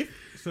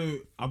 so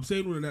I'm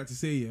saying all of that to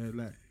say,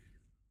 like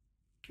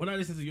when I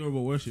listen to Yoruba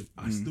worship,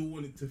 I still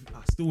want to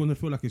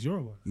feel like it's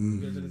Yoruba. You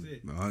know what I'm trying to say?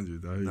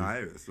 100. I hear you. Nah, I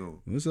hear it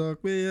so. What's up,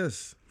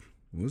 yes?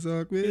 What's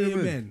up,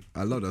 Amen.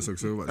 I love that song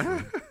so much.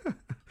 Man.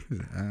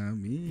 I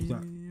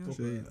mean, What's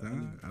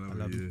that? I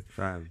love it.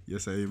 Fam.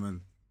 Yes,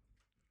 amen.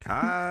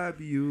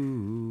 Have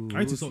you? I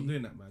need to stop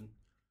doing that, man.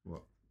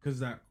 What?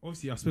 Because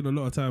obviously I spend a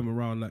lot of time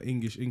around like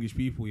English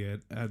people,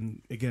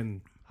 and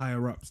again,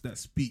 higher ups that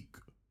speak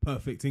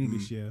perfect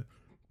English, yeah,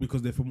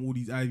 because they're from all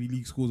these Ivy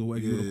League schools or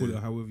whatever you want to call it,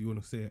 or however you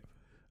want to say it.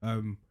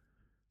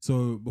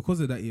 So because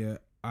of that, yeah,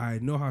 I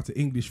know how to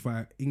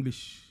Englishify.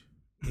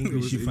 Yeah,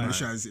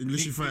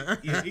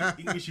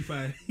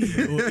 Englishify.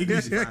 Or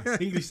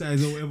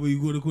Englishsize or whatever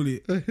you want to call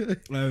it.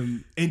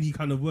 Any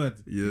kind of word.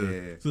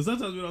 Yeah. So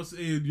sometimes when I'm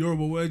saying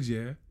Yoruba words,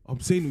 yeah, I'm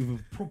saying it with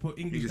a proper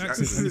English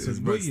accent, and it's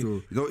brilliant.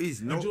 You know,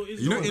 it's no.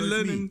 You know, in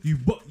learning, You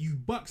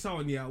buck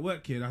someone here at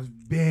work here that's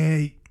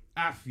bare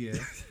af, yeah.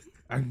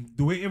 And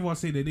the way everyone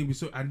say their name is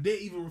so, and they're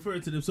even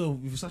referring to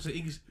themselves with such an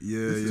English.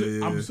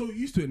 Yeah. I'm so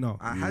used to it now.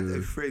 I had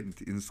a friend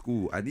in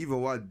school, and even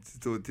one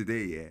still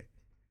today, yeah.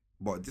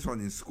 But this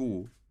one in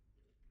school,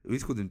 we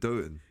called him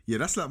Doughton. Yeah,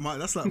 that's like my.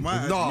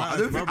 No, I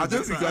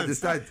don't think you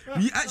understand.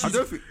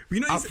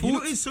 I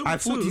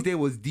thought his name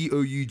was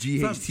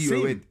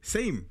Doughton.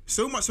 Same.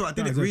 So much so I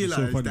didn't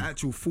realise the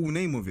actual full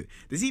name of it.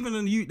 There's even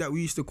a youth that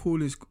we used to call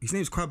his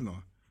name's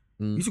Kwabna.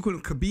 We used to call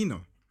him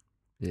Kabina.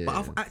 Yeah. But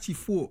I've actually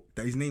thought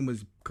that his name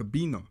was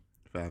Kabina.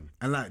 Fam.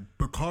 And like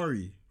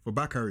Bakari for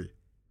Bakari.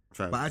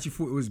 Fam. But I actually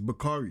thought it was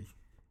Bakari.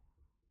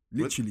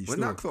 Literally.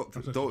 When I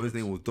clocked, Dalton's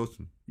name was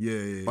Dawson.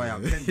 Yeah. But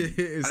I'm pending.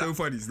 It's so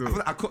funny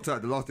still. I clocked her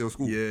at the last day of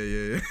school.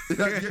 Yeah.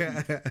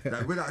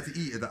 Like when I had to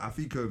eat it, I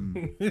think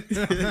when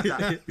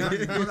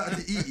I had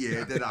to eat,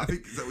 yeah, then I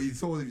think that we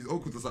saw his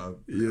uncles or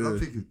something. Yeah. And I'm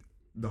thinking,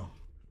 no.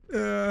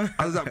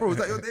 I was like, bro, is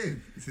that your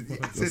name? He said,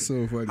 I said,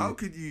 so funny. how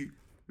could you,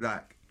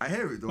 like, I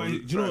hear it though. But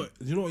do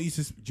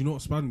you know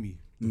what spanned me?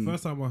 The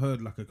first time I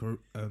heard like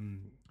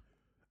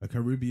a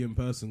Caribbean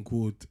person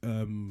called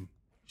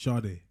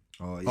Sade.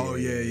 Oh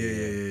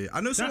yeah.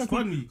 I know someone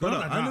called me.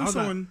 I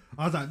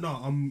was like, no,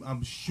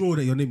 I'm sure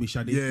that your name is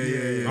Sade.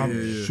 Yeah.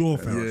 I'm sure,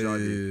 fam.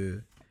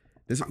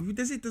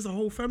 There's a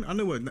whole family. I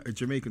know a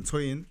Jamaican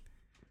Toyin.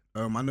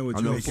 I know a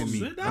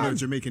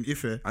Jamaican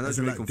Ife. I know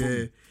Jamaican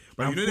Fumi.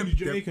 But you know them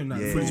Jamaican.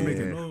 Fully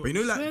Jamaican. But you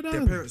know like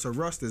their parents are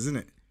Rastas, isn't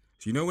it?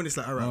 So you know when it's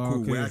like, alright,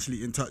 cool, we're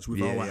actually in touch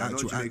with our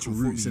actual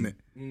roots, innit?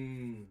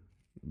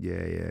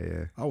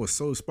 Yeah. I was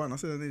so spun. I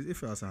said,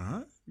 if I said,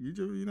 huh? You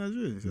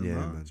Nigerian? He said, Yeah,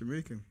 nah, man.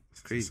 Jamaican.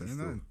 It's crazy.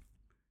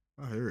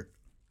 I hear it.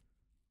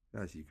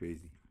 That's actually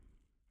crazy.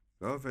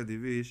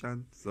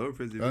 Self-preservation.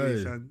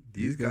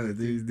 These kind of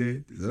things,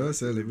 there's no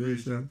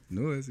celebration,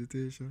 no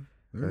hesitation,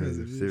 no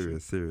reservation.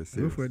 Serious.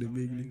 Go for the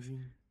big leagues,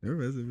 no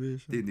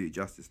reservation. Didn't do it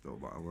justice though,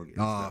 but I won't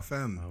get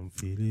Fam. I'm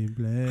feeling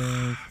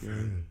blessed.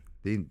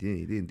 They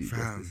didn't do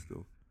justice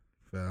though.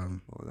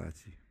 Fam. Oh,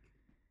 that's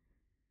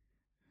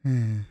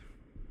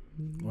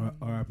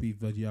R.I.P.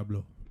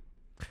 Diablo.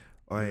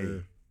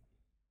 Oi,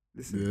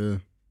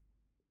 listen.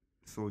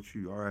 So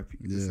true. R.I.P.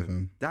 Listen,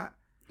 fam. that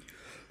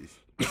it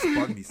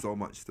spun me so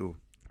much still.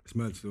 It's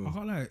mad still. I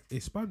can't lie,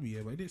 it spun me,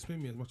 yeah, but it didn't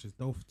spin me as much as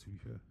Dolph, to be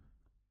fair.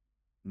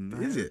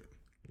 Is it?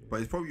 But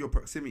it's probably your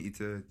proximity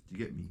to, you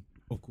get me?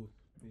 Of course.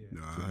 Yeah.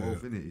 To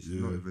both, innit? It's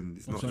not even,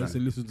 it's I'm not trying that. to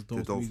listen to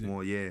Dolph music.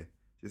 More, yeah.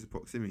 Just a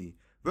proximity.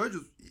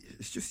 Virgil,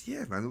 it's just,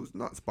 yeah, man, it was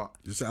nuts, but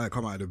Just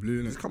come out of the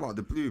blue, it's innit? come out of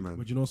the blue, man.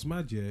 But you know what's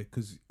mad, yeah?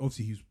 Because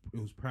obviously it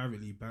was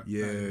privately back.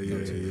 Yeah.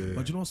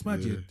 But you know what's mad,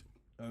 yeah?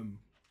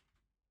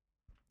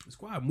 It's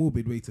quite a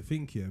morbid way to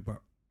think, yeah,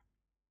 but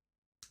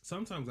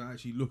sometimes I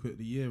actually look at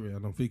the year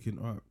and I'm thinking,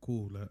 all right,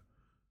 cool, like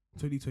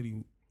 2020,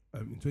 in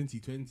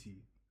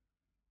 2020,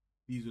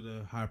 these were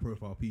the high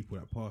profile people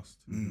that passed.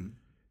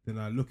 Then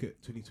I look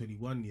at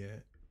 2021, yeah,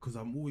 because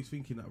I'm always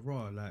thinking that,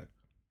 like,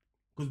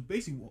 because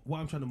basically what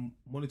I'm trying to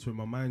monitor in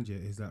my mind, yeah,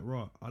 is that,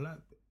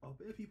 are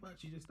there people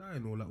actually just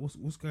dying, or like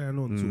what's going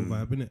on, sort of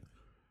vibe,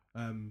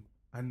 innit?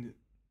 And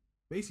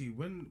basically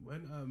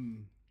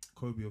when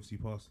Kobe obviously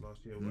passed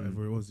last year,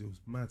 whatever it was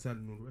mad sad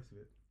and all the rest of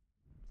it.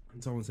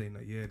 And someone saying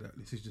that, that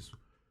this is just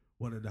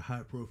one of the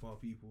high profile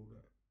people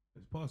that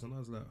has passed, and I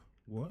was like,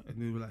 what?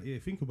 And they were like, yeah,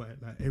 think about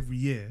it, like every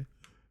year,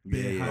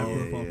 high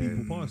profile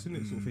people pass,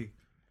 innit, sort of thing.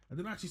 And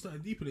then I actually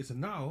started deep in it, so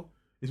now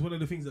it's one of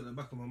the things at the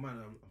back of my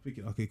mind. I'm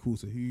thinking, okay, cool.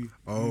 So who?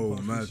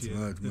 Mad. It's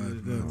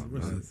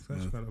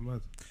actually kind of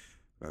mad.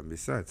 Man,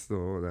 besides, still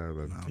all that,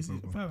 man.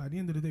 At the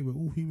end of the day, we're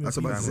all human. That's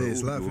about to say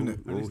it's life,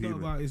 innit? And it's not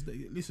about. It's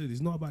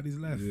not about his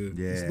life.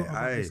 It's not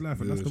about his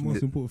life, and that's the it's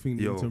most important thing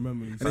to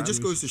remember. And it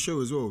just goes to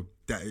show as well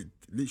that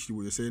literally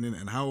what you're saying,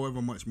 innit? And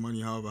however much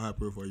money, however high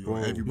profile you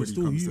are, everybody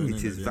comes to an end.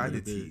 It is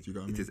vanity.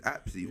 It is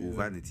absolutely all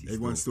vanity.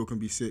 Everyone still can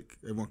be sick.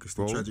 Everyone can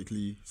still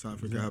tragically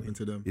something can happen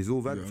to them. It's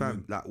all vanity,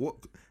 fam. Like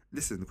what?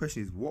 Listen, the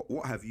question is,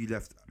 what have you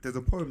left? There's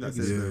a poem that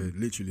says,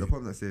 literally, the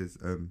poem that says,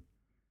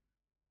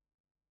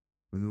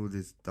 when all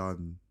is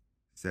done,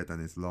 said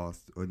and it's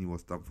last, only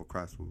what's done for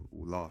Christ will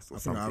last, or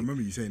something. I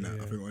remember you saying that.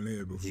 I think on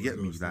here before. You get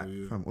me?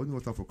 Like, fam, only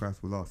what's done for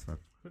Christ will last, fam.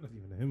 I think that's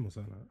even a hymn or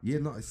something like that. Yeah,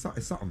 no, it's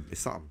something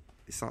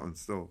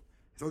still.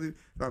 It's only,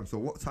 fam, so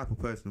what type of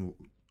person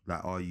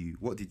like are you?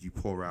 What did you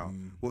pour out?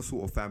 What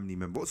sort of family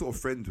member? What sort of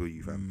friend were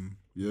you, fam?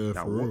 Yeah,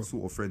 like, for what real.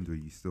 sort of friend were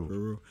you still? For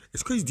real.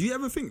 It's crazy. Do you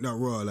ever think that,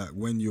 like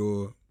when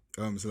you're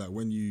so like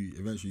when you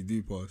eventually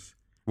do pass,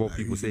 What like,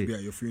 people say be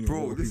at your funeral,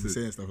 bro, what listen, people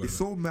say and stuff like it's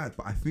that. so mad,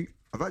 but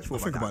I've actually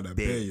think about that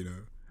bear, you know.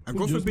 And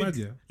Well, God forbid, mad,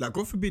 yeah. like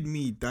God forbid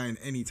me dying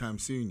anytime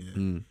soon,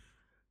 yeah.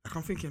 Like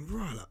I'm thinking, bro,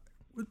 like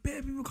would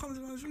bare people come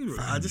to my funeral?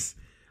 Like,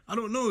 I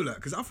don't know, like,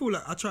 because I feel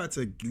like I try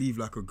to leave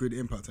like a good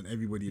impact on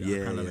everybody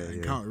that I kind of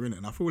encounter in it,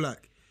 and I feel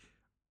like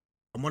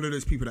I'm one of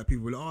those people that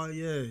people are like,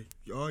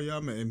 oh yeah, I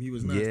met him, he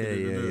was nice. Yeah.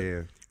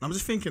 And I'm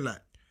just thinking like,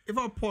 if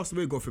I passed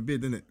away, God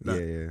forbid, innit?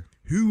 Like,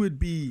 who would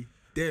be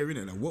there in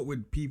it? Like, what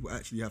would people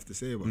actually have to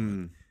say about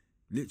it?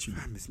 Literally,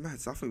 Man, it's mad.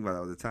 So I think about that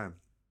all the time.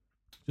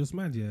 Just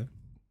mad, yeah.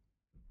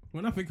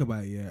 When I think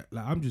about it, yeah,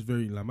 like I'm just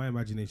very like my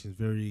imagination is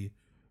very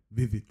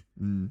vivid.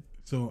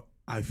 So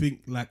I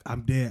think like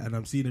I'm there and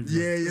I'm seeing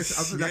everything. Yes.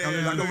 I feel like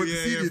I'm I want to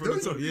see it.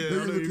 Don't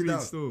know look it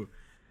out. Still.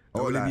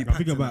 Oh, like, I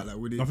think about like,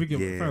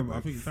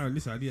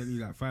 listen, I didn't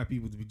need like 5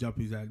 people to be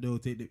jumping. He's like, no,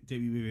 take me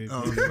with him.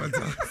 Oh, I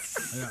got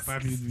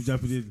 5 people to be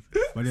jumping in.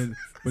 But then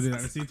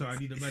at the same time, I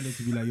need the man there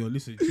to be like, yo,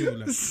 listen, chill.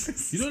 Like,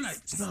 you know, like,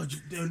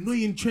 the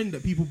annoying trend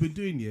that people been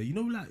doing, yeah. You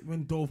know, like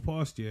when Dove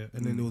passed, yeah,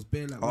 and then there was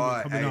bare like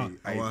coming out.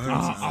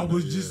 I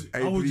was just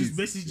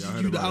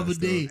messaging you the other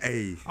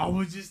day. I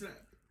was just like,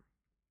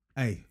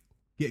 hey,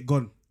 get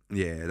gone.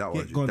 Yeah,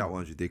 that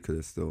one's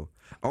ridiculous still.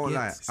 I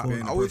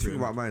always think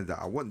about mine that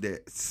I want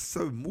that. It's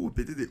so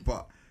morbid, isn't it?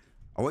 But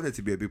I want it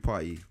to be a big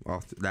party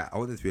after. Like, I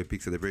want it to be a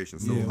big celebration.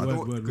 So I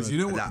don't, because you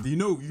know what? Like,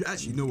 you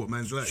actually know what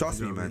man's like.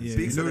 Trust me, man. Yeah,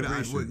 big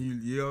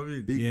celebration. You know what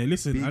I mean?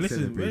 Listen. When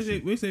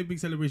they say big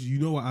celebration, you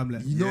know what I'm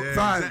like. You know,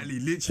 exactly.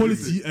 Literally.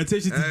 Quality,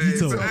 attention to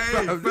detail.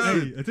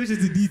 Hey, attention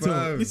to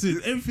detail.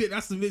 Listen, everything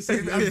has to make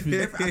sense. Everything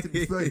has to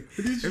be flowing.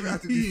 Everything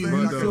has to be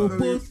flowing. You're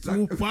supposed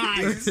to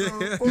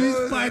fight.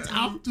 Please fight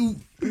up to.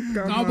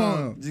 Come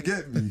on. You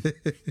get me?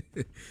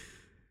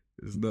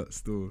 It's not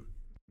still.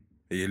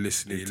 You're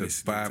listening to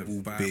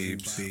Bible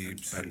Babes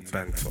and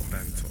Banter.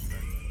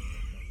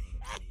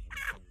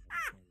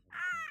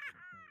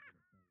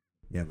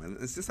 Yeah, man.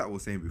 It's just like I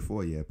was saying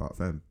before, yeah, about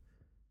fam.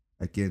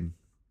 Again,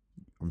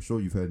 I'm sure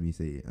you've heard me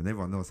say it, and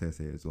everyone else here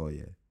say it as well,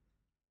 yeah.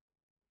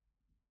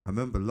 I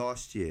remember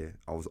last year,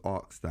 I was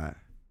asked that,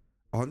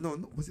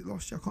 was it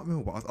last year? I can't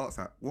remember, but I was asked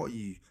that, what's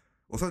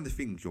some of the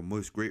things you're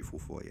most grateful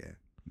for, yeah?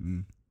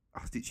 I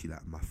was literally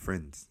like, my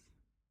friends.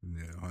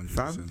 Yeah, 100%.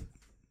 Fam,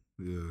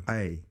 yeah.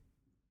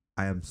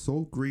 I am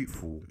so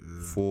grateful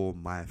for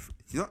my,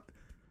 you know,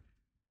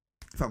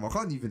 fam, I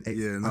can't even,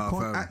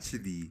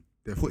 actually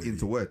put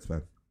into words,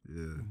 fam.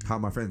 Yeah. How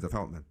my friends have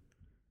helped, man.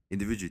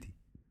 Individually.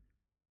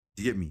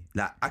 Do you get me?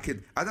 Like, I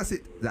could, and that's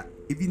it. Like,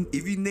 if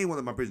you name one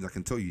of my brothers, I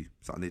can tell you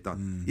something they've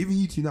done. Even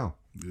you two now.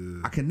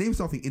 Yeah. I can name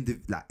something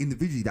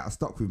individually that I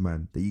stuck with,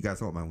 man, that you guys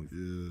helped, man, with.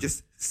 Yeah.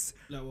 Just.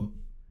 Like what?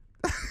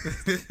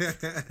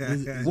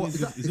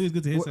 It's always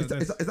good to hear something.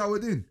 Is that what we're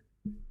doing?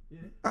 Yeah.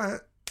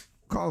 Alright.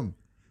 Calm.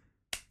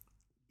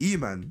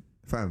 Man,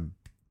 fam.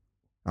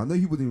 I know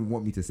he wouldn't even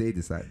want me to say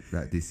this like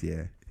this,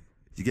 yeah.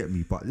 Do you get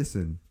me? But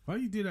listen. Why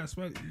you do that,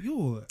 Spike?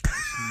 You're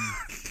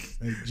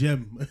actually a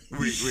gem. Wait.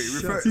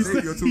 Refer to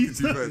who you're talking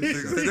to first.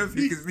 I don't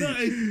think it's me.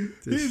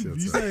 You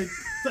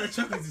started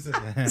chuckling to say.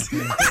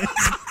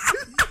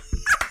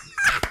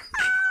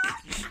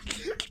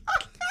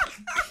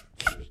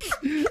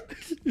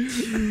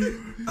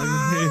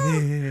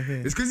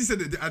 It's because he said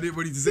that I didn't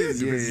want you to say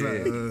this.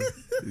 Yeah.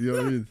 You know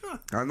what I mean?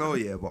 I know,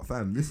 yeah, but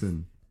fam,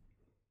 listen.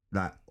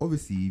 Like,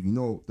 obviously, you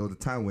know, there was a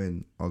time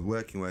when I was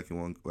working, I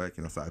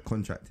started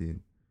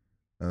contracting,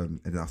 and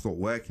then I started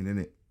working,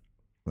 innit?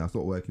 When I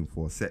started working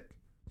for a sec, you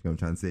know what I'm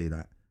trying to say,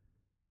 like,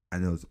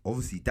 and there was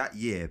obviously that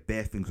year,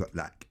 bare things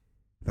like,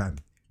 fam,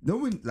 you know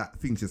when like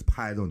things just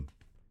piled on,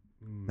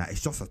 like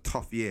it's just a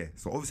tough year.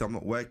 So obviously I'm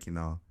not working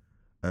now,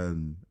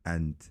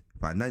 and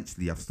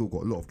financially I've still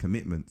got a lot of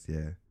commitments,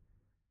 yeah,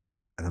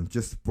 and I'm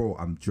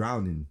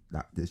drowning,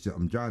 like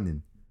I'm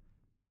drowning.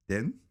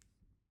 Then,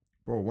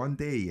 bro, one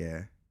day,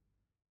 yeah,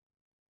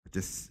 I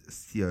just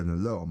see an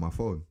alert on my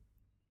phone,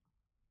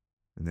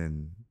 and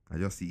then I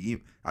just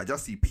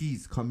see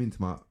P's come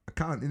into my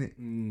account, innit?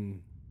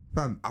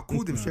 Fam, I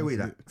called him straight away,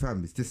 like,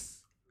 fam, it's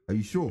just, are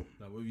you sure?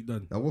 Like, what have you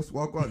done? Like,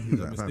 what I got? He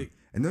was like, fam.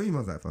 And then he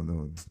was like, fam,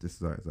 no, just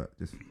sorry,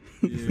 just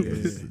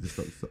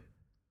stop.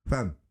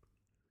 Fam,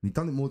 he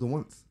done it more than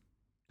once.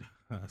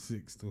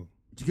 6 still.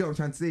 Do you get what I'm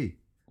trying to say?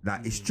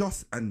 Like, it's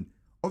just, and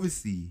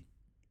obviously,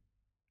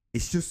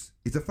 it's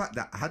the fact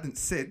that I hadn't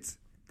said,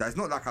 that it's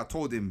not like I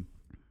told him,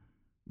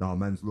 nah,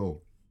 man's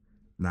low.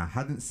 Nah, I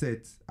hadn't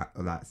said,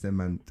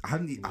 man,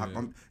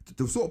 I'm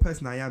the sort of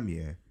person I am,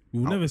 yeah.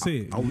 We'll never say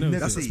it. I'll never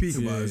That's say what it.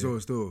 speaking about as well,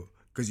 still.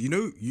 Because, you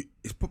know,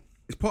 it's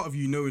part of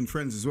you knowing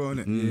friends as well,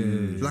 isn't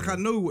it? Yeah. Like, I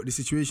know what the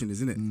situation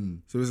is, isn't it?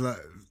 So it's like,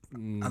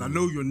 and I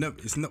know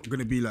it's not going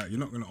to be like, you're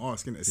not going to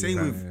ask, innit? Same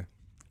with,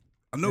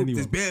 I know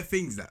there's bare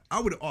things that I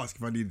would ask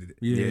if I needed it.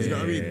 You know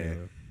what I mean? Yeah.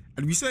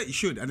 And we certainly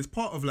should. And it's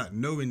part of like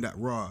knowing that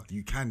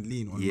you can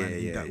lean on man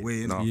in that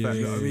way. No, you know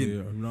what I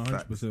mean? No,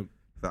 100%.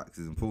 Facts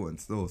is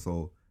important still.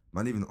 So,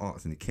 man, even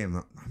asked and it came.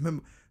 I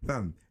remember,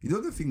 fam, you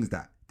know the things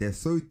that they're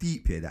so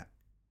deep here that,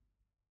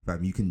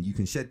 fam, you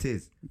can shed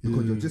tears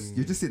because you're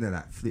just sitting there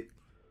like flip.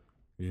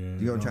 Yeah.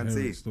 You know what I'm trying to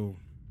say? Still. You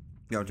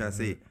know what I'm trying to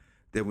say?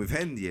 Then with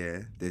Hen,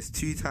 yeah, there's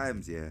 2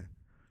 times, yeah.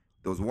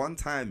 There was one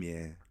time,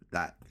 yeah,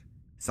 like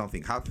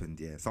something happened,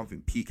 yeah.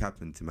 Something peak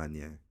happened to man,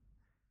 yeah.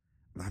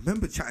 I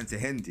remember chatting to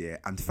Hend, yeah,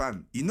 and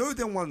fam, you know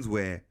them ones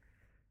where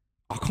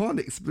I can't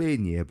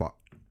explain, yeah, but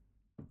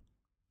do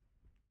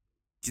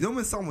you know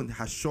when someone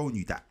has shown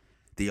you that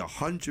they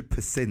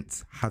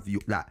 100% have you,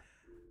 like,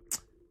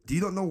 do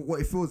you not know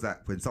what it feels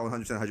like when someone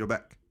 100% has your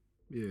back?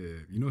 Yeah,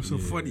 you know, so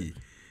funny.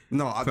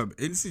 No, Fam,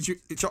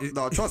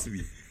 no, trust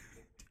me.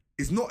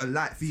 It's not a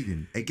light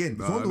feeling. Again,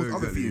 it's one of those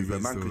other feelings where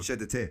man could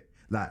shed a tear.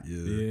 Like,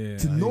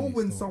 to know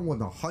when someone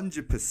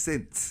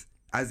 100%,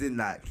 as in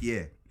like,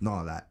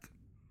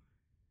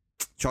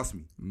 trust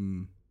me.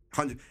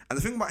 100. And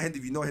the thing about Hend,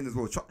 if you know Hend as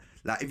well,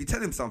 like if you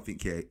tell him something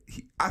here,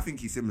 I think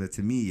he's similar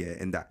to me, yeah,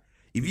 in that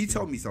if you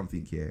tell me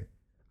something here,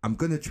 I'm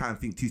gonna try and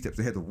think 2 steps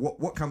ahead of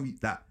what can we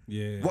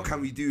what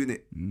can we do in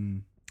it,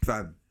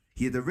 fam.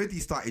 He had already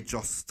started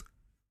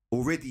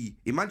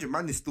imagine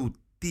man is still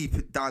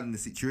deep down in the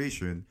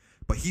situation,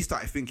 but he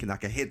started thinking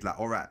like ahead, like,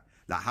 all right,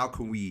 like how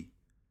can we,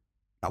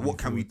 like what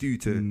can we do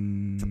to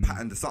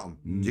pattern the something?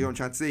 Do you know what I'm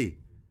trying to say?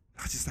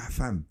 I just like,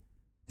 fam,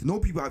 to know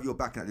people have your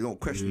back and they don't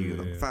question you,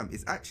 like, fam,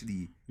 it's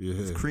actually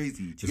it's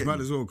crazy. It's mad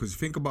as well, because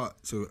think about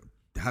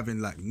having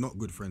like not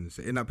good friends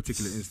in that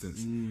particular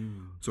instance.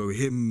 So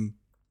him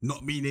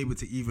not being able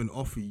to even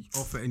offer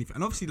anything,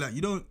 and obviously like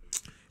you don't.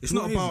 It's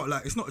not about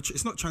like it's not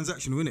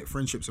transactional, innit?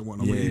 Friendships and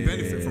whatnot. You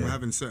benefit from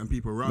having certain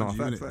people around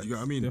you, innit? Do you know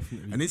what I mean?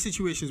 Definitely. And in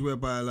situations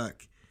whereby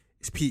like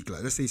it's peak,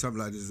 like let's say something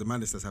like this is a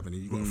madness that's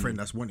happening. You got a friend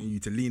that's wanting you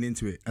to lean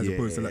into it as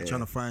opposed to like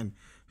trying to find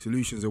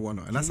solutions and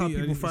whatnot. And that's how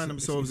people find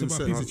themselves in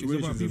certain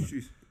situations.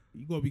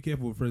 You gotta be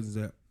careful with friends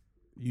that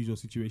use your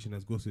situation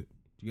as gossip.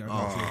 Do you get what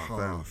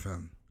I'm saying?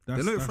 Fam.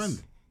 They're not a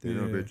friend. They're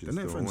not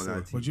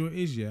friends. But you know what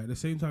it is, yeah? At the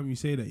same time you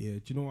say that, yeah,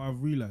 do you know what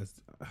I've realised?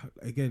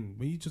 Again,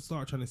 when you just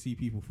start trying to see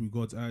people through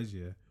God's eyes,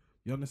 yeah,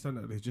 you understand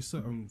that there's just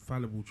certain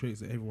fallible traits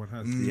that everyone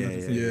has.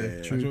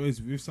 True. You know what it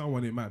is? With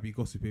someone it might be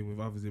gossiping,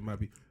 with others it might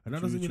be, and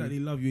that doesn't mean that they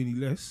love you any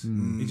less.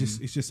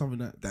 It's just something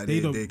that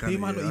they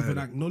might not even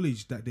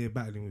acknowledge that they're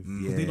battling with,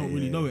 because they don't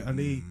really know it, and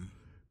they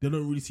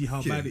don't really see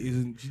how bad it is.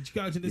 And you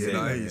get what I'm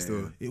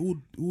saying? It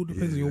all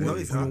depends on your walk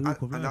of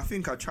life. And I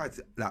think I tried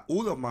to, like,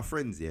 all of my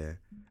friends,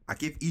 I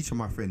give each of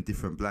my friends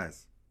different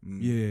blights.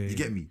 You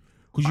get me?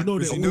 Because you know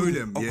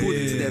them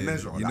according to their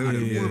measure. Like, I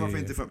give all of my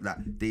friends different,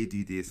 like, they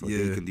do this, or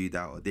they can do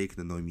that, or they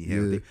can annoy me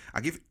here.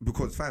 I give,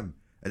 because fam,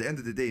 at the end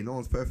of the day, no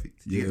one's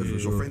perfect. Your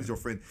friend is your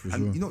friend.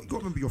 And you know, you got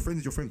to remember your friend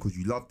is your friend because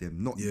you love them,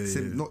 not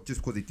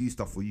just because they do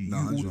stuff for you.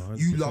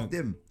 You love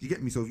them. You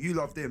get me? So if you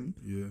love them,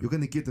 you're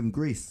going to give them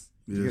grace.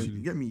 You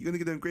get me? You're going to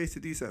give them grace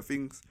to do certain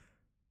things,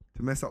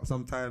 to mess up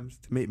sometimes,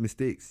 to make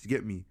mistakes. You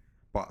get me?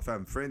 But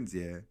fam, friends,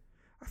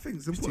 I think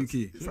it's important.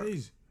 It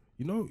is.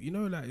 You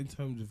know, like in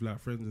terms of like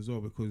friends as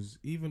well, because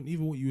even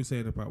what you were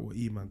saying about what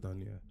E-Man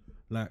done,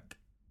 like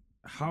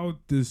how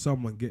does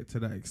someone get to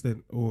that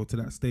extent or to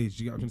that stage?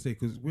 Do you get what I'm saying?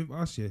 Because with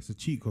us, it's a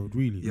cheat code,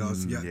 really. I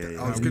was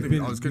gonna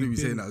be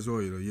saying that as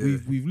well. You know,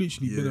 we've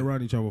literally been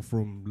around each other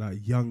from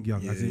like young,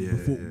 as in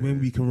before when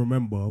we can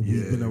remember.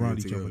 We've been around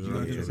each other. Do you know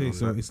what I'm saying?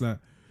 So it's like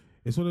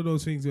it's one of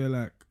those things where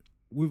like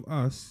with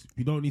us,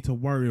 you don't need to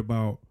worry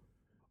about,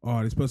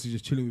 oh, this person's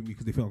just chilling with me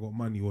because they think I got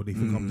money, or they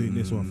think I'm doing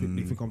this, or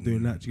they think I'm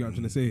doing that. Do you get what I'm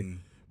trying to say?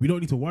 We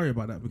don't need to worry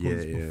about that,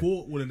 because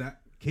before all of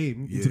that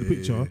came into the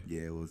picture,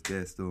 it was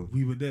there still.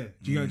 We were there.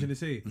 Do you get what I'm trying to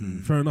say?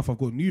 Fair enough. I've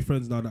got new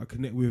friends now that I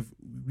connect with.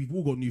 We've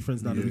all got new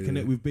friends now that we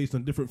connect with based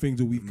on different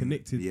things, or we've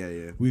connected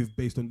with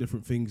based on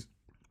different things.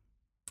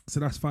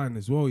 So that's fine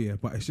as well,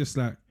 But it's just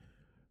like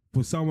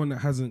for someone that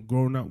hasn't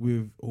grown up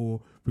with,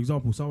 or for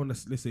example, someone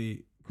that's, let's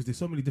say, because there's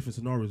so many different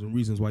scenarios and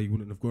reasons why you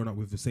wouldn't have grown up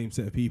with the same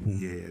set of people.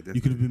 You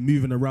could have been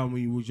moving around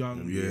when you was young,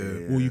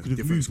 or you could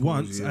have moved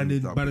once, and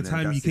then by the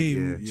time you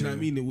came, do you know what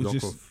I mean? It was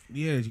just,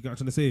 you got what I'm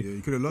trying to say.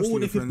 You could have lost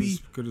your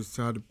friends, could have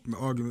had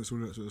arguments, all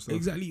that sort of stuff.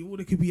 Exactly, or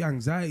there could be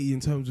anxiety in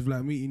terms of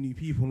like meeting new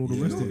people and all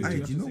the rest of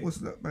it. Do you know what's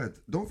that bad?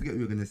 Don't forget what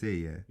you were gonna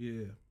say,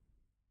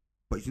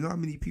 But you know how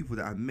many people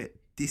that I met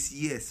this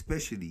year,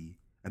 especially,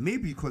 and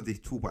maybe because they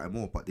talk about it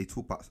more, but they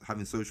talk about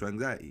having social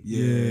anxiety.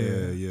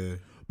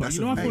 But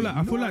you know, I feel like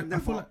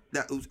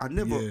I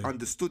never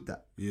understood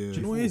that. Do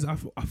you know what it is? I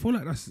feel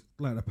like that's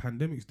like the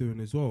pandemic's doing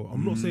as well.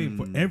 I'm not saying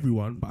for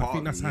everyone, but I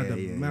think that's had a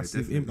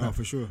massive impact. No,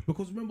 for sure.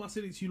 Because remember I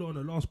said it to you on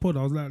the last pod,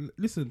 I was like,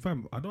 listen,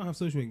 fam, I don't have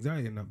social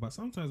anxiety and that, but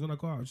sometimes when I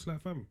go out, I'm just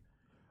like, fam,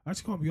 I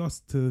just can't be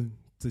asked to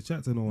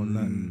chat to no one,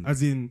 like,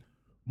 as in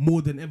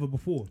more than ever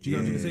before. Do you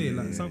know what I'm saying?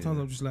 Like sometimes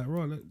I'm just like,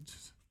 right,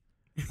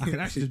 I can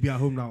actually just be at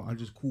home now and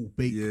just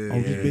bake.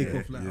 I'll just bake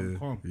off, like I'm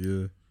calm. Do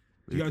you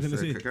know what I'm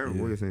saying?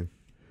 What you're saying?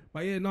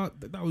 But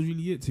that was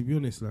really it, to be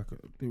honest. Like, I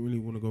didn't really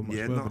want to go much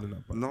further than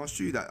that. But no, it's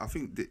true that I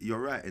think that you're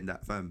right in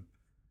that, fam.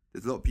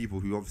 There's a lot of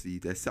people who obviously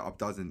their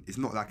setup it's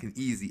not like an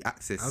easy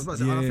access. I was about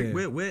to say, I think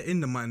we're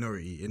in the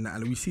minority in that,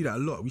 and we see that a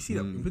lot. We see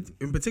that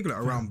in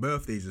particular around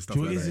birthdays and stuff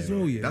like that. As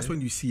well, That's when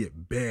you see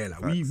it bare.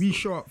 Like we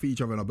show up for each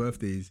other on our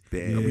birthdays.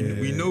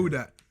 And we know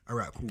that, all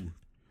right, cool.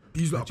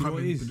 These lot are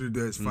coming,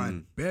 it's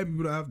fine. Bare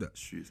people don't have that.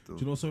 Do you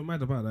know what's so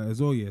mad about that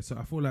as well, So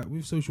I feel like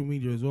with social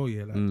media as well,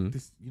 like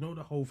this, you know,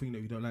 the whole thing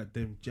that we don't like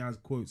them jazz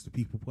quotes that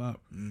people put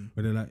up,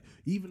 where they're like,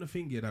 even the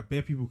thing, that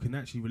bare people can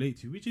actually relate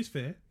to, which is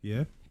fair,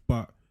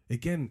 but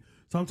again,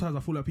 sometimes I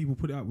feel like people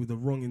put it out with the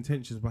wrong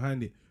intentions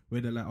behind it,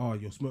 where they're like, "Oh,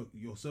 your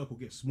circle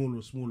gets smaller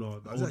and smaller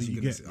the older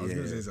you get."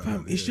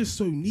 Fam, it's just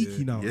so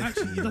sneaky now.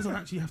 Actually, it doesn't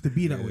actually have to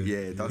be that way. Yeah,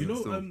 it doesn't. You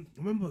know,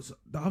 remember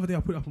the other day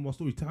I put it up on my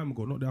story time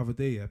ago, not the other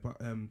day, but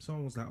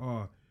someone was like,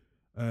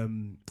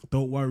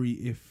 don't worry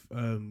if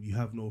you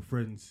have no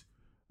friends.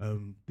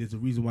 There's a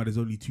reason why there's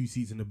only 2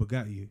 seats in the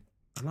Bugatti.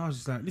 And I was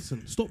just like,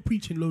 listen, stop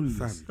preaching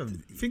loneliness.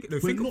 Think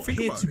We're not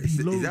here about to it.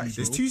 be lonely.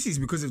 There's 2 seats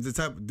because of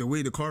the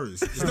way the car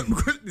is. It's not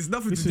because there's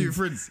nothing to do with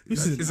friends.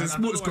 Listen, it's a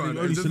sports car. They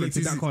only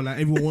selected that car. Like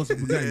everyone wants a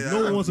Bugatti.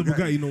 No one wants a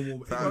Bugatti no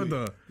more.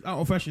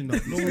 Out of fashion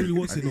now. No one really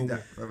wants it no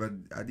more.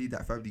 I need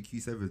that family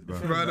Q7, bro. I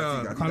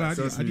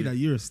need that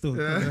Urus still.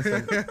 I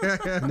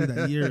need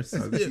that Urus.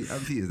 How many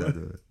seats is that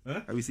though?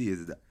 How many seats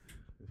is that?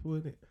 Four,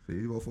 innit? So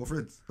you got 4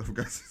 friends.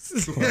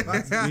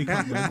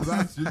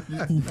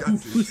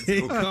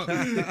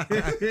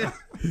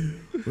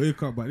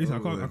 Wake up, but listen, I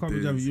can't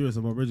be driving Urus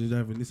and my brother's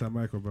driving Nissan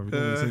Micro, bro. It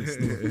don't make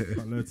sense.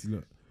 Can't learn to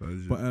look.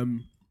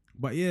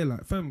 But yeah,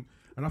 like fam,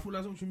 and I feel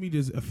like social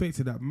media's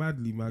affected that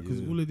madly, man,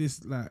 because all of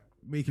this like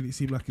making it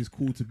seem like it's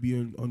cool to be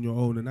on your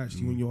own, and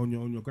actually when you're on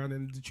your ground.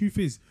 And the truth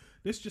is,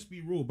 let's just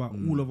be real about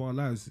all of our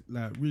lives,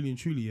 like really and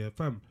truly, yeah,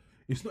 fam.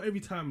 It's not every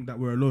time that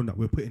we're alone that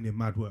we're putting in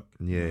mad work.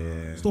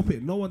 Yeah. Stop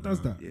it. No one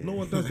does that. No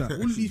one does that.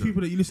 All of these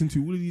people that you listen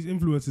to, all of these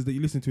influencers that you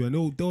listen to, and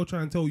they'll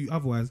try and tell you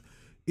otherwise.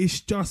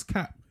 It's just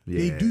cap.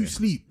 They do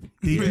sleep.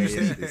 They do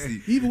sleep.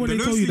 Even when they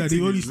tell you that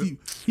they only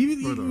sleep.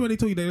 Even when they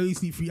tell you they only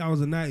sleep 3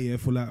 hours a night,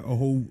 for like a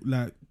whole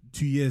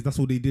 2 years, that's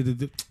all they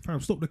did.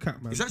 Fam, stop the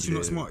cap, man. It's actually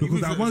not smart.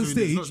 Because at one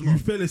stage, you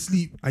fell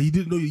asleep and you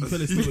didn't know you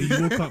fell asleep and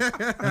you woke up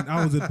and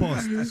hours had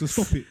passed. So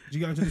stop it. Do you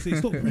get what I'm trying to say?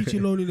 Stop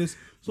preaching loneliness.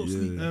 Stop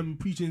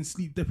preaching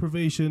sleep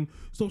deprivation.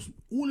 Stop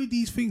all of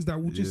these things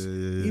that will just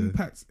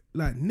impact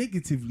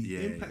negatively,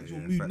 impact your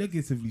mood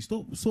negatively.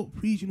 Stop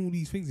preaching all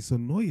these things. It's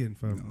annoying,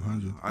 fam.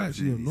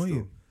 Actually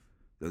annoying.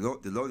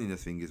 The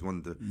loneliness thing is one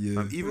of the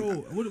even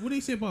bro, what do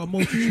they say about a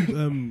multitude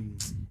in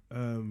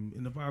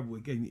the Bible?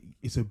 Again,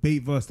 it's a bait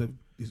verse that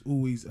is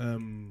always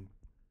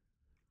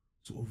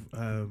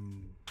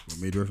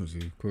made reference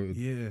to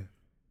quoted.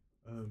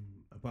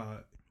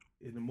 About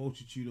in a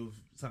multitude of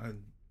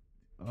something.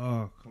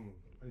 Oh, come on,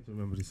 I need to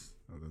remember this.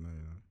 I don't know.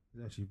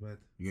 It's actually bad.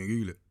 You gonna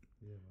Google it?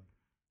 Yeah,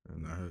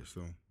 man. I heard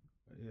so.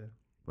 Yeah.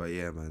 But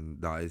yeah, man,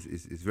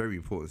 it's very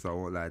important. So I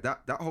won't lie.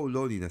 That whole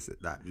loneliness,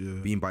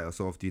 being by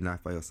yourself, doing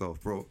life by yourself,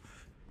 bro,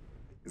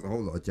 it's a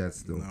whole lot of jazz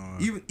still. No,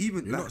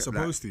 even you're not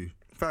supposed to.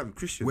 Fam,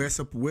 Christian. We're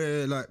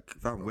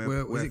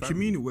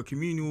communal. We're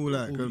communal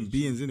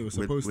beings, innit? We're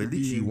supposed to be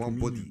literally one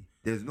body.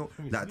 There's no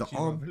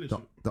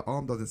the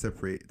arm doesn't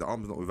separate. The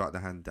arm's not without the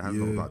hand. The hand's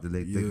not without the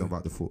leg. The leg's not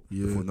without the foot.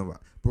 The foot not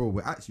without. Bro,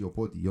 we're actually your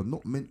body. You're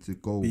not meant to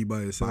go be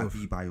by yourself.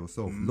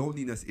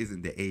 Loneliness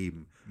isn't the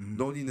aim.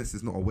 Loneliness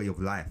is not a way of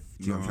life.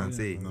 Do you know what I'm trying to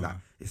say? Like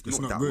it's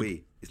not that good.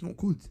 way. It's not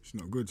good. It's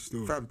not good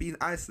still. Fam, being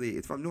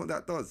isolated, fam, you know what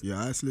that does? Yeah,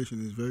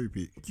 isolation is very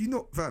peak. Do you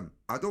know, fam?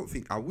 I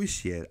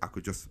wish I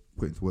could just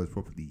put into words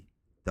properly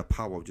the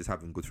power of just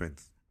having good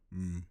friends.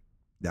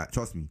 That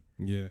trust me.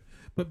 Yeah,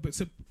 but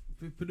so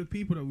for the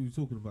people that we were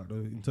talking about though,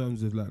 in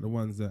terms of like the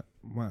ones that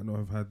might not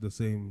have had the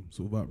same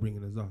sort of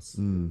upbringing as us,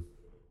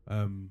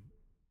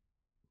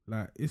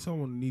 like if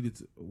someone needed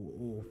to,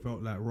 or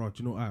felt like, right,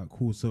 you know, alright,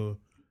 cool, so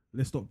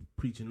let's stop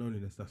preaching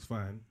loneliness. That's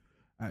fine.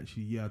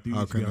 Actually, I do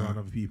need to be around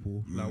other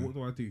people. Like, what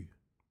do I do?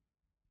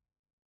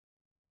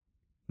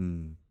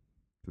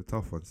 It's a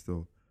tough one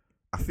still.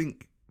 I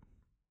think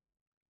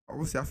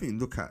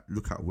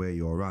look at where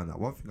you're around. Like,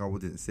 one thing I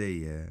wouldn't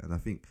say,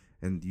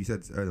 and you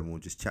said this earlier, we were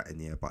just chatting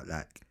here, but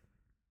like,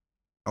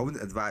 I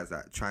wouldn't advise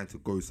like trying to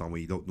go somewhere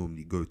you don't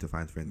normally go to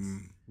find friends.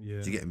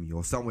 Yeah. Do you get me?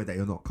 Or somewhere that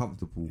you're not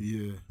comfortable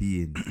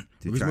being.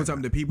 Because most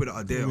time the people that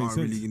are there aren't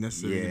really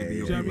necessarily. Do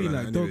you know what I mean?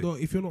 Like, don't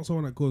if you're not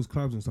someone that goes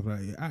clubs and stuff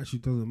like that, it actually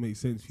doesn't make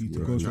sense for you to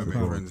go to a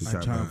club and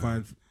try and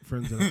find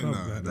friends in a club.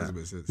 That doesn't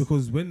make sense.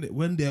 Because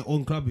when they're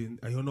on clubbing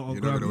and you're not on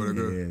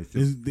clubbing,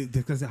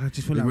 because I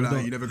just feel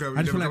like you never come.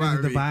 I just feel like there's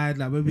a divide.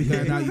 Like when we go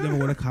out, you never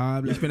want to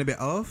come. It's been a bit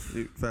off,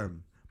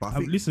 fam. But I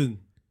think,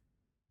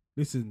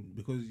 Listen,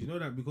 because you know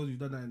that because we've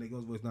done that in the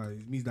girls' voice now,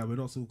 it means that we're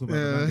not talking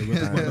about the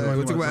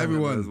we're talking about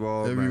everyone as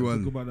well.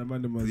 Everyone. Talk about the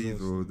man as well. Please,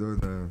 bro,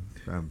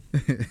 don't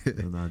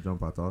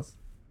jump at us.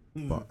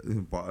 But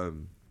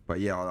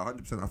yeah,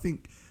 100%. I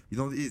think it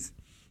is.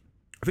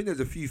 I think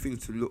there's a few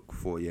things to look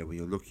for. Yeah,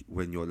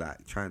 when you're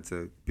like trying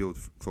to build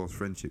close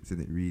friendships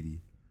in it. Really,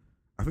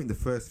 I think the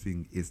first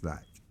thing is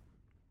like,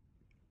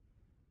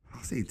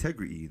 I'll say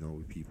integrity. You know,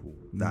 with people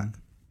that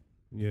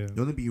you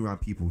want to be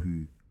around people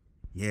who,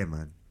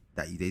 man.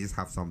 That they just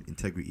have some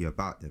integrity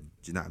about them.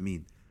 Do you know what I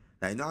mean?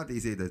 Like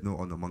nowadays, there's no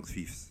honor amongst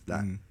thieves.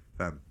 Like,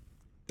 fam,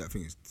 that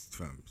thing is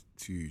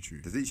too true.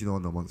 There's literally no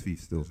honor amongst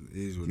thieves still. It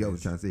is what you get what I'm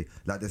trying to say?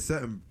 Like, there's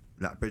certain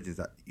like brethren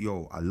that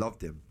I love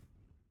them.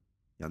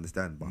 You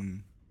understand? But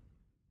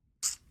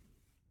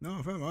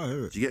no, fam, I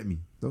hear it. Do you get me?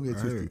 Don't get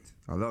twisted.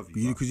 I love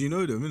you because you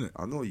know them, innit?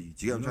 I know you.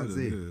 Do you get what I'm trying to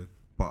say? Yeah.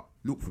 But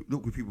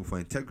look with people for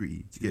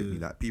integrity. Do you get me?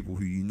 Like people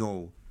who you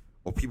know,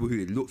 or people who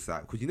it looks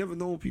like, because you never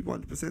know people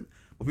 100%,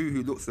 or people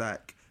who it looks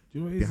like Do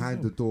you know what it is behind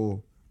as the well?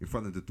 door, in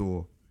front of the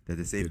door, they're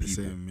the same They're the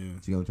people. same, yeah.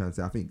 Do you know what I'm trying to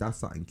say? I think that's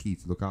something key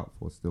to look out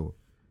for still.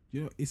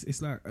 You know,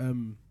 it's like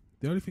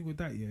the only thing with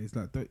that, yeah, is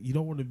like you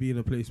don't want to be in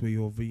a place where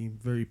you're being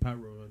very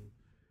paro and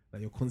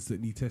like you're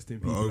constantly testing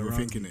people. Or around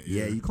overthinking you. it.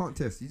 Yeah, you can't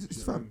test. You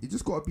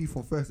just gotta be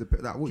from first. Like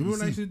what Do you you remember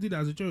when I used see. to do that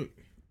as a joke?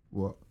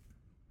 What?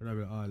 And I'd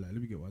be like, let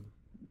me get one.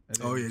 And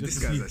then Oh yeah, just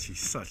this to guy's see- actually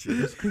such a.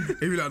 He'd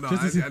be like, no,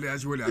 Just to see- I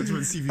just want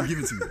to see if you give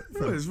it to me.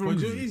 What is But wrong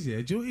do with you know what you? it is,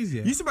 yeah? Do you know what it is,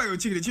 yeah? You used to buy your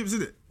chicken and chips,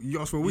 isn't it? You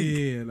asked for a wing.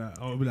 Yeah, like,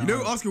 I'll be like, You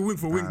know, asking a wing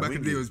for a wing back in wing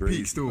the day is was great.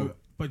 peak still.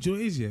 But do you know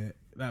what it is, yeah?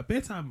 Like,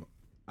 bare time,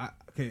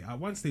 at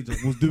one stage I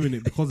was doing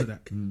it because of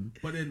that.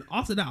 But then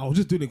after that, I was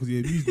just doing it because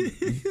it amused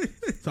me.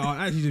 So I'll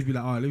actually just be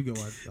like, let me get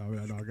one. I'll be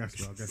like, no, I guess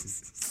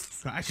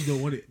it. I actually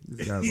don't want it.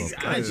 This guy's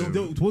I actually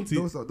don't want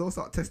it. Don't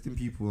start testing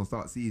people and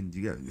start seeing. Do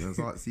you get? You know,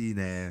 start seeing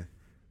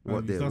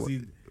what You they start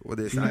seeing- what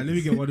they Be like, let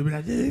me get one. They'll be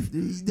like,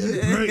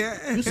 break.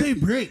 Just say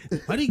break.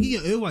 I didn't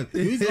get your one.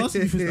 You always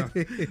asking me for stuff.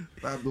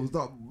 They'll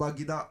start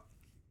bugging up.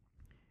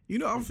 You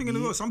know, I'm thinking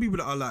as well. Some people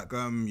that are like,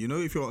 you know,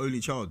 if you're an only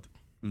child,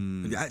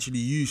 and you're actually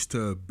used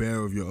to bear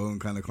of your own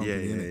kind of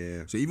company. Yeah, innit?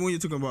 yeah. So even when you're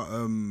talking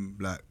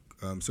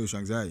about social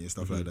anxiety and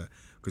stuff like that,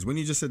 because when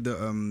you just said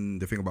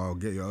the thing about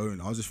get your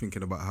own, I was just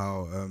thinking about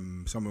how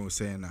someone was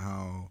saying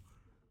how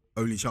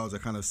only childs are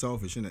kind of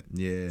selfish, innit?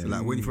 Yeah. So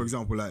like when you, for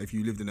example, like if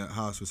you lived in a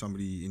house with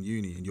somebody in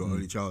uni and you're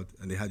only child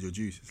and they had your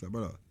juice, it's like,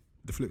 brother,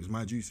 the flip is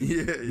my juice.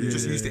 Yeah, You're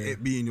just used to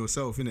it being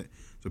yourself, innit?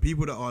 So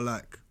people that are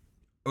like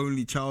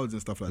only childs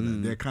and stuff like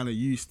that, they're kind of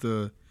used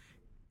to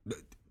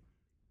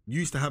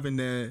having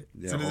their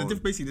so there's own.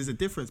 basically there's a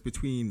difference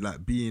between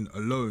like being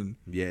alone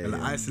and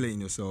like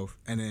isolating yourself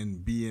and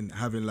then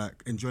having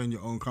like enjoying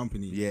your own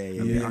company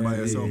and being by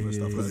yourself and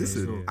stuff like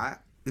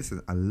that.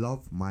 Listen, I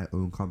love my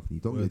own company.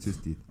 Don't get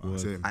twisted.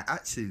 Same. I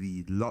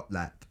actually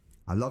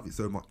I love it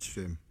so much.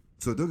 Same.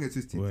 So don't get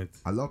twisted. Word.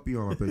 I love being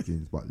on my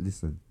bedrooms, but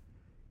listen,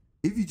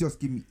 if you just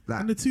give me like,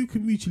 And the two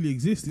can mutually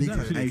exist. It's they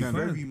actually can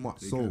fine. very much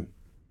They so. can.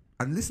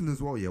 And listen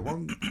as well, yeah.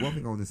 One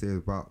thing I want to say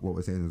about what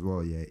we're saying as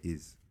well, yeah,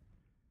 is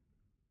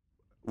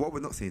what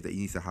we're not saying is that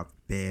you need to have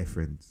bare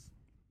friends.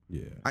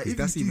 Yeah. Like, if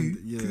that's you do,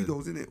 even- yeah.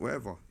 kudos in it,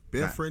 whatever.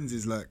 Bare Like, friends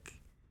is like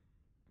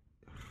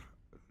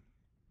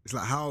it's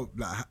like how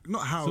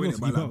not how So in not it,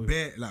 to but keep like up with.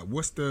 bare like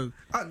what's the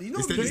you know,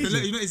 it's the what it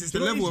is? it's the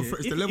level of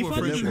it's the level of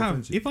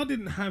friendship. If I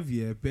didn't have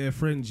bare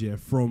friends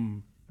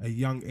from a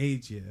young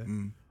age,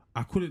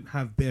 I couldn't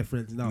have bare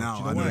friends now. Now,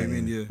 Do you I know why? what you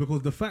mean, yeah.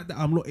 Because the fact that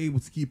I'm not able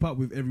to keep up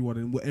with everyone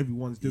and what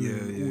everyone's doing,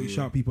 and always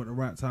shout people at the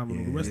right time and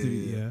all the rest of it,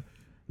 yeah.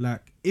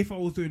 Like if I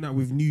was doing that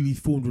with newly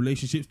formed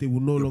relationships, they will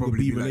no They'll longer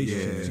probably be be like,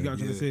 relationships. yeah, you get what I'm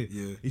trying to say?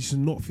 yeah. It's just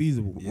not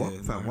feasible.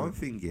 One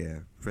thing, yeah,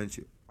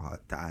 friendship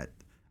that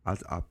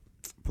I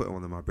put on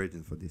one of my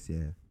brethren for this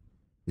year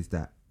is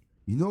that,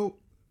 you know,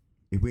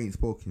 if we ain't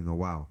spoken in a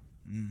while,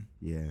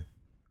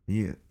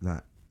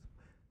 like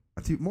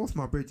I think most of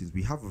my brethren,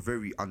 we have a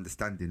very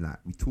understanding, like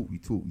we talk,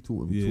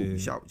 and we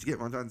shout. Do you get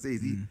what I'm trying to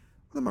say?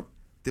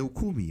 They'll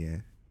call me, yeah,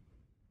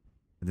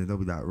 and then they'll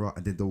be like, right,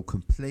 and then they'll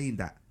complain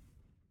that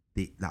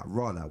they like,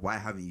 raw, like, why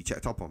haven't you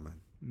checked up on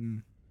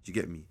man? Do you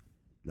get me?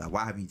 Like,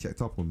 why haven't you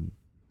checked up on me?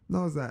 And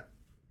I was like,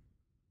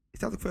 is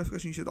that the first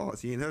question you should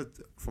ask? You ain't heard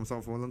from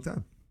someone for a long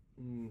time.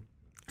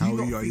 How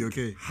Do are you? not Are you think,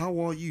 okay? How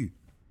are you?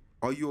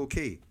 Are you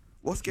okay?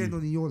 What's going on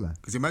in your life?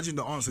 Because imagine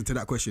the answer to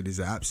that question is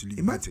an absolute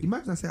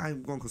Imagine I say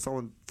I'm gone because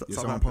someone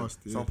someone happened, passed,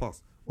 yeah. someone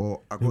passed,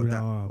 or I They'll got be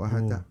that, like, or I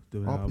had that.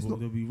 It's They'll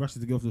be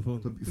rushing to get off the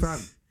phone. fam.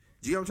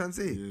 Do you get what I'm trying to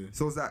say? Yeah.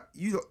 So it's that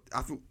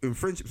I feel in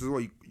friendships as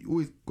well, you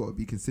always got to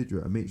be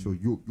considerate and make sure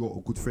you're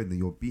a good friend and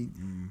you're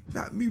being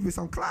that move with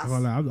some class. I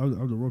can't lie,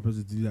 I'm the wrong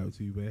person to do that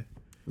to you, bear.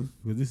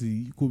 Because this is,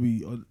 you could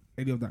be on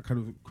any of that kind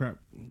of crap.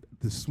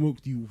 The smoke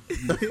you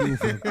feel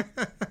from,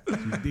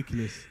 it's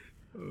ridiculous.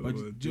 But do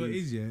you know what it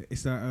is, yeah?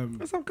 It's that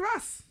That's some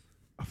class.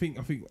 I think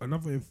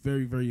another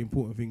very, very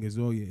important thing as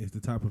well, yeah, is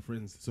the type of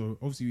friends. So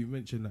obviously we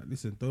mentioned that.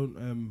 Listen,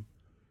 don't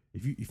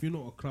if you're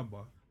not a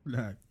clubber,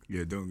 like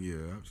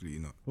absolutely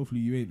not. hopefully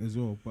you ain't as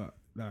well. But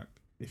like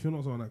if you're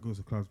not someone that goes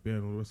to clubs, beer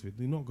and all the rest of it,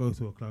 do not go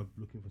to a club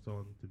looking for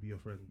someone to be your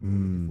friend, or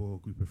looking for a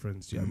group of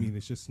friends. Do you know what I mean?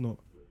 It's just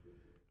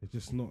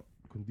not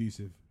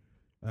conducive.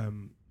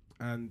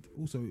 And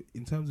also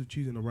in terms of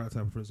choosing the right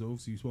type of friends, so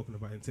obviously you've spoken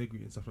about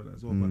integrity and stuff like that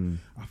as well.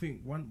 But I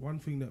think one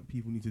thing that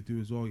people need to do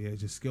as well, yeah,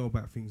 is just scale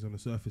back things on the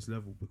surface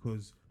level,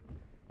 because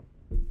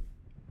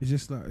it's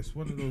just like, it's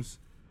one of those,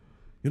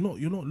 you're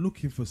not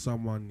looking for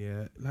someone,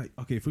 yeah. Like,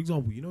 okay, for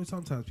example, you know,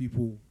 sometimes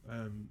people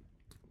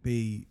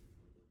they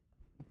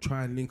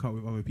try and link up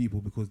with other people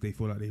because they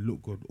feel like they look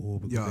good or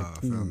because they're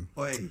cool. Fam.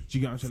 Oi, Do you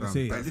get what I'm trying to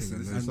say? Fam,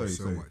 listen, sorry,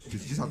 so much. You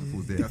just have to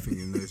pause there. That thing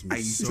annoys me And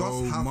you so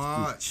just have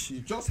much. To,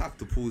 you just have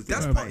to pause there.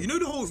 That's part. You know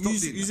the whole Stop you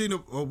doing saying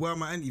where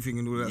my auntie thing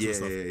and all that sort of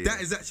stuff. Yeah.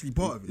 That is actually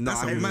part of it. No,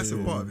 That's I a hear massive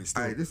you. part of it.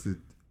 Still.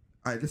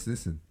 Alright,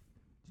 listen.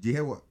 Did you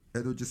hear what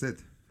Edo just said?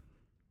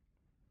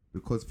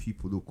 Because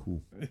people look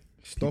cool.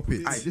 Stop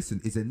it. Alright,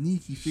 listen, it's a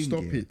sneaky thing.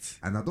 Stop yeah. it.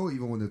 And I don't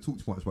even want to talk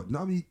too much, but you know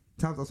how many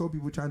times I saw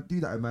people try and do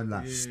that, man?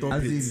 Like, Stop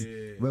as it.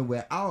 in, when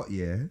we're out,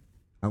 yeah,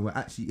 and we're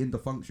actually in the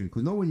function.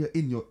 Because no, when you're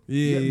in your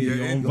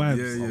you're on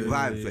vibes. on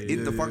vibes, but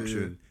in the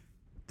function,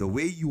 the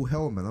way you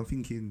held, man, I'm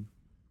thinking,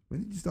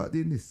 when did you start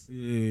doing this?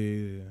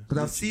 Yeah. Because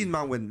I've seen,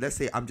 man, when, let's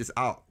say I'm just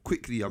out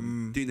quickly,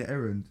 I'm doing the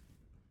errand.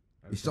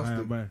 It's just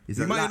it's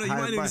You a might light not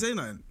high even and say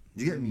by. nothing.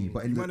 You get me?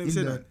 But You might not even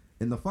say that.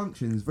 in the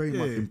function, it's very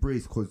much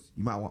embraced because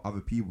you might want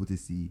other people to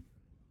see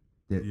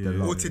the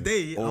love. Or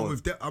today,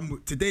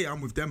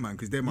 I'm with them, man,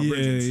 because they're my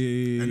brothers.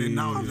 Yeah. And then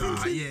now, I'm yeah.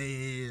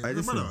 Hey,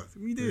 listen. Brother,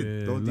 we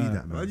did. Don't do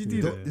that, man. Why'd you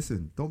do that?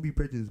 Listen, don't be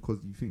prejudiced because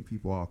you think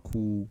people are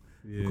cool,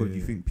 because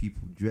you think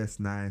people dress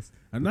nice.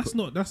 And that's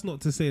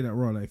not to say that,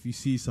 raw. Like if you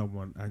see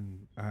someone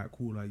and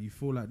cool, like you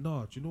feel like,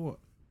 nah, do you know what?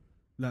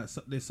 Like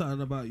there's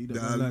something about you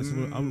that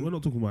we're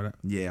not talking about that.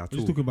 Yeah, we're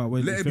just talking about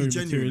when it's very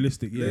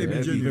materialistic. Yeah, Let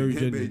it be very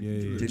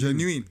genuine. Yeah.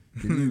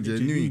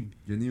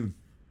 Genuine.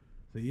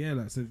 So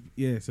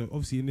so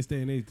obviously in this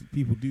day and age,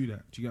 people do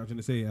that. Do you get what I'm trying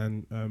to say?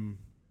 And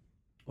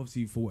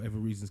obviously for whatever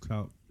reasons,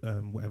 clout,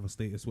 whatever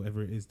status,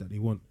 whatever it is that they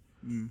want.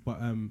 But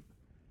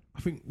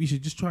I think we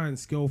should just try and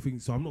scale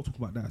things. So I'm not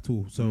talking about that at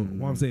all. So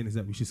what I'm saying is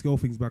that we should scale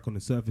things back on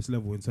the surface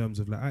level in terms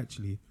of like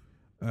actually,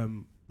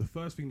 the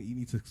first thing that you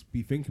need to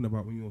be thinking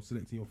about when you're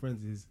selecting your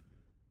friends is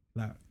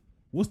like,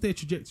 what's their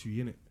trajectory,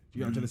 innit? Do you get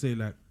what I'm trying to say?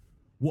 Like,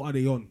 what are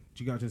they on? Do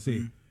you get what I'm trying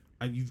to say?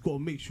 And you've got to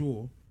make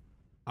sure.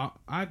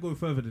 I go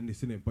further than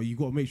this, innit? But you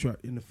got to make sure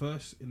in the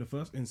first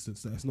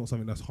instance that it's not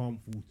something that's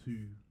harmful to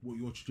what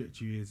your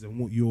trajectory is and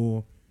what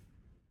your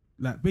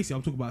like. Basically,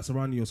 I'm talking about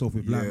surrounding yourself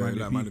with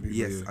like-minded people.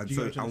 Yes,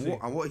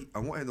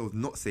 and what Endo's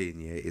not saying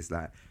here is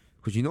like,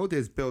 because you know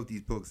there's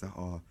these books that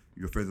are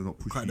your friends are not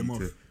pushing you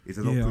to. If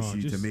they're not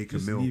pushing you to make a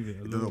meal,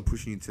 if they're not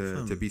pushing you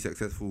to be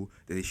successful,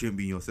 then they shouldn't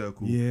be in your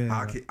circle. Yeah.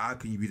 How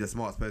can you be the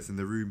smartest person in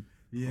the room?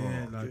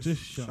 Yeah, like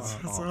just shut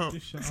up.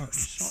 Just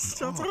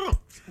shut up.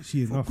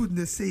 For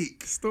goodness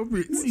sake. Stop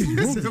it.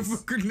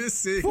 For goodness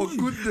sake. For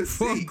goodness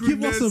sake.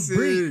 Give us a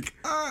break.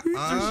 It's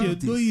actually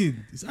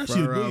annoying. It's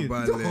actually annoying.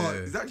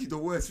 It's actually the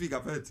worst thing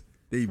I've heard.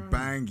 They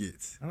bang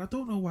it. And I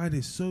don't know why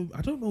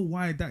I don't know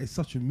why that is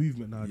such a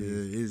movement nowadays.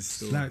 Yeah, it is.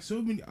 So. Like so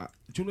many, do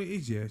you know what it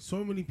is, yeah?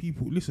 So many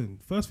people,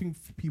 listen, first thing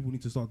people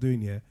need to start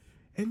doing, yeah?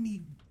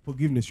 Any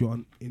forgiveness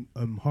you're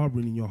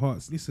harboring in your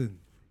hearts, listen,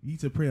 you need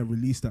to pray and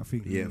release that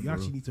thing. Yeah, you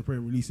actually need to pray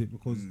and release it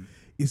because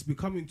it's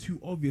becoming too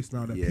obvious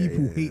now that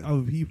people hate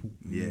other people.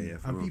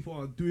 And people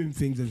are doing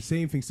things and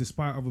saying things to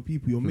spite other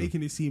people. You're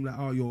making it seem like,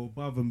 oh, you're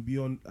above and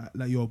beyond,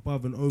 like you're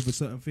above and over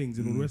certain things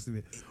and all the rest of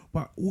it.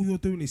 But all you're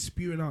doing is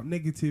spewing out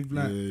negative,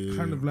 like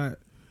kind of like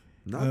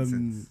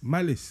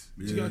malice.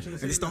 Yeah.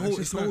 And it's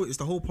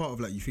the whole part of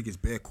like you think it's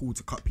bare cool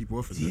to cut people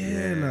off.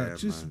 And like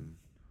just.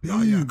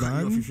 Cut you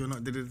off if you're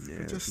not.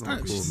 Just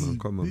not actually, cool, man.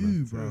 Come on,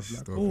 man. Bro. Like,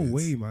 Stop go it.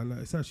 away, man. Like,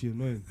 it's actually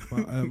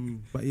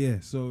annoying. But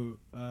yeah. So,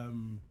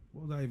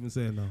 what was I even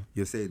saying now?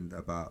 You're saying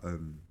about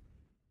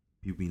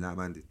people being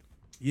like-minded.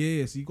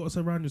 Yeah. So you got to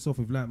surround yourself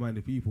with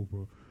like-minded people,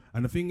 bro.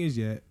 And the thing is,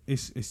 yeah,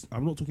 it's.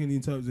 I'm not talking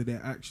in terms of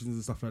their actions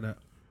and stuff like that,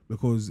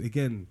 because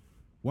again,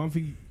 one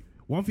thing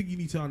you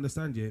need to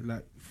understand, yeah,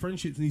 like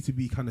friendships need to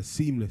be kind of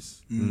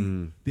seamless.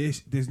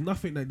 There's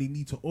nothing that they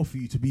need to offer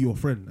you to be your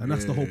friend, and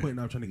that's the whole point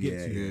that I'm trying to get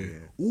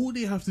to. All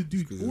they have to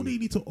do, all they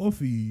need to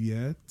offer you,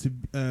 yeah,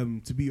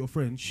 to be your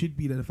friend, should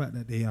be the fact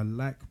that they are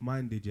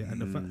like-minded, yeah. And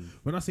the fact,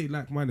 when I say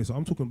like-minded, so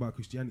I'm talking about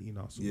Christianity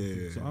now. So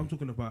I'm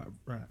talking about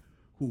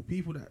cool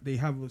people that they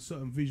have a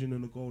certain vision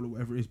and a goal or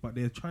whatever it is, but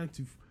they're trying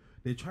to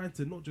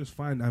not just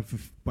find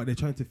but they're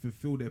trying to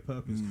fulfill their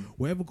purpose.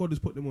 Whatever God has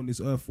put them on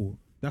this earth for,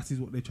 that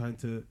is what they're trying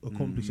to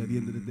accomplish at the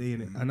end of the day,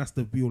 innit? And that's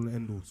the be all and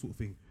end all sort of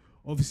thing.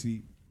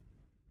 Obviously,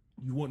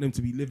 you want them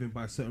to be living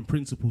by certain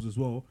principles as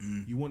well.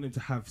 You want them to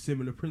have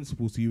similar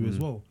principles to you as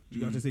well.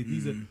 You got to say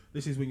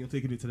this is when you're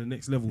taking it to the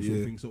next level sort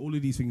of thing. So all of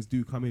these things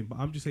do come in, but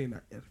I'm just saying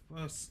that at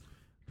first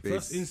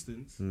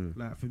instance,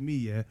 like for me,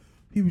 yeah,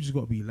 people just got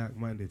to be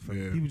like-minded.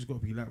 People just got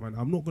to be like-minded.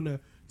 I'm not gonna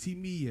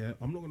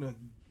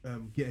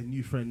get a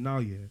new friend now,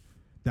 yeah,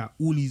 that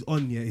all he's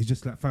on, yeah, is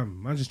just like,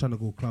 fam, man's just trying to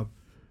go club,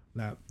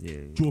 like,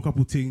 draw a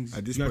couple things,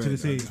 At this you got point,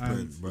 to say,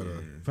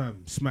 brother.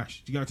 fam,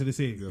 smash, you got to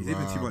say, He's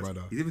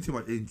even too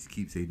much energy to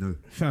keep saying no.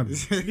 fam,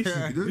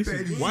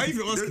 Why are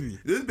you asking me?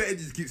 There's better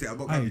energy to keep saying I'm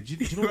not Hey, coming. do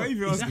you know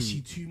what? It's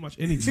actually too much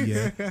energy,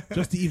 yeah,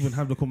 just to even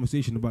have the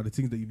conversation about the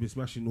things that you've been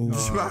smashing all.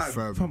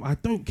 Fam, I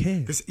don't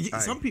care.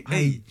 Some people,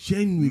 I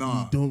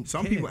genuinely don't.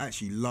 Some care. people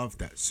actually love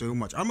that so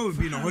much. I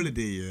remember being on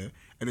holiday, yeah,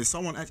 and then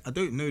someone I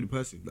don't know the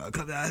person. Like,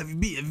 have you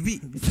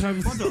beat?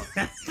 Brother,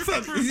 fam,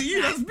 is it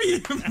you that's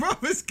beat? Bro,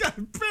 this guy,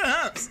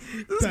 perhaps.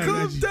 Just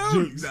calm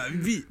down.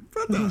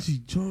 Brother. Actually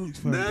jokes,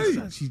 fam. No. It's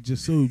actually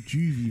just so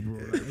juvie,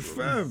 bro. Like,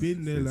 Fam.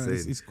 been there, like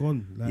it's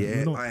gone. Like, Yeah,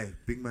 we're not, aye,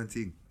 big man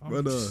thing.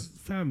 Brother.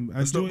 fam. And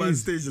That's do you not know what my it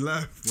is? stage of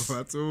life, bro,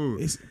 at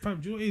all. It's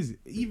fam. Do you know what it is?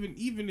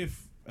 Even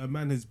if a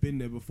man has been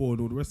there before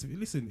and all the rest of it,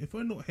 listen. If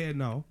we're not here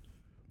now,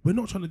 we're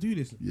not trying to do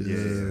this. Yeah,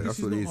 this that's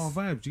is what not it is. our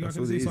vibe. Do you guys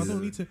That's say? what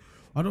So it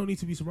I don't need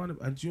to be surrounded.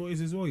 And do you know what it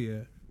is as well?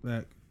 Yeah,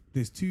 like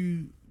there's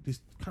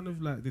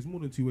more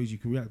than two ways you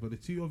can react, but the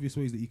two obvious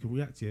ways that you can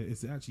react here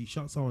is to actually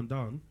shut someone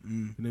down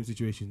in them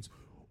situations,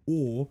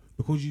 or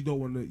because you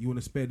want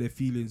to spare their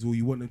feelings, or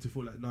you want them to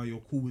feel like now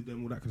you're cool with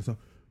them, all that kind of stuff.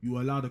 you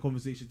allow the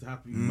conversation to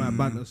happen. You might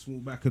banter, small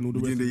back, and all the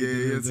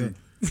rest of it.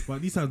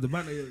 But these times, the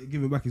banter you're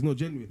giving back is not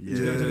genuine. Yeah,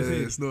 You know what I'm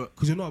saying? it's not.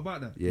 Because you're not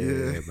about that.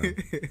 Yeah,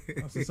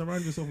 man. So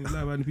surround yourself with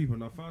like-minded people.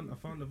 And I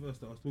found the verse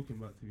that I was talking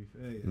about, to be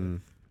fair. Yeah.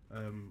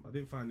 I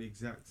didn't find the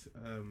exact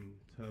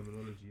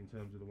terminology in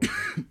terms of the one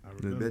that I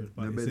remembered.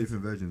 No, but it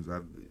different versions.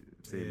 I've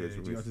do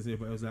you have to say?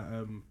 But it was like,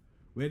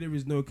 where there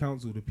is no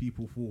counsel, the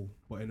people fall.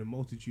 But in a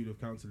multitude of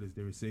counselors,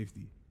 there is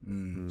safety. Do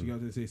you get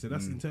what I'm saying? So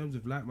that's in terms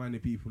of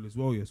like-minded people as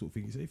well, yeah, sort of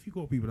thing. So if you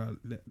got people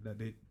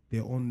that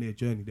they're on their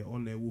journey, they're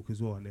on their walk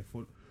as well, and they're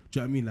full, do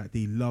you know what I mean? Like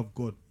they love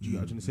God. Do you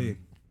get what I'm saying?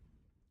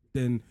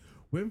 Then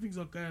when things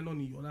are going on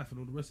in your life and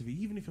all the rest of it,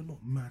 even if you're not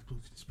mad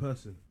close to this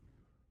person,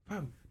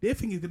 fam, their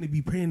thing is going to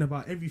be praying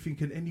about everything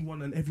and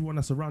anyone and everyone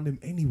that's around them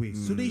anyway.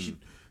 So they should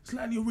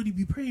slightly already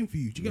be praying for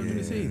you. Do you get what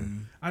I'm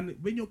saying? And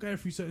when you're going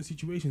through certain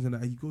situations and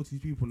you go to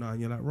these people now and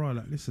you're like, right,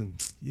 like, listen,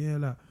 yeah,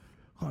 like,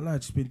 can't lie,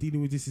 just been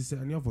dealing with this,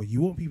 and the other.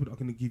 You want people that are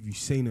going to give you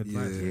sane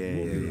advice. You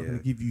want people that are going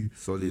to give you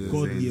solid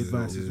godly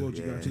advice as well. Do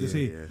you get what I'm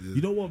saying?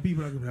 You don't want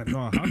people that are going to be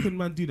like, nah, how can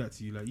man do that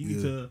to you? Like, you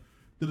need to,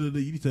 you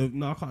need to,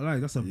 no, I can't lie,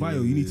 that's a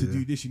bio. You need to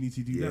do this, you need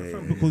to do that,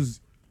 fam,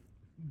 because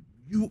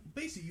you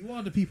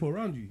are the people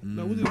around you.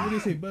 Like, what do they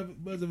say?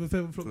 Birds of a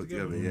feather flock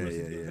together.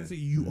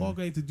 You are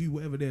going to do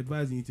whatever they're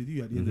advising you to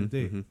do at the end of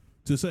the day,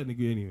 to a certain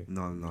degree, anyway.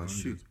 No,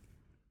 it's true.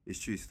 It's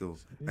true still.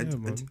 Yeah,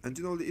 and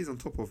you know what it is on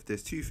top of?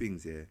 There's two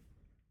things here.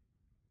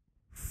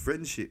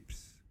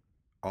 Friendships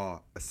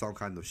are some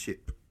kind of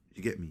ship.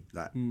 You get me?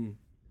 Like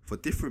for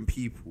different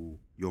people,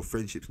 your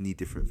friendships need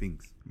different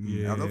things.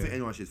 I don't think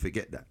anyone should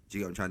forget that. Do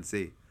you get what I'm trying to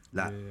say?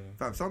 Like,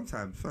 fam,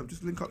 sometimes,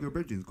 just link up your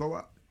brethren, go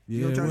out.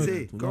 You know what I'm trying to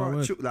say? Go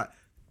out, chill, like,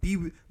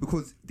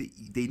 because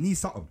they need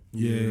something.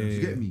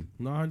 You get me?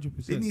 No,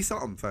 100%. They need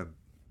something, fam.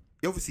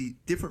 Obviously,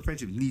 different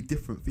friendships need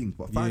different things,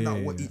 but find out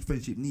what each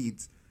friendship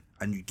needs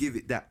and you give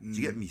it that. Do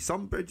you get me?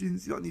 Some brethren,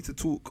 you don't need to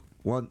talk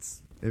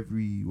once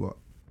every,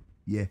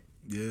 Yeah.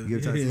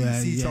 You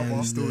see each other.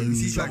 You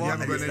see each other. You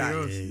haven't gone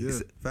anywhere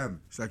else.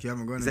 Fam. It's like you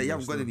haven't gone It's like you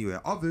haven't gone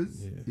anywhere.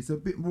 Others, it's a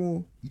bit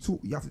more. You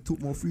have to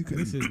talk more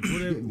frequently.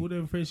 Listen, all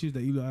them friendships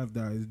that you lot have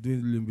that is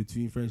dwindling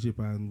between friendship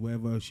and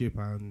whatever ship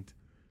and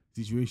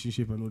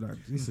situationship and all that.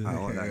 Listen,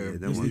 you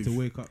just need to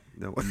wake up.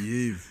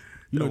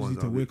 You don't just need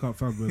to wake up,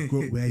 fam.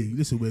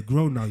 We're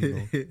grown now, you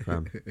know.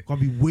 Fam.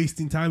 Can't be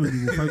wasting time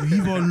anymore, fam.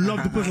 You either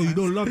love the person or you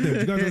don't love them.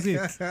 You know what I'm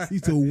saying? You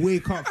need to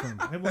wake up, fam.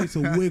 Everyone needs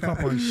to wake up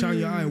and shine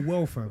your eye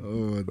well, fam.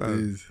 Oh,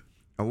 days.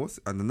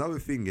 And another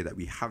thing that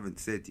we haven't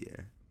said yet,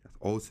 that's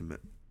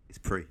ultimate, is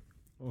pray.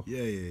 Oh.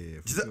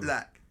 Yeah. Just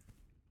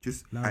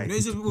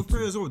with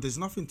prayer as well, there's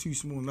nothing too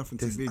small, nothing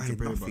too big to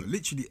pray about.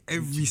 Literally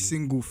every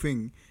single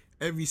thing.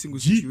 Every single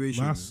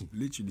situation,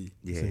 literally.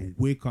 So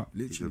wake up.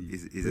 Literally,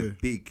 is a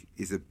big,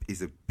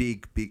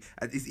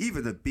 and it's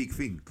even a big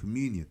thing.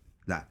 Communion,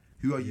 like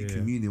who are you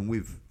communing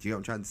with? Do you know what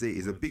I'm trying to say?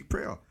 It's a big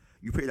prayer.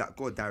 You pray that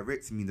God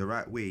directs me in the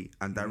right way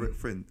and direct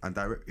friend and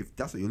direct if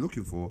that's what you're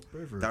looking for.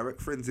 Direct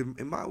friends in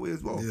my way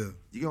as well. Yeah.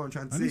 You know what I'm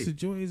trying to say? And it's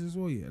joy as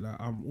well. Yeah,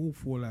 like I'm all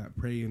for like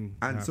praying.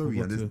 And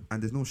like,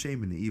 there's no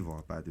shame in it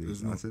either. By the way,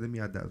 so let me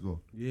add that as well.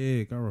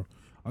 Yeah, Garo.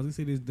 I was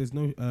gonna say there's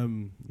no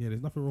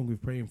there's nothing wrong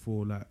with praying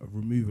for like a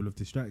removal of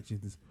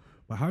distractions,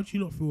 but how do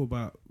you not feel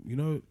about, you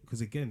know,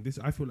 because again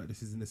I feel like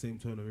this is in the same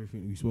tone of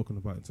everything we've spoken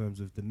about in terms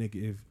of the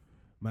negative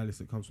malice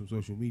that comes from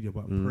social media,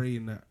 but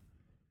praying that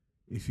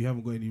if you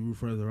haven't got any roof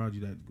friends around you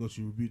that God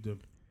should rebuke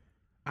them.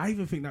 I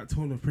even think that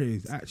tone of prayer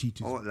is actually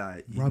just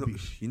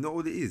rubbish. You know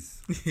what it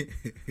is?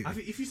 I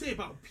think if you say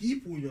about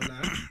people in your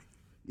life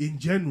in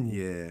general,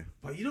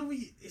 but you know what,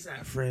 it's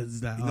like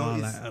friends that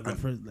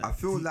friends. I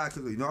feel like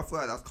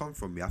that's come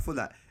from me. I feel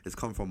like it's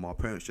come from our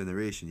parents'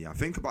 generation. Yeah, I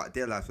think about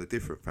their lives were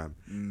different, fam.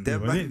 Their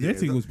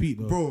thing was Pete,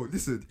 though. Bro,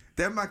 listen,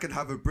 them man can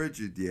have a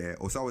brethren,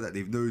 or someone that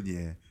they've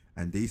known,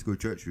 and they used to go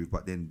to church with,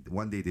 but then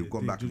one day they've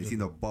gone back and they've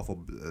seen a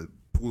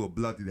pool of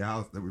blood in their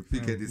house that we're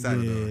thinking inside,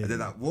 and they're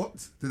like,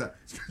 what? They're like,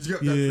 you know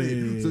what I'm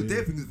saying? So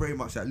their thing is very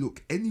much like,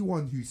 look,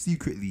 anyone who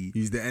secretly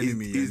he's the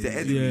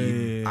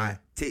enemy, I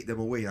take them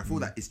away. I feel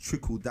like it's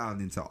trickled down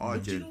into our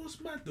gen. Do you know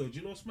what's mad though?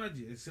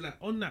 It's like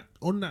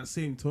on that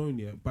same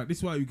tone, but this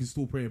is why you can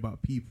still pray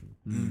about people.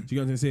 Do you get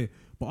what I'm saying?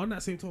 But on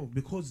that same tone,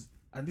 because,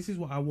 and this is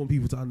what I want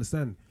people to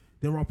understand,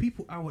 there are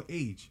people our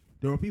age.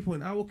 There are people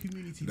in our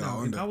community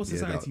now, in our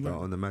society, that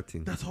are on the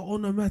matting. That are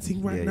on the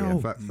matting right now.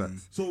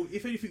 Facts. So,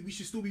 if anything, we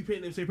should still be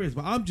praying them same prayers.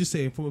 But I'm just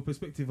saying, from a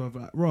perspective of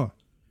like,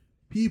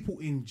 people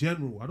in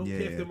general, I don't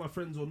care if they're my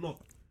friends or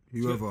not.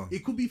 Whoever. So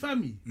it could be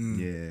family.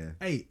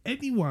 Hey,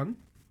 anyone.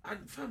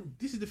 And fam,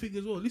 this is the thing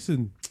as well.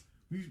 Listen,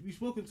 we've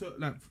spoken to,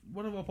 like,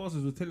 one of our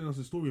pastors was telling us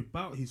a story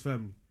about his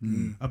family.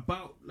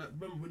 About, like,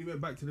 remember when he went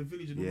back to the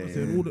village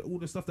and all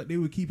the stuff that they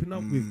were keeping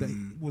up with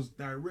that was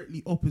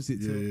directly opposite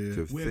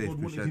to where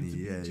God wanted him to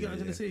be. Do you know what I'm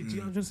trying to say? Do you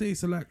know what I'm trying to say?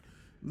 So, like,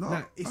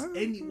 it's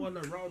anyone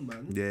around,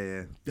 man.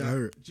 Yeah. Do you know what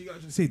I'm trying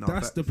to say?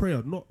 That's the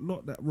prayer,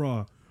 not that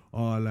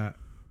like,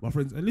 my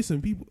friends. And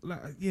listen, people, like,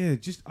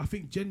 I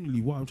think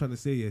genuinely what I'm trying to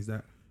say is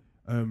that,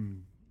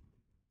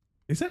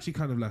 it's actually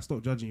kind of like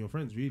stop judging your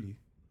friends, really.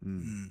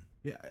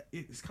 Yeah,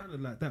 it's kind of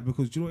like that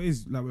because do you know what it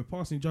is? Like we're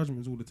passing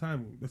judgments all the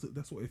time.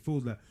 That's what it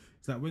feels like.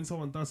 It's like when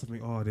someone does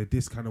something, oh, they're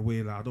this kind of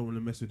way. Like I don't want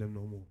to mess with them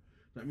no more.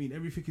 I mean,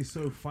 everything is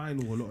so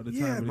final a lot of the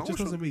time, and it just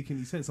doesn't make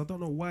any sense. I don't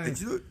know why. And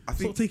I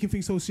think stop taking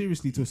things so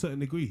seriously to a certain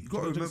degree. You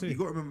got to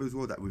remember as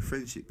well that with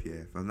friendship,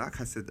 and like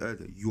I said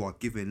earlier, you are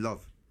giving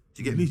love.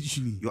 Do you get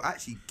Literally. me? You're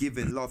actually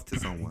giving love to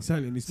someone.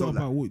 Exactly, and it's not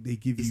about what they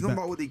give you. It's not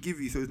about what they give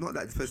you, so it's not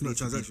that the person needs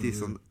to be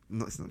this or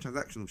not. It's not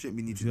transactional. Shit,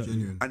 we need to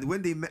genuine.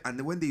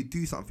 And when they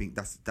do something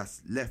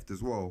that's left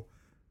as well,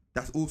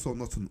 that's also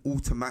not an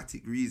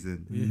automatic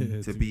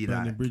reason to be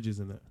burning bridges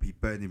and that. Be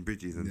burning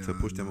bridges and to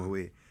push them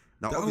away.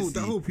 Now,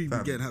 that whole people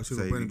getting happy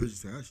with burning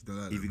bridges thing, I actually don't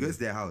like that. If you go to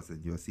their house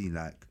and you're seeing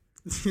like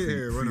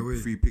run away.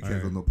 Three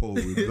pictures on the pole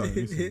with blood.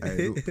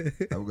 Hey, look,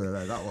 I'm gonna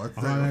like that one.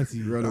 I like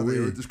to run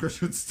away.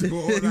 Discretion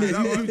still.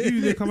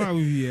 Even they come out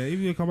with you,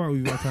 even they come out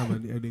with you that time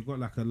and they got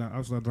like a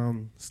upside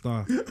down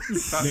star.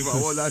 That's what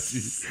I want that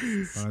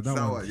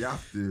that one, you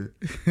have to.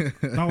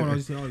 That one I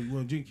just say, oh, you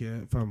want to drink,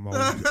 yeah, fam?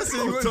 That's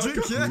you want to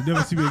drink, yeah? You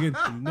never see me again.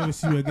 You never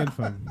see me again,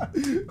 fam.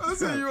 I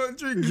say you want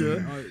to drink, yeah?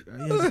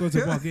 Yeah, let's go to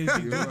the bar, get a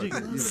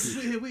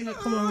drink. Wait here,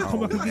 come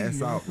back and get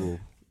me. out, bro.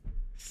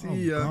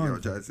 See,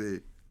 I'm trying to say.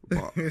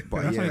 But that's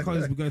why you can't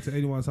just be going to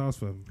anyone's house,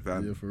 fam.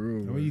 Yeah, for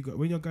real. And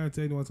when you're going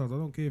to anyone's house, I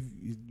don't care if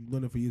you've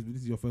known it for years, but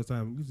this is your first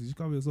time. Listen, just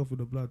cover yourself with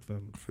the blood,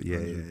 fam. Fam.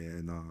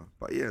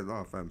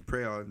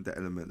 Prayer in the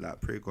element,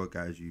 like pray God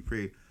guides you.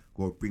 Pray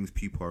God brings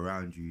people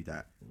around you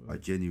that are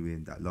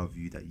genuine, that love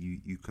you, that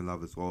you can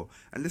love as well.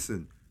 And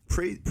listen,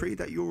 pray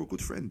that you're a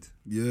good friend.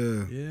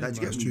 Yeah. That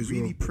you get me.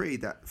 Really pray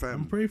that, fam.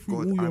 And pray through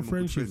all your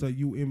friendships that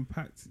you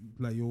impact,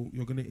 like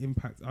you're gonna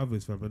impact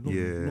others, fam. But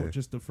not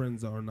just the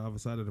friends that are on the other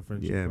side of the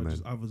friendship, but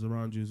just others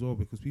around you as well.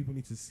 Because people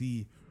need to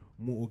see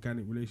more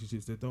organic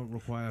relationships that don't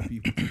require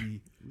people to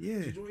be. Yeah.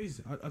 You know what it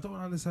is? I don't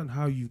understand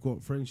how you've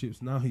got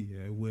friendships now,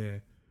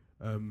 where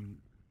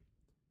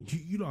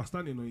you lot are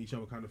standing on each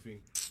other kind of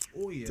thing.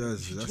 Oh yeah,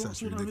 that's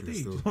actually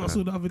ridiculous. That's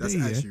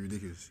actually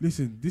ridiculous.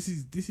 Listen, this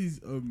is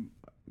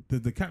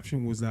the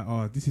caption was like,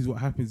 oh, this is what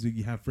happens when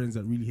you have friends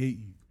that really hate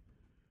you.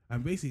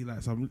 And basically,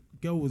 like, some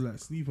girl was like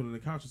sleeping on the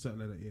couch or something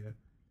like that,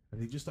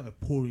 and they just started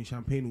pouring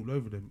champagne all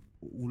over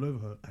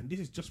her. And this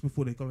is just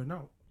before they're going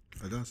out.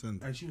 I don't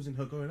understand. And she was in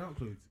her going out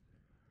clothes.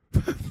 I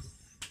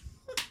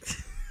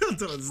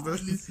don't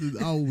understand. Listen,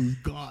 oh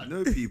God, I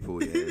know people,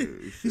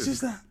 it's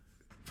just that,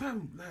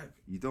 fam, like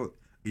you don't.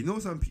 You know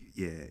some people,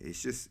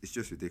 it's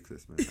just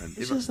ridiculous, man. And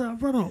it's just that,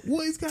 brother.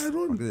 What is going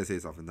on? I'm gonna say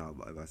something now,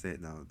 but if I say it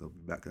now, there'll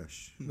be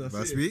backlash.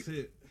 Last week,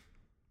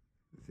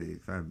 see,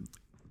 fam,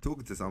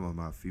 talking to some of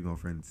my female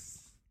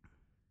friends,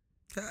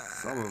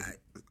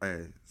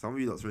 some of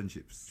you lot's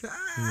friendships,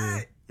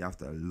 you have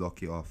to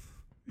lock it off.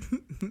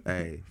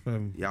 You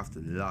have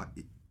to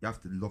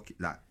lock it.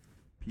 Like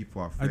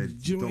people are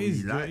friends. You don't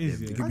really like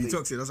them. It can be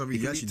toxic. That's what I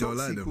mean. You actually don't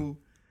like them.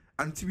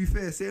 And to be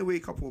fair, say away a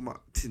couple of my.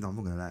 No, I'm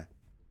not gonna lie.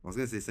 I was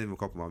going to say same with a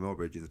couple of my male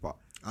bridges, but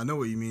I know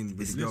what you mean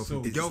with the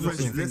girlfriend. The girlfriend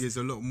thing is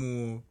a lot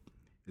more.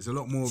 It's a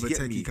lot more of a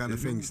techie kind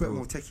of thing. It's a bit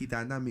more techie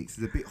dynamics.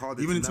 It's a bit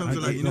harder. Even in terms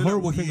of like, the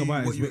horrible thing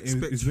about it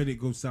is when it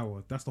goes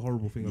sour. That's the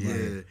horrible thing about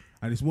it.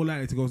 And it's more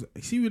likely to go.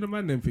 See with the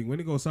man them thing, when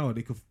it goes sour,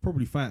 they could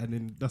probably fight and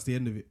then that's the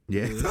end of it.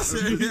 Yeah.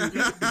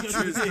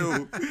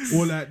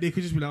 Or like they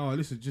could just be like, oh,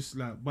 listen, just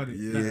like, buddy.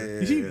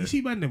 You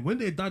see, man them when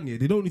they're done, they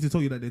don't need to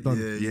tell you that they're done.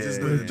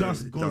 They're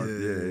just gone.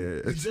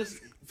 It's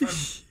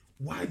just.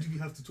 Why do we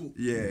have to talk?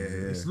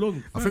 It's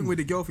long. I think with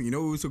the girl thing, we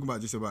were talking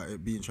about just about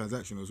it being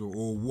transactional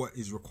or what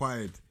is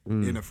required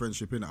in a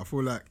friendship, innit? I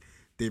feel like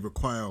they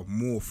require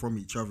more from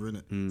each other,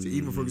 innit? So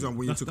even, for example,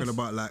 when you're talking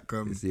about like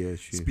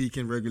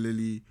speaking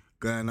regularly,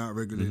 going out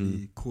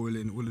regularly,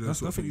 calling, all of those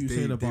sort of things,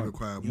 they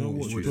require more.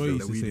 What Joy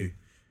used to say? You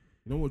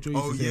know what Joy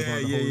used to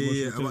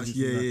say about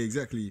the whole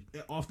exactly.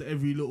 After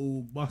every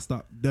little bust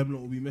up, them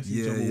lot will be messaging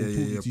each other,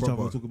 talking to each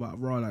other, talk about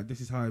like this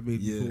is how it made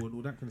me feel and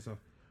all that kind of stuff.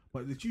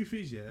 But the truth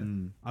is,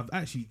 I've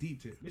actually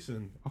deeped it.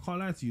 Listen, I can't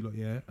lie to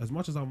you, as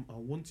much as I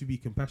want to be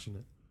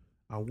compassionate,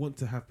 I want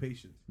to have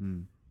patience.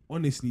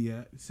 Honestly,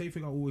 same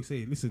thing I always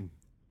say. Listen,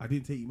 I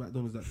didn't take you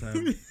McDonald's that time.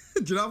 Do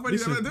you know how funny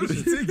that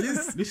McDonald's thing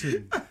is?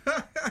 Listen,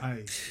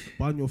 I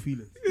burn your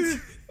feelings.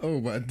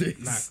 Oh my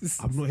days.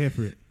 Like, I'm not here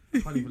for it. I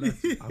can't even lie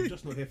to you. I'm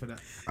just not here for that.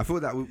 I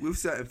feel that with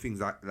certain things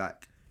like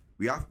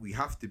we have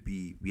to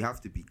be guided. We have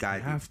to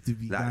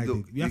be guided.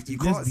 Look, you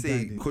can't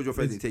say because your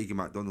friends ain't taking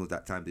McDonald's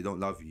that time they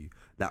don't love you.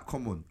 Like,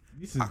 come on.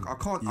 Listen, I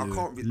can't be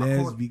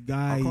guided.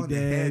 I can't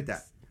hear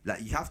that.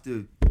 Like, you have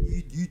to.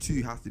 You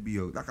two have to be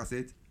like I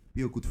said.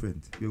 Be a good friend.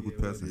 Be a good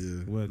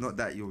person. Not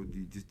that you're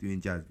just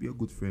doing jazz. Be a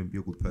good friend. Be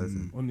a good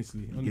person.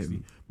 Honestly.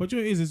 But you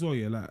know what it is as well,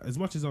 like, as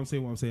much as I'm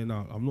saying what I'm saying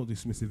now, I'm not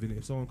dismissive in it.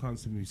 If someone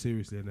comes to me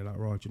seriously and they're like,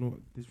 right, do you know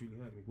what? This really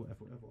hurt me.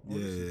 Whatever.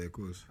 Yeah, of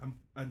course.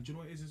 And do you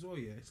know what it is as well,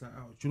 It's like,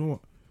 do you know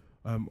what?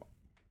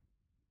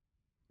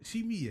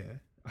 See me,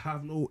 I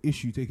have no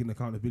issue taking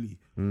accountability.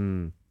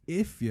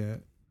 If,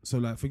 so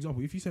like, for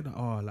example, if you said that,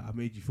 like, I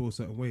made you feel a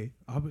certain way,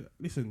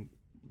 listen,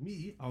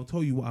 I'll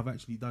tell you what I've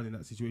actually done in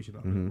that situation.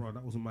 Like,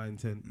 that wasn't my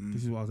intent.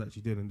 This is what I was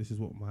actually doing, and this is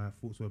what my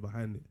thoughts were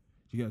behind it.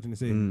 Do you get what I'm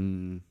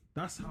saying?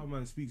 That's how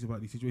man speaks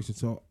about these situations.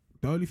 So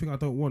the only thing I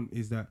don't want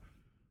is that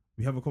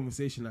we have a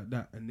conversation like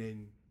that and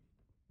then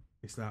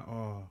it's like,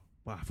 oh,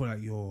 but I feel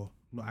like you're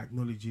not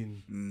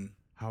acknowledging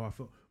how I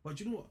felt. But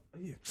you know what?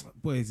 Yeah,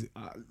 boys,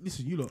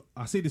 listen, you lot,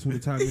 I say this all the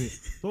time.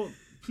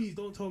 Please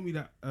don't tell me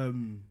that.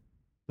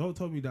 Don't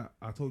tell me that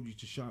I told you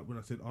to shut up when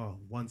I said,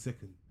 1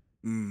 second.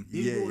 In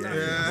real life,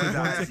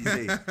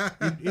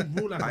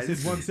 I said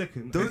 1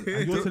 second. And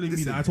you're telling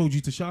me that I told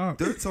you to shut up.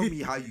 Don't tell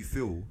me how you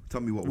feel.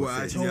 Tell me what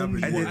was said. Tell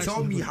me And then what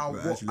tell me actually how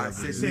what I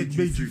said made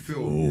made you you feel.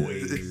 feel.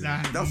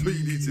 Exactly. That's what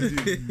you need to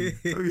do.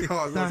 Tell me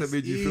how I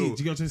made you feel. Do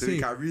you get what I'm So saying?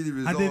 we can really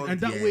resolve. And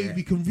that way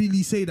we can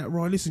really say that,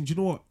 right, listen, do you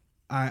know what?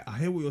 I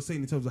hear what you're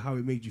saying in terms of how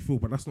it made you feel,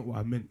 but that's not what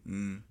I meant. Do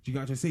you get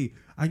what I'm saying?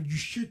 And you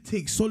should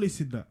take solace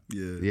in that.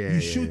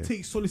 You should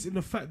take solace in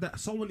the fact that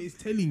someone is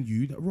telling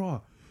you that, rah,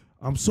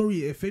 I'm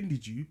sorry it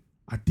offended you.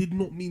 I did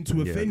not mean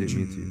to offend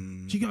you.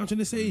 Do you get what I'm trying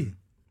to say?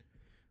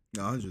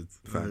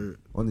 100.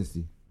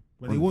 Honestly.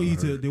 But they want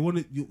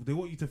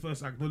you to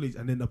first acknowledge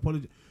and then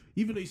apologize.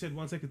 Even though you said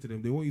 1 second to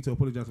them, they want you to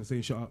apologize for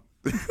saying shut up.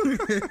 That's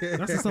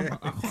the stuff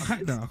I can't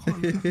hack that. I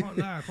can't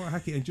lie. I can't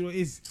hack it. And do you know what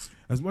it is?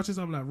 As much as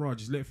I'm like, Raj,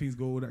 just let things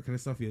go, all that kind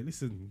of stuff. Yeah,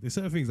 listen, there's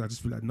certain things I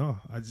just feel like, nah.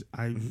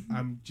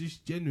 I'm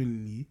just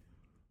genuinely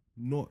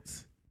not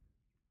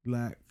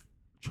like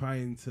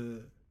trying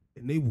to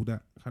enable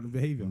that kind of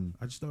behavior.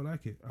 I just don't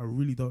like it. I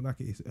really don't like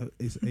it.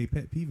 It's a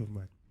pet peeve of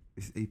mine.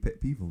 It's a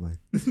pet peeve of mine.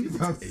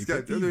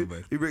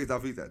 He brings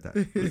down things like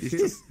that.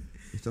 It's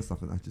just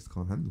something I just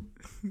can't handle.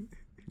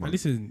 And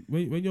listen,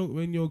 when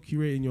you're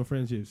curating your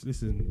friendships,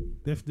 listen,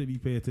 definitely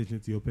pay attention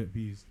to your pet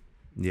peeves.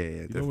 Yeah,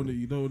 You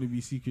don't want to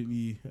be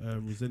secretly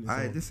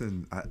resenting.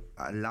 Listen, I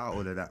allow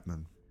all of that,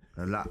 man.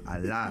 A lot.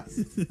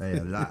 Hey,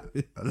 a lot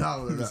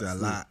all of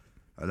that.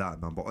 A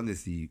lot, man. But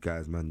honestly, you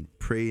guys, man,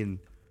 praying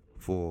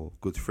for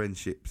good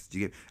friendships. Do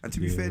you get? And to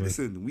be fair,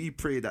 listen, we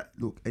pray that,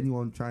 look,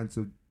 anyone trying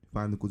to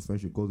find a good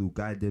friendship, God will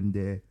guide them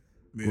there.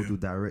 God will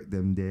direct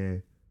them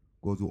there.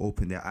 God will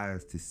open their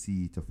eyes to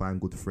find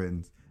good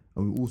friends.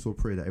 And we also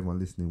pray that everyone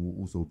listening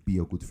will also be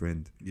a good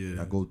friend.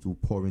 That God will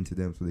pour into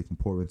them so they can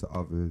pour into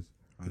others.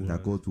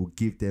 That God will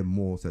give them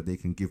more so they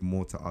can give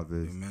more to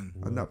others. Amen.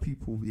 And that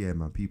people,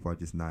 people are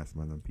just nice,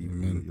 man. And people,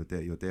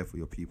 you're there for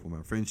your people,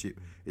 man. Friendship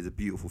is a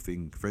beautiful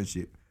thing.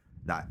 Friendship,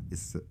 that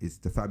is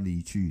the family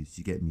you choose.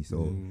 You get me?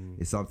 So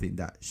it's something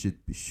that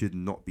should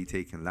not be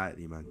taken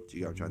lightly, man. Do you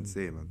get what I'm trying to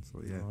say, man?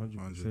 So yeah,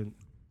 100%.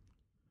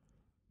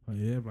 Oh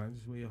yeah, man.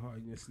 Just wear your heart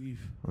in your sleeve.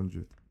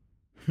 100.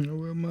 I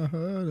wear my heart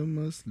on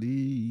my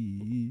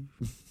sleeve.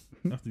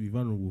 You have to be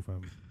vulnerable,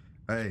 fam.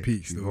 Hey,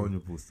 Peak still.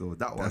 vulnerable still.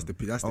 That one. That's the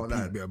peak bit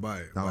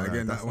about it. No, but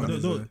again, that's that one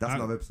is that's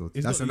another episode.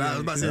 It's that's not- another. I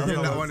was about to say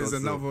again, that one is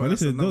another.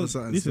 That's another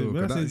something still.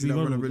 When I That say is be that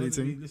vulnerable, vulnerability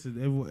doesn't thing. mean-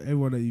 listen,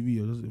 everyone that you meet,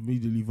 you're just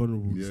immediately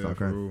vulnerable. Yeah, Start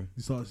for crying. real.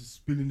 You start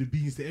spilling the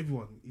beans to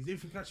everyone. Is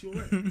everything catchy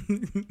alright?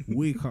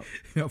 Wake up.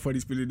 How funny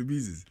spilling the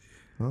bees.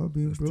 I've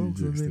been That's broke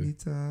too so jokes many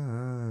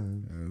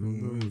times. I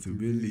don't know to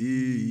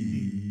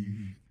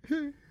believe.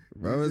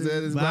 Mama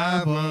said it's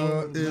my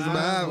fault. It's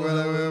my fault.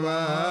 I wear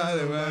my heart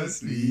in my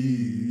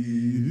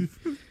sleeve.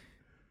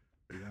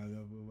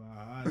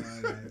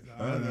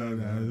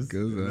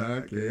 Cause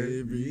I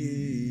can't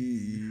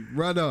breathe.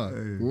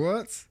 Brother,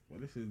 what? Well,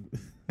 listen.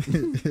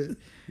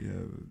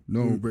 No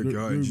one break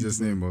your heart in Jesus'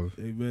 name, bro.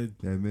 Amen.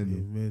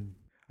 Amen.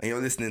 And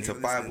you're listening to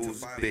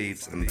Bibles,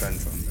 Babes, and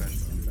Banter.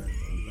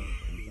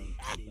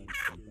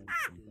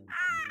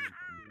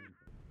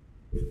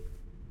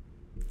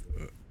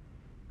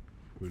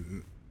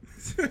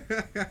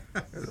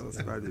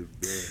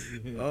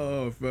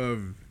 Oh,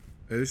 fam.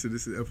 Hey, listen,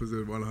 this is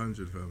episode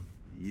 100, fam.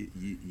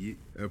 Yeah.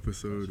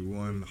 Episode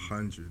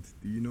 100.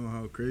 Do you know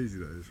how crazy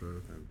that is,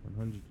 fam?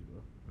 100,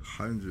 bro.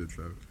 100,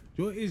 fam.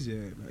 Do you know what it is, yeah?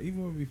 Like,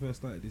 even when we first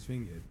started this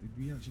thing, yeah, did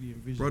we actually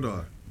envision Brother.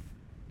 Like,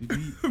 did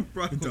we?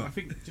 Brother. Because I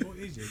think, do you know what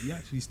it is, yeah? We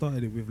actually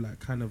started it with like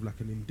kind of like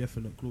an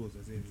indefinite clause,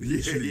 as in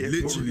Literally.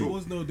 there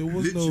was no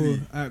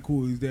Literally. alright,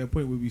 cool. Is there a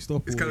point where we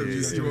stop? It's or- kind of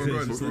just yeah, keep on yeah, going.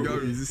 yeah, Just yeah, go.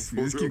 yeah.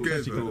 Just keep going,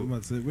 Actually, fam.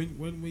 man, so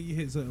when you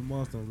hit certain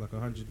milestones like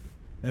 100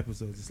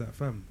 episodes, it's like,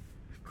 fam,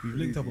 we've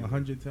linked up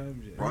 100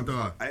 times. Yeah.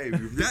 Brother,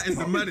 that is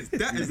the maddest.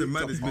 That is the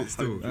maddest bit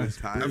still. That's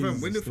And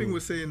fam, when the still. thing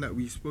was saying that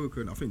we've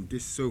spoken, I think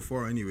this so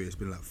far anyway, it's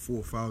been like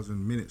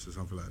 4,000 minutes or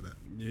something like that.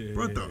 Yeah,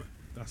 Brother. yeah.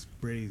 That's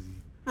crazy.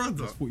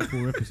 Brother, That's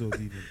 44 episodes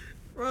even.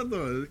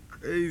 brother, it's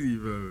crazy,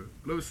 bro. And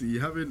obviously,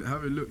 having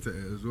looked at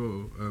it as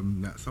well,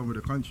 that some of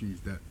the countries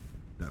that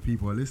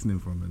people are listening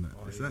from, and that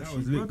Oh, it's yeah, that actually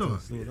was lit brother.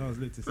 to that was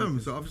lit to Fam,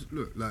 say. so I've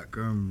looked like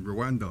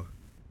Rwanda,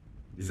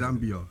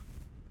 Zambia,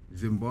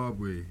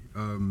 Zimbabwe,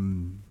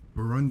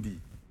 Burundi,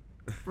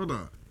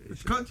 brother.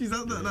 Countries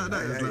like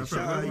that is like,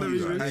 fam,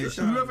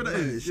 whoever that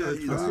is, yeah, shout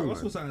it's out. I cool,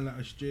 saw man. something like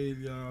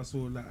Australia. I saw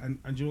like, and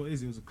you know what it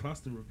is? It was a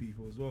cluster of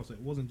people as well, so it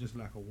wasn't just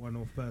like a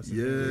one-off person.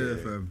 Yeah,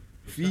 fam.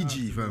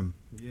 Fiji, fam.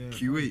 Yeah.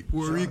 Kuwait,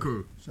 Puerto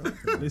Rico.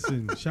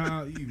 Listen, shout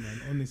out you,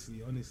 man. Honestly.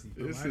 Fam.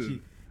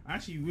 Listen. I I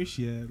actually wish,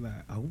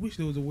 I wish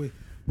there was a way.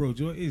 Bro,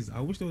 do you know what it is?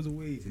 I wish there was a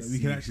way that we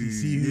could actually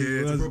see who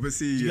it was. to proper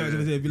see. You guys Yeah,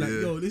 gonna say, be like, yeah.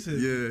 yo, listen,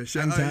 Yeah,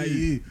 shout out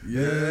anti-you.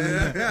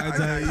 Yeah.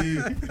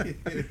 Anti-you. Do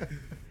you know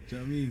what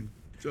I mean?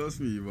 Trust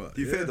me, but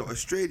To be fair though,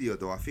 Australia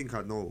though, I think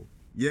I know.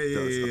 Yeah. That's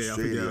I think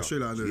Australia.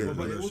 Australia. I know Yeah, that.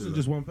 But Yeah, it wasn't Australia.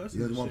 just one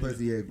person. Yeah, one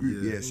person, yeah,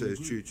 group. Yeah. Yeah, so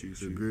it's true.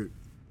 It's a group.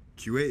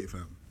 Kuwait,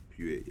 fam.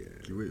 Kuwait, yeah.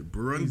 Kuwait.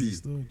 Crazy Burundi.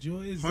 stuff. Do you know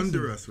what it is?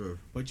 Honduras, bro.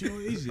 But do you know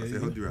what it is, yeah? I say You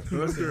know- Honduras.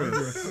 Honduras.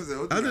 I say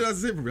How do Honduras. I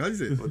say it, bro? How do you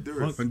say it?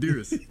 Honduras.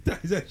 Honduras. That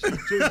is actually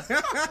true.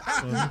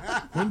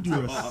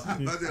 Honduras. I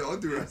say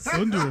Honduras.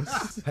 Honduras.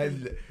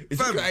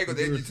 It's I ain't got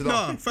the energy to Nah,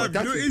 laugh. fam, But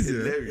you know what it is, yeah?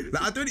 hilarious.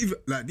 Like, I don't even,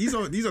 like, these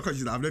are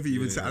countries that I've never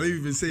even said. I don't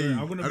even say, Sorry,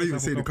 I I'm gonna don't even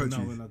press say up the a couple now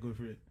countries. when I go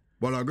for it.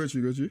 Well, I'll go to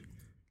you.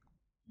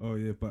 Oh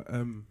yeah, but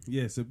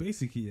yeah. So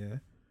basically, yeah.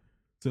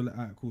 So like,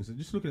 alright, cool. So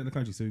just looking at the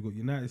country, so we've got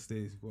United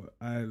States, we've got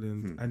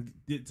Ireland, and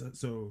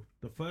so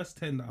the first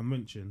 10 that I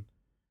mentioned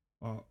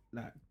are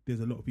like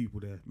there's a lot of people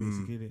there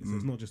basically. innit? So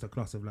it's not just a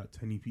class of like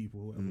 20 people,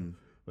 or whatever.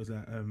 It's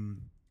like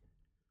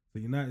the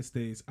United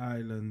States,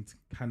 Ireland,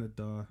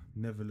 Canada,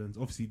 Netherlands.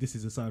 Obviously, this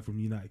is aside from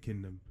the United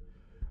Kingdom.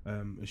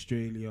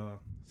 Australia,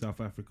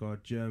 South Africa,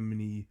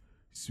 Germany,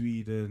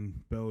 Sweden,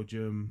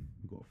 Belgium.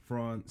 We've got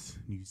France,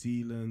 New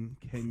Zealand,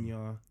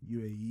 Kenya,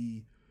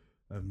 UAE.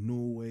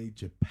 Norway,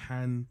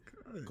 Japan,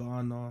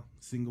 Ghana,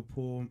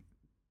 Singapore,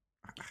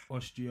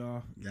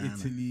 Austria, Ghana.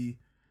 Italy.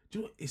 Do you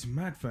know what? It's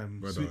mad,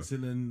 fam. Brother.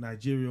 Switzerland,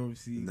 Nigeria,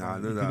 obviously. Nah,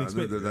 You no, can nah,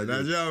 expect- no,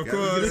 Nigeria, of Yeah,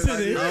 course.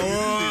 said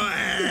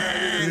it.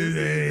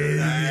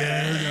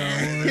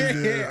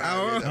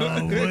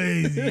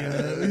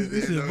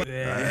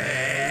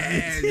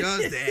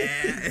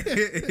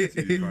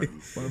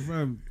 But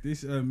fam,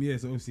 this yeah,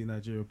 so obviously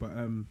Nigeria, but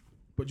do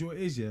you know what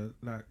it is, yeah?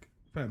 Like,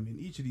 fam, in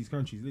each of these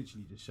countries,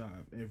 literally just shout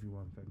out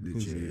everyone, fam.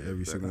 Because, Literally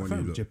every single one fam,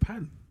 you look.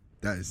 Japan,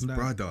 That is Nah.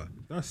 brother.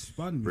 that's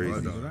spun me. Crazy.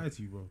 I'm not gonna lie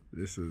to you, bro.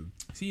 Listen.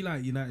 See,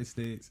 like United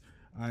States,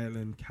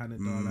 Ireland,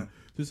 Canada, like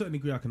to a certain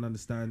degree, I can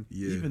understand.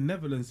 Yeah. Even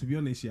Netherlands, to be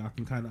honest, yeah, I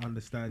can kind of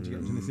understand. You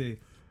get what I'm trying to say?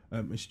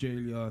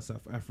 Australia,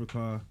 South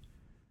Africa,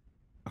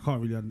 I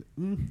can't really.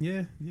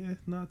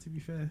 Nah. To be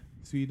fair,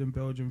 Sweden,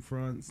 Belgium,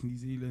 France, New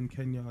Zealand,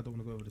 Kenya. I don't want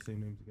to go over the same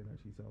names again.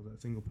 Actually, so I was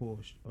at Singapore,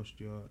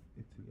 Austria,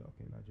 Italy.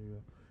 Okay,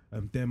 Nigeria,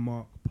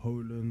 Denmark,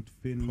 Poland,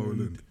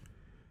 Finland.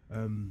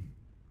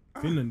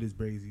 Finland is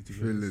crazy to be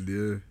honest.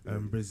 Finland, yeah.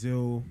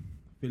 Brazil,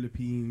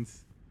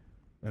 Philippines,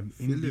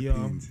 India,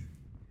 Philippines.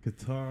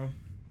 Qatar,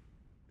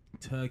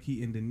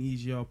 Turkey,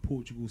 Indonesia,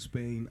 Portugal,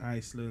 Spain,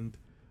 Iceland,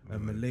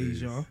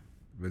 Malaysia,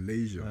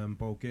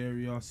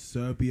 Bulgaria,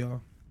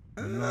 Serbia,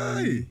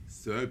 Malawi.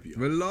 Serbia.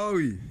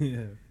 Malawi.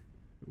 Yeah.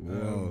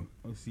 Wow.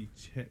 Obviously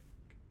Czech.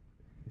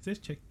 It says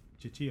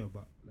Czechia,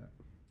 but like,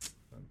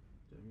 do you know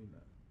what I mean?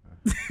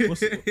 Like,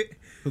 what's it?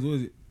 Because what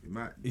is it?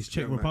 It's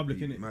Czech Republic,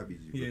 innit?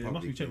 Yeah, it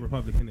must be Czech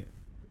Republic, innit?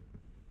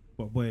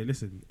 But boy,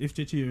 listen, if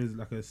Czechia is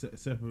like a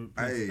separate,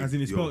 place, Aye, as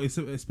in yo.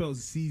 it spells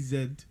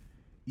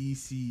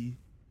CZECHIA.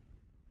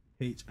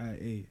 Do you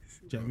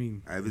know what I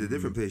mean? If it's a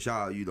different place,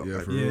 shout out you lot. Yeah,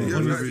 man. for Yeah, real.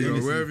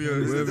 honestly, Wherever you're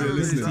Identity,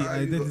 listening.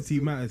 identity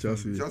matters.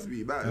 Trust me. Trust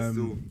me, it matters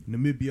still.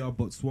 Namibia,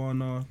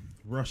 Botswana,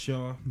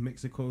 Russia,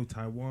 Mexico,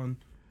 Taiwan,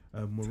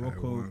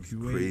 Morocco, Taiwan's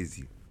Kuwait,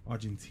 Crazy.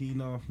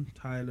 Argentina,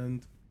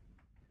 Thailand,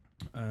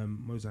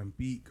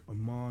 Mozambique,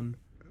 Oman,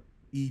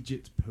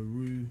 Egypt,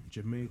 Peru,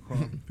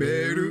 Jamaica,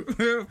 Peru.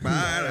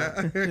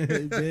 Para.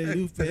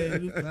 Peru,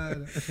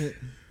 para.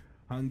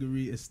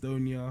 Hungary,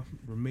 Estonia,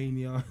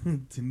 Romania,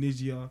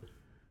 Tunisia,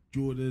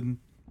 Jordan,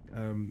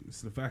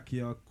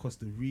 Slovakia,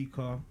 Costa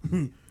Rica,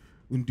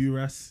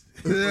 Honduras.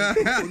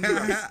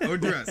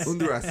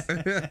 Honduras.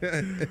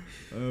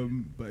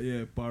 But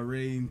yeah,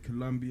 Bahrain,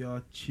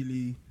 Colombia,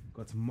 Chile,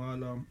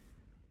 Guatemala,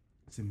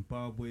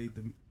 Zimbabwe,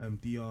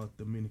 DR,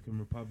 Dominican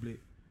Republic.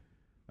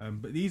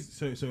 But these,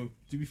 so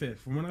to be fair,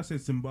 from when I said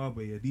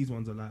Zimbabwe, yeah, these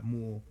ones are like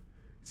more,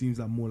 seems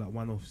like more like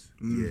one-offs.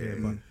 To be fair,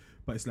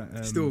 but it's like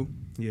Still.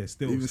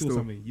 still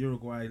something.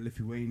 Uruguay,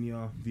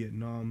 Lithuania,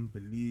 Vietnam,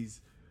 Belize,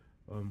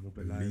 or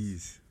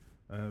Belize,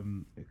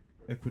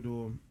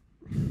 Ecuador,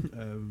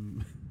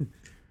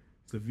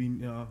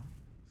 Slovenia,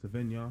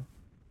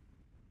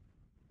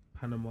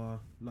 Panama,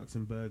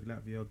 Luxembourg,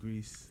 Latvia,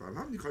 Greece, Fam,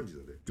 how many countries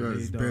are there?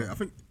 There's Grenada, bare- I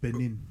think.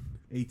 Benin,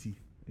 80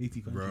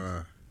 countries.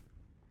 Bruh.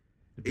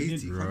 The Benin,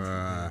 80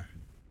 Bruh.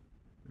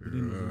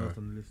 Benin was the last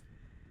on the list.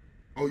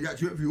 Oh, you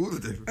actually went through all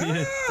of them?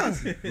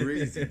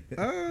 Crazy.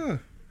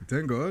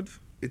 Thank God.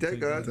 Thank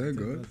God. Thank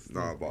God.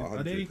 Nah, but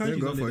Are there any 100.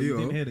 countries God on for there that you, you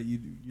didn't huh? hear that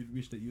you'd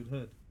wish that you'd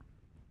heard?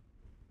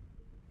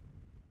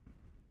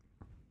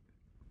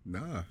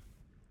 Nah.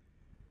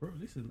 Bro,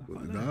 listen, I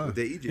can't lie. Nah. Were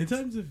they In Egypt?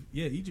 terms of,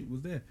 yeah, Egypt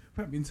was there.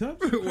 Fam, in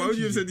terms of Why would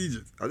you have countries, said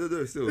Egypt? I don't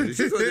know still. It's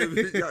just what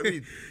they- you know what I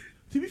mean?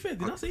 to be fair,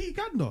 did I say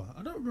Uganda?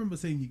 I don't remember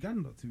saying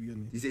Uganda, to be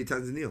honest. You say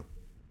Tanzania?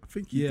 I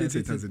think you Yeah, did say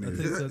I said Tanzania.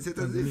 Say Tanzania.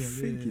 Tanzania.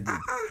 Yeah, think you yeah. did.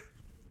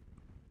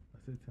 I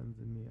said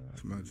Tanzania.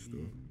 It's mad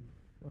still.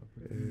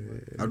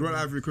 Yeah, I'd want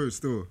Ivory Coast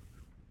still.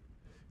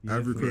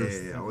 Ivory for-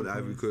 Coast. Yeah, I want the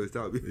Ivory Coast.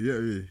 That would be. Yeah,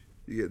 yeah.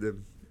 You get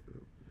them.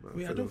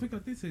 Wait, I don't think I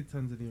did say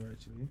Tanzania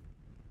actually.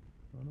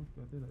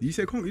 You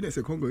say Congo? You didn't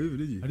say Congo either,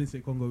 did you? I didn't say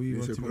Congo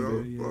either. said to be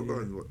Congo. fair,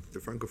 Well, yeah. what, the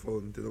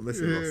francophone, they're not Yeah,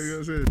 messing with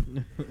us. you know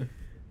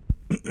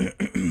what I'm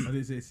saying? I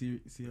didn't say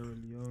Sierra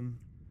Leone.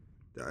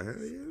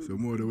 Yeah. So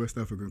more of the West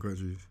African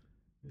countries.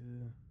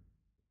 Yeah.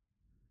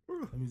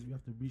 That means we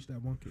have to reach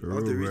that market. For I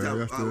have to real, reach bro, out. you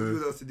have to-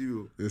 What else to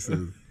do?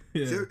 Listen.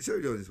 Yeah. Sierra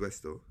Leone is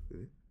west though.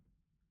 Really?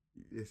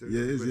 Yeah, Sierra Yeah,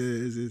 Leone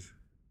it west. is.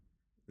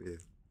 Yeah.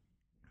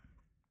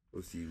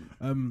 Obviously.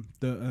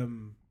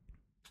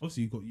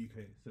 Obviously you got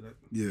UK, so that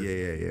Yeah.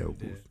 Yeah. Of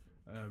there. course.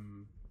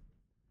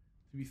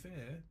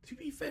 To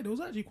be fair, there was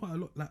actually quite a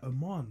lot like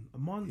Oman.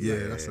 Yeah,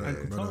 like, that's and right,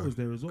 Qatar brother. was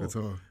there as well. Qatar.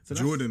 So that's-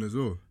 Jordan as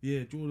well.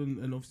 Yeah, Jordan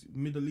and obviously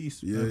Middle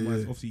East. Yeah, was yeah.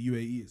 obviously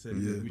UAE. It said,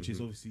 Yeah. which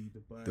is obviously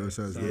Dubai. Those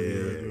sides, Saudi yeah,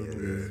 Arabia and all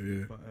yeah, this.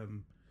 yeah.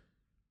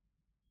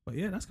 But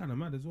yeah, that's kind of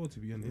mad as well. To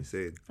be honest,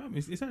 Insane. fam,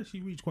 it's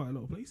actually reached quite a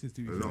lot of places.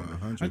 To be A fair. lot.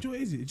 100. And you know what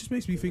it is? It just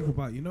makes me think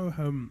about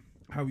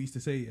how we used to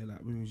say like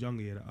when we was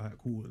younger. Yeah, like, alright,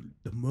 cool.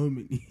 The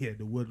moment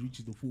the word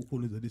reaches the four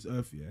corners of this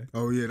earth, yeah.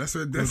 Oh yeah, that's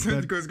what Goes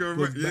going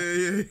back- back.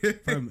 goes Yeah.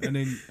 Fam, and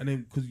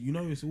then because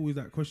it's always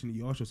that question that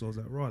you ask yourself,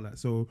 like, right, like,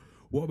 so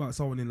what about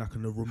someone in like a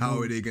remote? How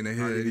are they gonna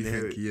hear How they gonna hear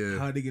anything? it? Yeah.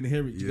 How are they gonna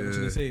hear it? Do you get what I'm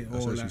trying to say? That's Or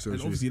actually like, so and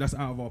true. obviously that's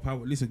out of our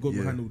power. Listen, God will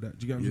Yeah. handle that.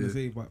 Do you get what I'm trying to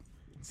say? But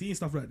seeing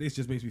stuff like this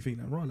just makes me think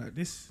that right, like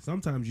this.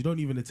 Sometimes you don't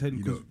even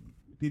attend You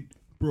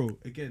because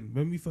again,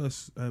 when we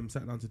first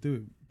sat down to do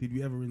it, did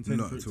we ever intend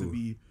Not for it at to all.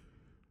 be?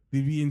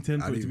 Did we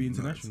intend for it to be Not-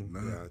 international? No,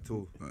 Yeah, at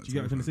all. not at Do you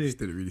get what I'm all, trying to fam. say? Just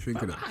didn't really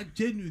think of But it. I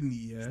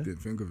genuinely, Didn't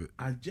think of it.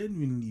 I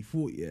genuinely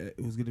thought,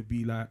 it was gonna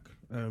be like,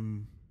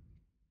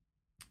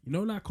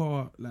 like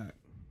our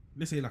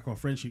let's say like our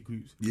friendship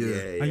groups,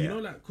 Yeah.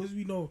 and like because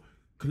we know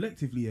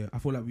collectively, I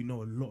feel like we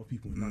know a lot of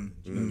people in London.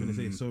 Do you know what I'm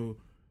trying to say? So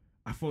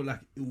I felt like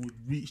it would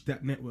reach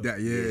that network. That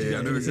Do you get I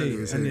what know I'm exactly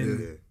what saying? you're And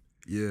saying. then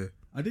Yeah.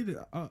 I did it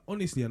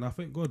honestly, and I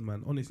thank God,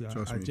 man. Honestly,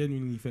 Trust I me.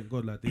 genuinely thank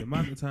God. Like the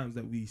amount of times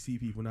that we see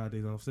people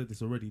nowadays, and I've said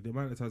this already, the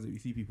amount of times that we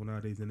see people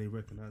nowadays and they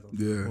recognize us,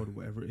 Yeah. God, or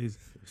whatever it is,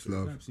 It's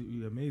love.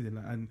 absolutely amazing.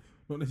 Like, and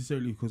not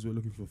necessarily because we're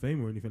looking for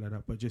fame or anything like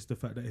that, but just the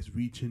fact that it's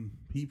reaching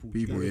people. Do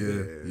you People, get what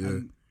I'm saying? yeah.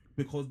 And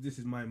because this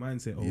is my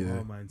mindset or Yeah.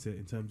 our mindset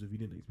in terms of we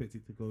didn't expect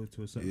it to go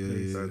to a certain Yeah,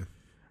 place. yeah.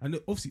 And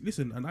obviously,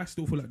 listen, and I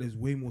still feel like there's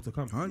way more to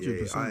come. 100%. Yeah,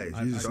 Jesus, I-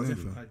 I name, definitely-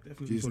 fam. I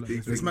definitely Jesus, feel like big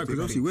there's thing. It's mad because way more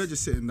to obviously come. we're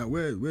just sitting down,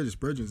 we're just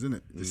brethren, isn't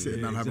it? Just sitting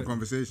Yeah, down having a exactly.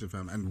 conversation,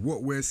 fam. And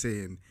what we're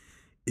saying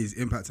is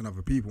impacting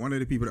other people. One of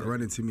the people that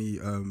ran into me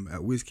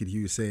at WizKid,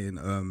 he was saying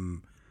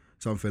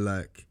something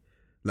like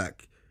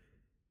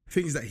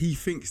things that he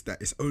thinks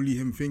that it's only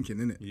him thinking,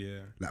 innit?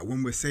 Yeah. Like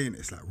when we're saying it,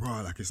 it's like raw,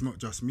 like it's not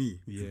just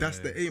me. Yeah. That's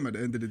the aim at the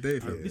end of the day,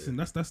 fam. Listen,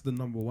 that's the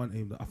number one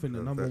aim. I think the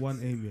Yeah, number facts.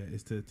 one aim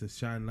is to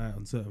shine light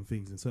on certain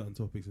things and certain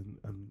topics,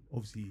 and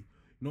obviously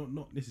not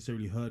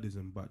necessarily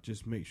herdism, but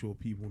just make sure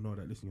people know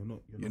that listen,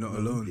 you're not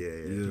alone. Yeah,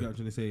 Do you get what I'm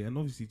trying to say? And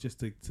obviously just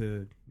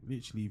to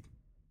literally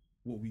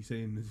what we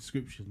say in the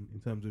description in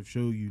terms of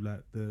show you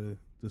like the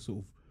sort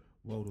of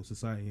world or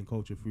society and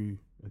culture through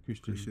a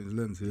Christian Christian's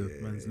lens, yeah.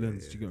 man's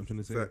lens. Do you get what I'm trying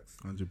to say? Facts.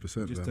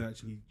 100%, Just to fam.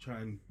 actually try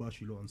and brush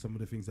you lot on some of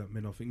the things that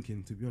men are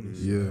thinking, to be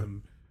honest. Yeah.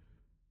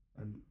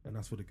 And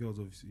that's for the girls,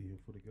 obviously,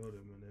 for the girl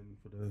them, and then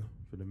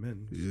for the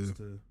men. It's Yeah. just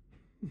to,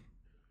 you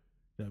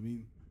know what I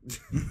mean?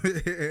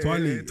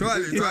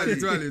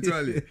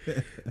 Twally.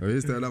 Oh,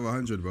 here's to another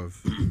 100, bruv.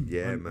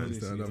 Yeah, And man.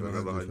 honestly, Another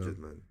man. 100,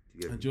 man.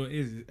 You get And me? do you know what it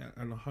is?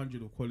 And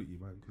 100 of quality,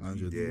 man. 'Cause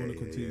 100. We want Yeah, to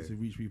continue yeah. to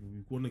reach people.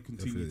 We want to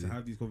continue Definitely. to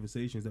have these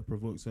conversations that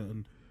provoke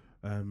certain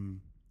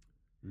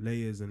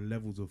layers and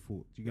levels of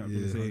thought. Do you get what I'm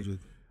Yeah, trying to say?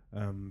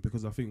 100.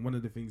 Because I think one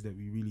of the things that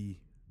we really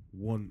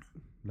want,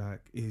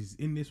 like, is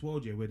in this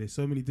world, yeah, where there's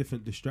so many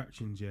different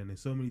distractions, yeah, and there's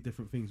so many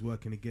different things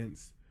working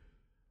against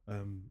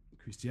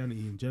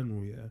Christianity in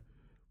general, yeah.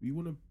 We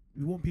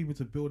want people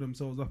to build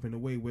themselves up in a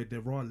way where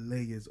there are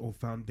layers or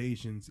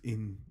foundations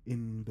in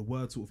the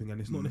word sort of thing,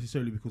 and it's not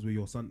necessarily because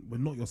we're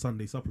not your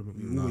Sunday supplement.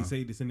 We always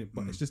say this, innit?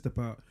 But it's just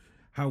about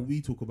how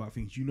we talk about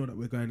things. You know that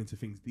we're going into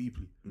things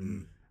deeply,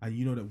 and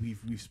you know that we've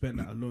spent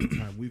that a long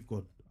time with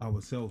God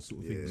ourselves,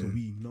 sort of thing. So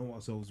we know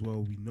ourselves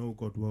well, we know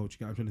God well. Do you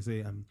get what I'm trying to say?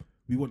 And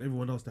we want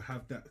everyone else to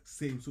have that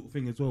same sort of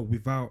thing as well,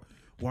 without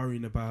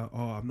worrying about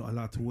I'm not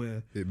allowed to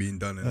wear It being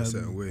done in a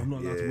certain way. I'm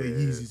not allowed to wear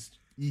Yeah.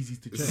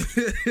 Yeezys to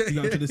church. You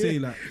know what I'm trying to say?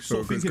 Like,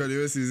 stop Because thinking.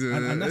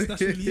 scoliosis, And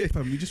that's really it,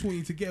 fam. We just want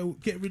you to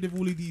get rid of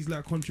all of these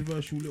like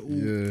controversial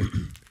little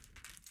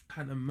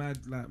kind of mad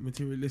like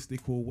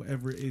materialistic or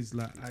whatever it is,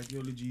 like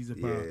ideologies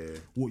about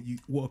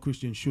what a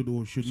Christian should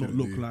or should not Shouldn't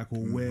look do. like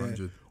or wear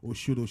 100. or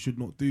should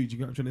not do. Do you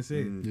get what I'm trying to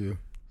say? Yeah.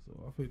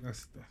 So I think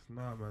that's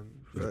nah, man.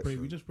 Facts, We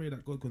man. just pray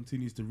that God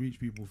continues to reach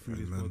people through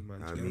this Amen. pod, man.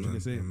 Do you get what I'm Amen. trying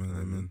to say?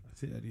 Amen.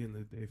 That's it at the end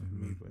of the day for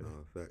me, but Nah,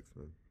 facts,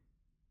 man.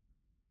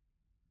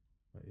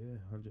 yeah,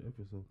 100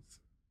 episodes.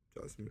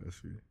 Trust me. That's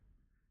true.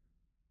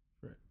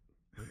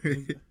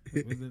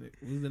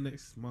 When's the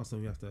next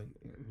milestone we have to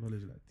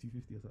acknowledge, like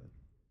 250 or something?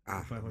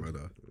 500.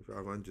 Brother.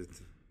 500.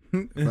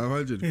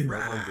 500.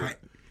 500.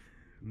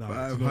 Nah,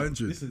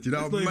 500. Do you know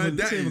how let's not mad even-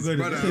 that let's not even is, go there.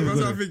 brother? Let's not even That's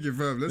go what I'm there. thinking,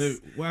 fam. No, Let's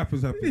what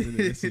happens.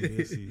 Innit?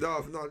 Let's see.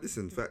 No,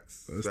 listen,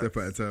 facts. a step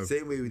at a time.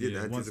 Same way we didn't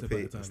Yeah, one step at a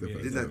anticipate. time, Step yeah. at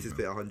a Didn't time,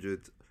 anticipate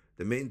 100.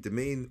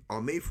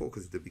 our main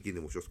focus at the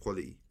beginning was just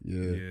quality.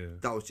 Yeah.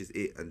 That was just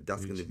it, and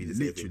that's going to be the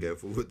same thing going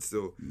forward.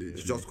 So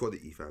it's just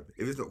quality, fam.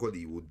 If it's not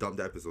quality, we'll dump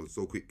the episode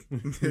so quick.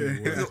 If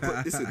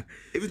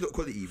it's not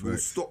quality, we'll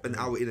stop an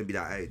hour in and be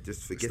like, hey,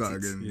 just forget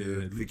Start it.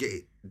 again. Forget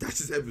it. That's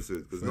just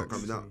episode because it's not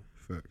coming out.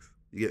 Facts.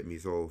 You get me?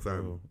 So,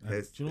 fam.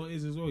 Do you know what it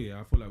is as well?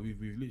 Yeah, I feel like we've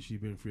literally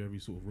been through every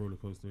sort of roller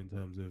coaster in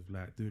terms of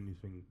like doing this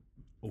thing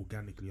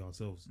organically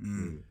ourselves.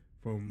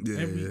 From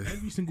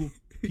every single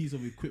piece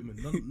of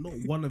equipment, not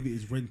one of it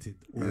is rented.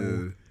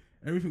 Or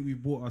everything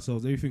we've bought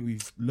ourselves, everything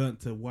we've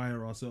learnt to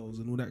wire ourselves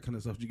and all that kind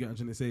of stuff. Do you get what I'm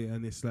trying to say?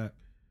 And it's like,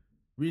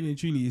 really and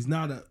truly, it's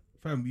now that,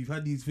 fam, we've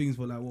had these things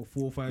for like, 4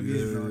 or 5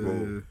 years now.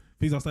 Bro.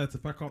 Things are starting to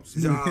pack up.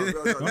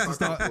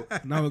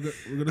 Now we're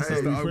going to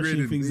start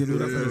refreshing things and all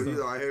that kind of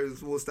stuff. I hear a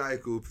small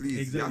cycle, please.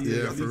 Exactly.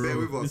 You have to bear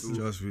with us.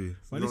 Trust me.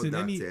 But listen,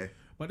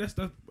 but that's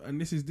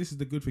and this is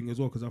the good thing as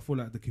well, because I feel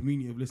like the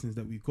community of listeners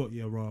that we've got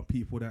here are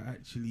people that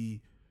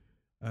actually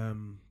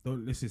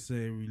don't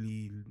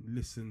necessarily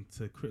listen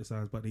to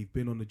criticize, but they've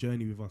been on the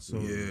journey with us. So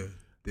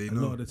they a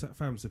know. lot of the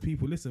fam. So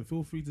people, listen,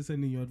 feel free to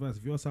send in your advice.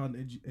 If you're a sound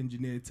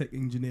engineer, tech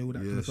engineer, all that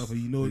kind of stuff, and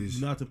you know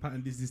how to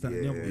pattern this, that,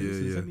 and the other.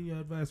 Send in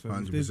your advice,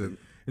 fam. 100%. If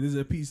there's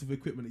a piece of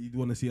equipment that you'd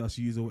want to see us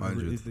use or whatever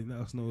it is, then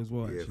let us know as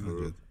well. Yeah, actually, for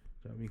real.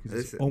 you know what I mean?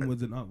 Because it's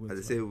onwards and upwards. At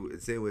the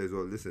same way as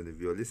well, listen, if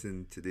you're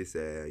listening to this,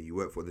 you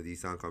work for one of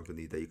these sound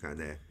companies that you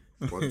can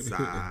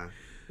sponsor.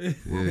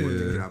 Listen,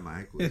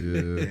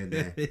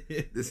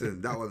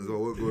 that one as well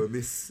won't go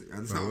amiss.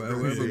 And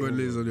whatever God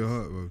lays on your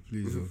heart, bro,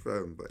 please.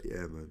 But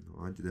yeah, man,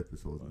 100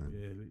 episodes, man.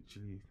 Yeah,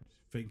 literally.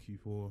 Thank you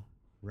for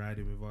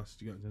riding with us.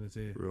 Do you get what I'm trying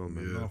to say? Real,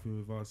 man. Laughing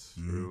with us.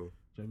 Real. Do you know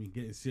what I mean?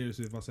 Getting serious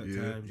with us at times. Do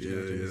you know what I'm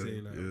trying to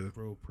say? Like,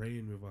 bro,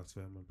 praying with us,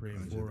 fam, and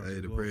praying for us. Hey,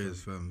 as the well,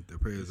 prayers, fam. The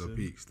prayers are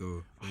peak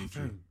still. Thank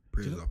you. Fam,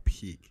 Prayers are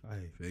peak.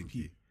 Thank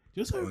you.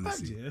 Just so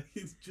Honestly. mad, yeah.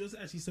 It's just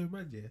actually so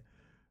mad, yeah.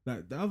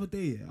 Like the other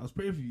day, yeah, I was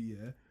praying for you,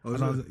 yeah. Oh,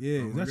 and I was like,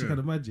 it it's actually kind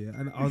of mad, yeah.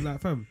 And I was like,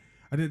 fam,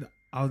 I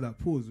was like,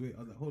 pause, wait.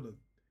 I was like, hold on.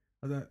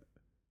 I was like,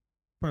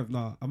 fam,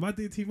 nah, am I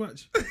doing too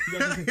much? You know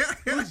what I'm saying?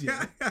 Pause,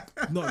 yeah.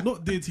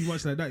 Not doing too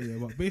much like that, yeah.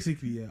 But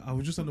basically, yeah, I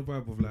was just on the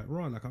vibe of like,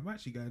 right, like I'm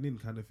actually going in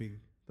kind of thing.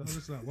 I was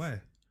just like,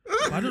 why?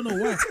 I don't know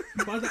why.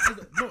 But I was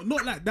like,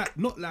 not like that.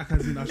 Not like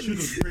as in I should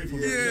have prayed for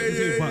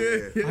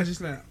that. But I was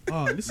just like,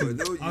 listen.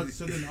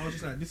 So then I was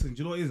just like, listen, do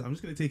you know what it is? I'm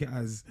just going to take it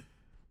as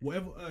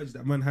whatever urge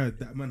that man had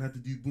to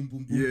do boom,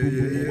 boom, boom, boom,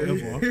 boom, or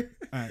whatever. It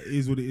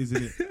is what it is,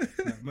 innit?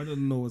 Like, man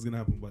doesn't know what's going to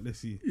happen, but let's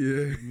see.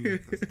 Yeah.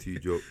 That's 2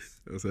 jokes.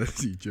 That's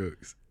actually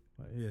jokes.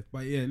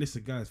 But yeah,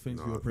 listen, guys,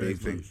 thanks for your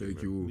prayers, man.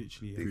 Thank you all.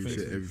 Literally,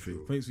 Appreciate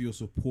everything. Thanks for your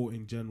support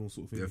in general,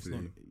 sort of thing.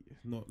 Definitely.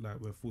 It's not like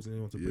we're forcing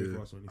anyone to pray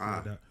for us or anything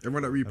like that.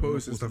 Everyone that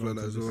reposts and stuff like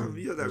that as well.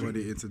 Is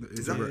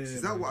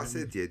that what I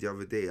said the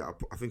other day? I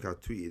think I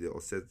tweeted it or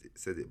said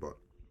it, but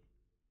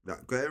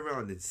like going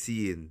around and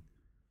seeing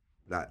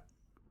like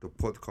the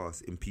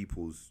podcast in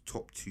people's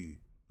top 2,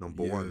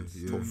 number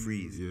 1s, top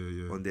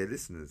 3s on their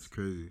listeners. It's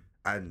crazy.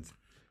 And do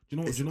you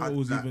know what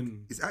was like,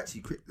 even? It's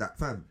actually like,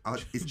 fam.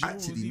 It's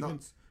actually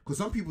nuts. Because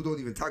some people don't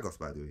even tag us,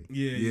 by the way.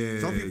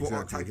 Yeah. Some people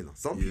aren't tagging us.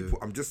 Some people,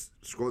 I'm just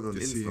scrolling on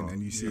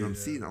Insta and I'm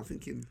seeing. I'm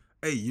thinking,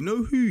 hey, you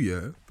know who?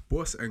 Yeah,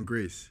 Boss and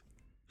Grace.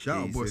 Shout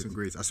out Boss and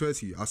Grace. I swear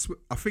to you,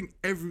 I think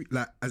every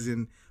as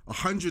in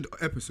 100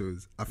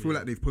 episodes. I feel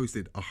like they've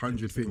posted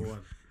 100 things.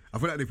 I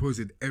feel like they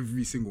posted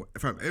every single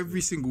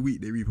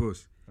week they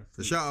repost.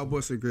 So shout out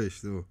Boss and Grace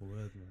still.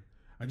 Word, man.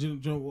 And do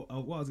you know what I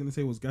was gonna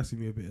say was gassing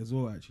me a bit as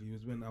well. Actually,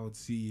 was when I would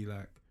see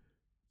like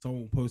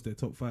someone post their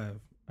top 5.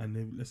 And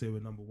then let's say we're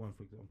number 1,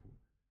 for example,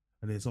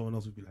 and then someone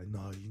else would be like,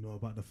 "No, you know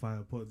about the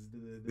 5 pods."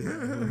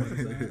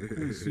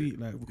 Cool, sweet,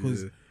 like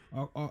because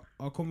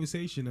our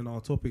conversation and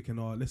our topic and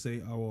our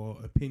our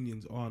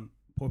opinions aren't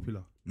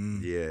popular.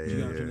 Yeah. Do you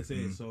know what I'm trying to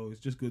say? So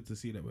it's just good to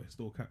see that we're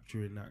still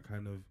capturing that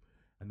kind of,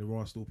 and there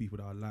are still people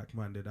that are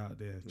like-minded out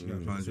there. Do you know what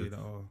I'm trying to say, that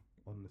are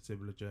on a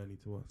similar journey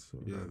to us? So,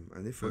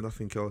 and if for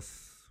nothing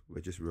else, we're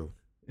just real.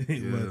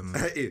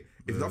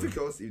 If nothing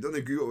else, if you don't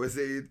agree with what we're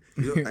saying,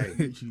 you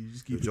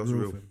just keep it just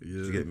real. fam. Do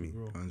you get me?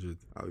 100.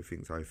 How we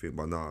think.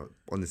 But nah,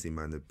 honestly,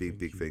 man, a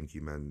big thank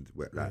you, man.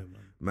 We're, like,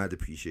 mad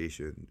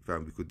appreciation.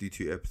 Fam, we could do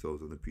 2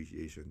 episodes on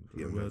appreciation.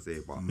 You know what I'm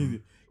saying? But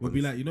we'll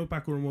be like, you know,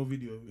 back on one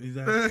video, is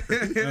that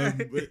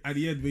at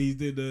the end where he's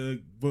doing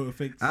the voter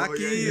fake.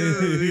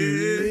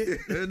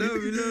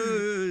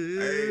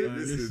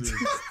 Listen.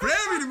 For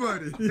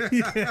everybody.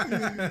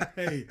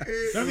 Hey,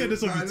 that made this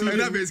song be too.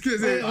 That makes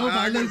kids. Hey,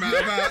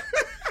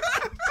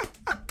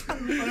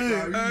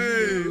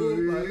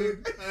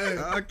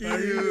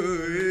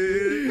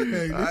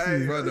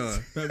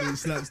 that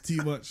means slaps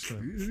too much. Too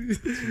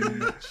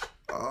much.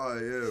 Oh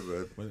yeah,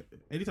 man. But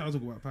anytime I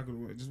talk about Pack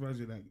on the just reminds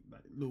me of that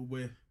little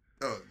boy.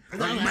 You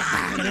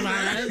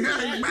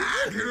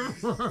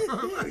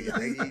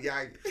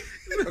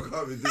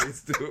can't be doing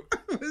still.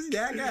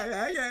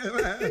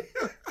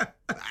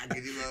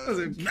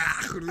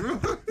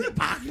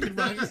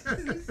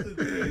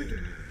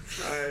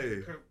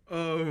 Hey.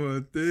 Oh my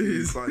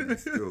days. Funny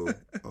still.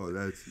 Oh,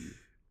 that's you.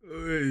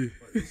 Hey.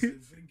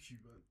 Thank you,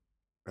 man.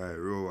 Alright,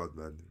 real one,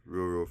 man.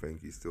 Real.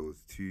 Thank you. Still,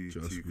 it's too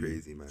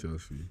crazy, man.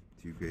 Just me.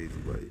 Too crazy,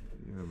 but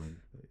yeah, man.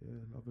 Yeah,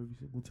 love every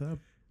single time.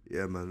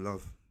 Yeah, man.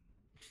 Love.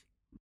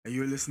 And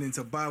you're listening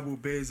to Bible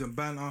Babes and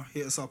Banter.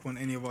 Hit us up on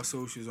any of our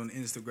socials on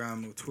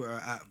Instagram or Twitter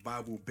at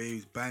Bible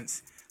Babes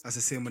Bants. That's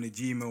the same on the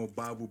Gmail,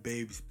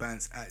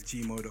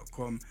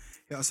 BibleBabesBants@gmail.com.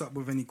 Hit us up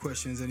with any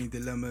questions, any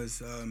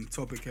dilemmas,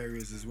 topic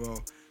areas as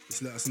well.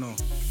 Just let us know.